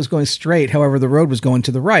bike was going straight. However, the road was going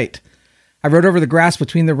to the right. I rode over the grass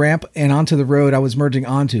between the ramp and onto the road I was merging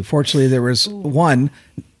onto. Fortunately, there was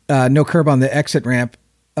no curb on the exit ramp,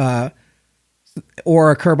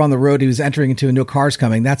 or a curb on the road he was entering into, and no cars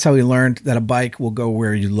coming. That's how he learned that a bike will go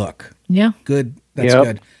where you look. Yeah. Good. That's Yep.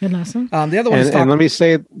 good. Good lesson. The other one is And let me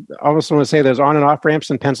say, I also want to say those on and off ramps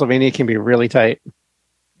in Pennsylvania can be really tight.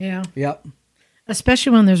 Yeah. Yep.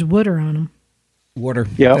 Especially when there's water on them. Water.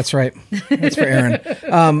 Yep. That's right. That's for Aaron.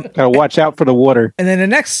 Gotta watch out for the water. And then the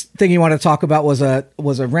next thing you want to talk about was a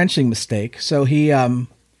wrenching mistake. So he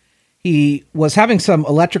was having some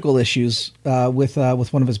electrical issues with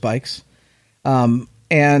one of his bikes,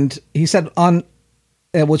 and he said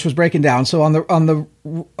which was breaking down. So on the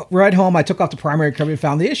ride home, I took off the primary curb and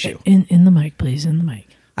found the issue. In the mic, please. In the mic.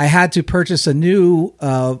 I had to purchase a new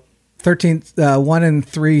 1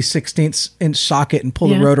 3/16 inch socket and pull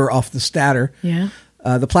the Yeah. rotor off the stator. Yeah.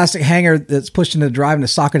 The plastic hanger that's pushed into the drive and the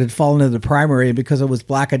socket had fallen into the primary, and because it was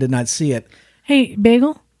black, I did not see it. Hey,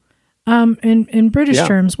 Bagel. In British Yeah.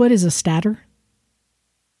 terms, what is a stator?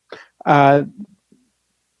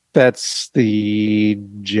 That's the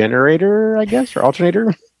generator, I guess, or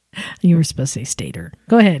alternator. You were supposed to say stator.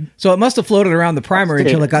 Go ahead. So it must have floated around the primary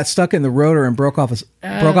Stator. until it got stuck in the rotor and broke off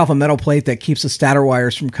a metal plate that keeps the stator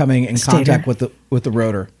wires from coming in Stator. contact with the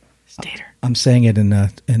rotor. Stator. I'm saying it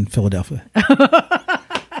in Philadelphia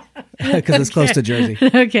because it's close to Jersey.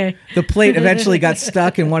 Okay. The plate eventually got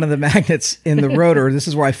stuck in one of the magnets in the rotor. This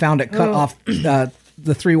is where I found it cut off the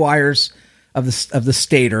 3 wires of the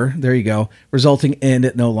stator. There you go, resulting in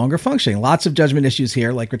it no longer functioning. Lots of judgment issues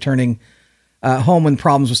here, like returning home when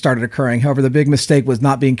problems started occurring. However, the big mistake was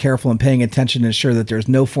not being careful and paying attention to ensure that there's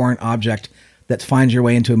no foreign object that finds your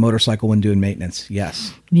way into a motorcycle when doing maintenance.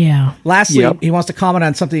 Yes. Yeah. Lastly, Yep. he wants to comment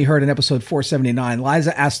on something he heard in episode 479.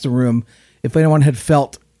 Liza asked the room if anyone had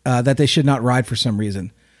felt that they should not ride for some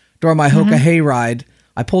reason. During my Hoka Hay ride,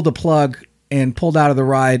 I pulled the plug and pulled out of the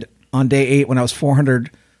ride on day 8 when I was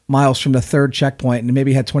 400 miles from the third checkpoint and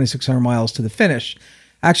maybe had 2,600 miles to the finish.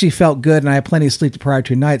 I actually felt good and I had plenty of sleep the prior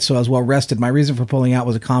 2 nights, so I was well rested. My reason for pulling out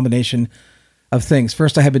was a combination of things.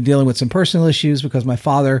 First, I had been dealing with some personal issues because my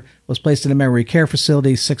father was placed in a memory care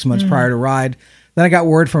facility 6 months prior to ride. Then I got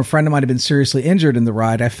word from a friend of mine who had been seriously injured in the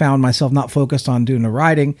ride. I found myself not focused on doing the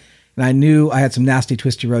riding, and I knew I had some nasty,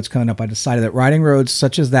 twisty roads coming up. I decided that riding roads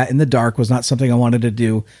such as that in the dark was not something I wanted to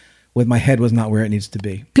do with my head was not where it needs to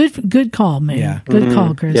be. Good call, man. Yeah. Good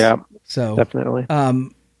call, Chris. Yeah, So definitely.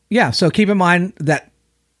 so keep in mind that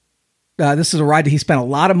this is a ride that he spent a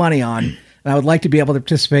lot of money on, and I would like to be able to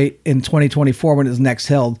participate in 2024 when it is next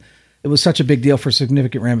held. It was such a big deal for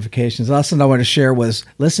significant ramifications. The lesson I want to share was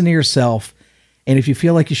listen to yourself, and if you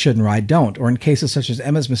feel like you shouldn't ride, don't. Or in cases such as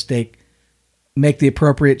Emma's mistake, make the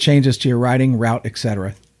appropriate changes to your riding route,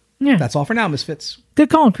 etc. Yeah. That's all for now, Misfits. Good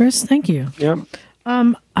call, Chris. Thank you. Yep.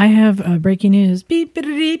 I have breaking news. Beep, beep,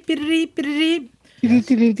 beep, beep, beep.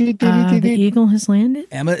 The Eagle has landed.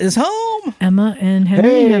 Emma is home. Emma and Henry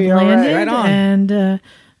Hey, have all right, landed, right on.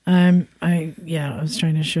 and I was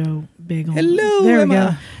trying to show Bagel. Hello, there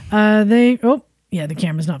Emma. we go. The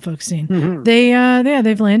camera's not focusing.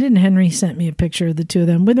 They've landed, and Henry sent me a picture of the two of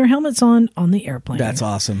them with their helmets on the airplane. That's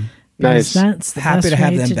awesome. Nice. That's the Happy best to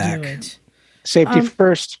have way them do back. it. Safety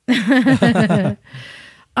first.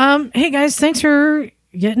 Hey guys, thanks for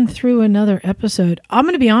getting through another episode. I'm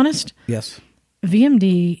going to be honest. Yes.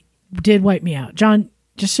 VMD did wipe me out. John,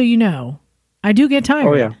 just so you know, I do get tired.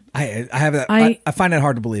 Oh yeah. I have that. I find that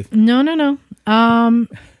hard to believe. No.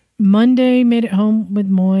 Monday made it home with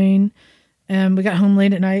Moyne, and we got home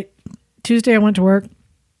late at night. Tuesday I went to work.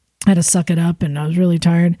 I had to suck it up, and I was really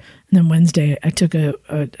tired. And then Wednesday I took a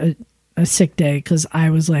sick day because I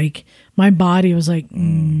was like, my body was like,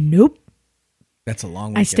 nope. That's a long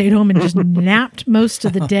weekend. I stayed home and just napped most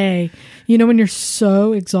of the day. You know, when you're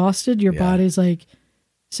so exhausted, your body's like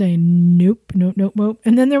saying, nope.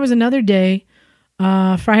 And then there was another day,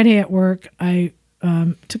 Friday at work, I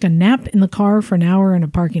took a nap in the car for an hour in a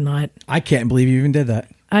parking lot. I can't believe you even did that.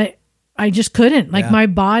 I just couldn't. Like Yeah. my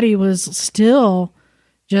body was still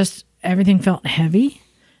just, everything felt heavy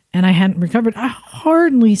and I hadn't recovered. I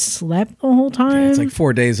hardly slept the whole time. It's like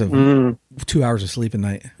 4 days of 2 hours of sleep a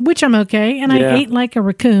night. Which I'm okay. And Yeah. I ate like a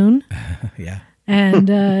raccoon. Yeah. And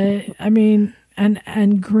I mean,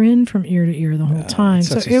 and grinned from ear to ear the whole time.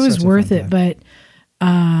 So it was such a worth fun it. But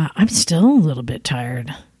I'm still a little bit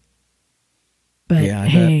tired. But Yeah, I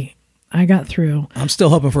hey, I got through. I'm still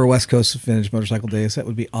hoping for a West Coast Vintage Motorcycle Days. That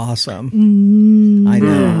would be awesome. I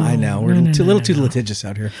know. We're a little too litigious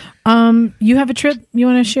out here. You have a trip you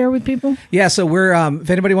want to share with people? Yeah, so we're if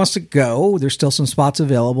anybody wants to go, there's still some spots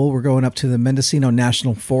available. We're going up to the Mendocino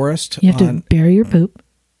National Forest. You have to bury your poop.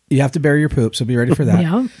 You have to bury your poop, so be ready for that.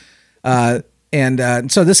 Yeah.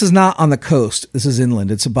 And so this is not on the coast. This is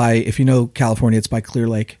inland. It's if you know California, it's by Clear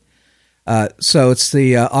Lake. So it's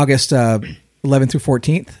the August 11th through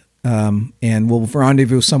 14th. And we'll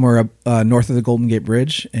rendezvous somewhere north of the Golden Gate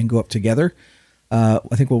Bridge and go up together. I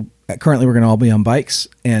think currently we're going to all be on bikes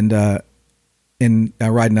and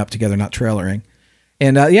riding up together, not trailering.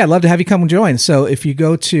 And I'd love to have you come and join. So if you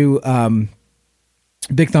go to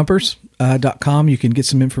bigthumpers.com, you can get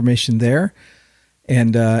some information there,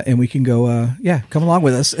 and we can go come along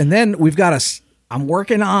with us. And then we've got I'm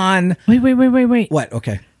working on Wait. what?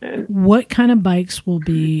 Okay. What kind of bikes will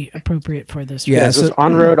be appropriate for this? Yeah, Is this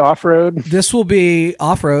on-road, off-road? This will be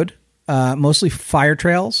off-road, mostly fire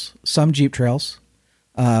trails, some Jeep trails.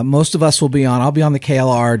 Most of us will be I'll be on the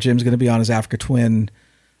KLR. Jim's going to be on his Africa Twin.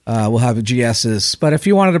 We'll have GS's. But if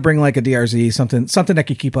you wanted to bring like a DRZ, something that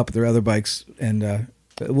could keep up with their other bikes, and it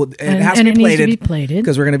has to be plated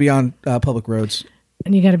because we're going to be on public roads.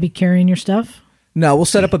 And you got to be carrying your stuff? No, we'll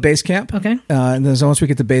set up a base camp. Okay. And then once we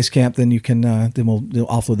get to base camp, then you can then we'll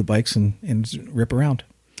offload the bikes and rip around.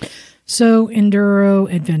 So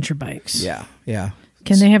enduro adventure bikes. Yeah.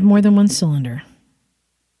 Can they have more than one cylinder?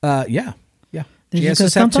 Yeah. They just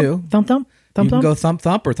GSs go have two. Thump. You can go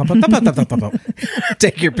thump or thump.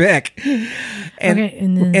 Take your pick.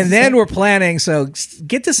 And then we're planning. So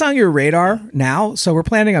get this on your radar now. So we're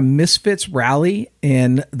planning a Misfits rally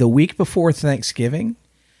in the week before Thanksgiving,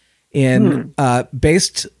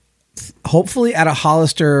 based hopefully at a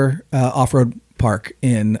Hollister off-road park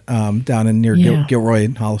down in near Gilroy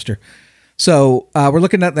and Hollister. So we're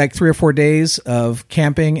looking at like 3 or 4 days of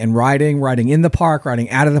camping and riding in the park, riding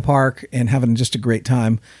out of the park, and having just a great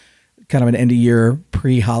time. Kind of an end of year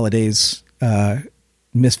pre-holidays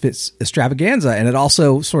Misfits extravaganza, and it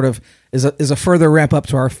also sort of is a further ramp up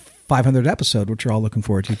to our 500th episode, which you're all looking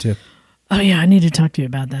forward to too. Oh yeah, I need to talk to you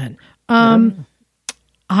about that.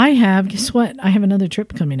 Guess what? I have another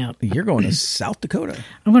trip coming up. You're going to South Dakota.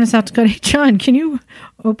 I'm going to South Dakota. Hey, John, can you?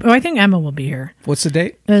 I think Emma will be here. What's the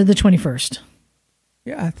date? The 21st.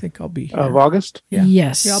 Yeah, I think I'll be here. Of August? Yeah.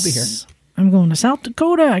 Yes. Yeah, I'll be here. I'm going to South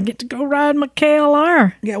Dakota. I get to go ride my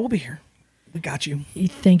KLR. Yeah, we'll be here. We got you.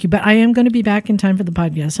 Thank you. But I am going to be back in time for the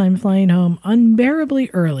podcast. I'm flying home unbearably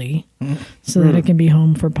early so that I can be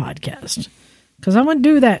home for podcast. Because I want to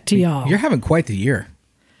do that to y'all. You're having quite the year.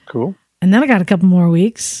 Cool. And then I got a couple more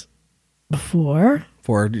weeks before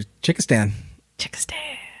For Chickistan.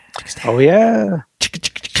 Oh, yeah.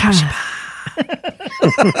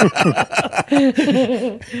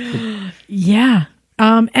 Yeah.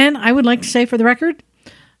 And I would like to say for the record,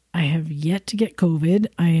 I have yet to get COVID.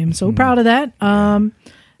 I am so proud of that.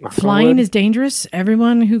 Flying is dangerous.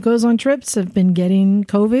 Everyone who goes on trips have been getting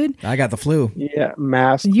COVID. I got the flu. Yeah,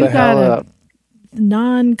 mask You the hell got up.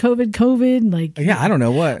 non-COVID, like. Yeah, I don't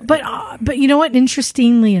know what. But you know what?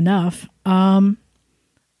 Interestingly enough,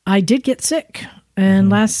 I did get sick. And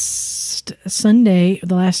last Sunday,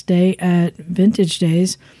 the last day at Vintage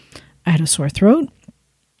Days, I had a sore throat.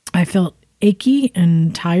 I felt achy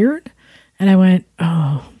and tired. And I went,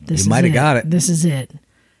 this is it. You might have got it. This is it.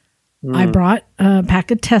 I brought a pack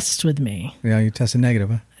of tests with me. Yeah, you tested negative,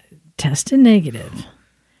 huh? Tested negative.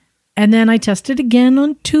 And then I tested again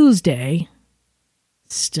on Tuesday.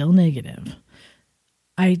 Still negative.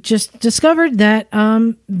 I just discovered that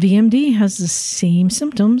VMD has the same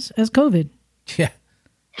symptoms as COVID. Yeah,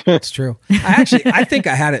 that's true. I think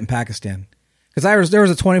I had it in Pakistan because there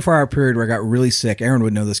was a 24-hour period where I got really sick. Aaron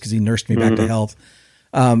would know this because he nursed me back to health.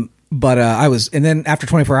 But and then after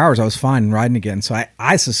 24 hours, I was fine and riding again. So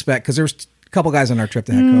I suspect, because there was a couple guys on our trip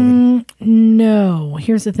that had COVID. No,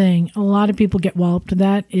 here's the thing. A lot of people get walloped to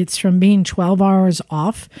that. It's from being 12 hours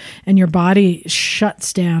off and your body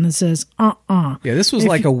shuts down and says, Yeah, this was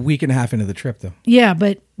like a week and a half into the trip, though. Yeah,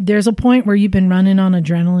 but there's a point where you've been running on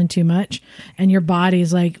adrenaline too much and your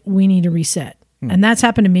body's like, we need to reset. And that's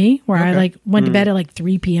happened to me where I went to bed at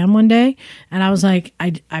 3 p.m. one day and I was like,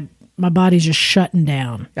 my body's just shutting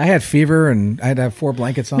down. I had fever and I had to have 4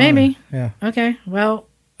 blankets on. Maybe. Yeah. Okay. Well,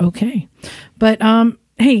 okay. But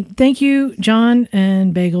hey, thank you, John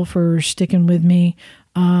and Bagel, for sticking with me.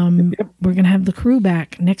 We're going to have the crew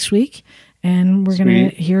back next week, and we're going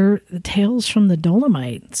to hear the tales from the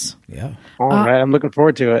Dolomites. Yeah. All right. I'm looking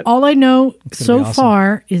forward to it. All I know so be awesome.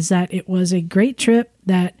 far is that it was a great trip,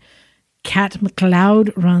 that Kat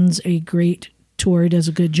McLeod runs a great tour, does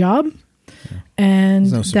a good job,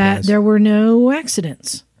 and no that surprise. there were no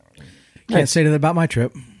accidents. Can't say that about my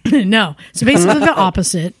trip. No. So basically the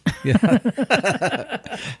opposite.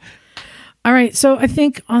 All right. So I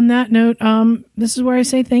think on that note, this is where I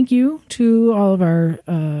say thank you to all of our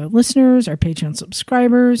listeners, our Patreon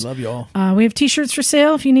subscribers. Love you all. We have t-shirts for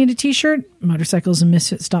sale. If you need a t-shirt,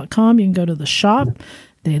 motorcyclesandmisfits.com. You can go to the shop.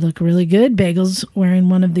 They look really good. Bagel's wearing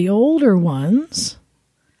one of the older ones.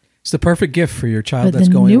 It's the perfect gift for your child But that's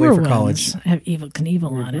the going away newer for college. ones have Evel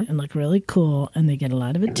Knievel on it and look really cool, and they get a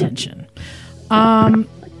lot of attention.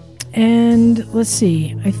 And let's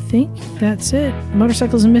see. I think that's it.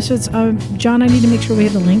 Motorcycles and Misfits. John, I need to make sure we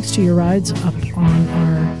have the links to your rides up on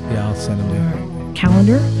our Yeah, I'll send them to you.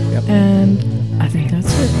 calendar. Yep. And I think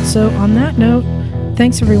that's it. So on that note,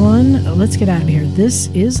 thanks everyone. Let's get out of here. This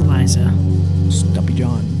is Liza, Stumpy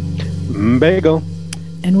John. Bagel.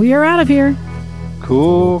 and we are out of here.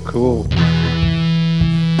 Cool.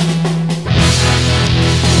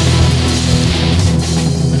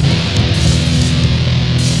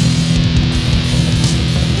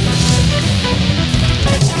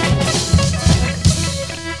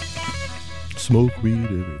 Smoke weed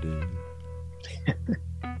every day.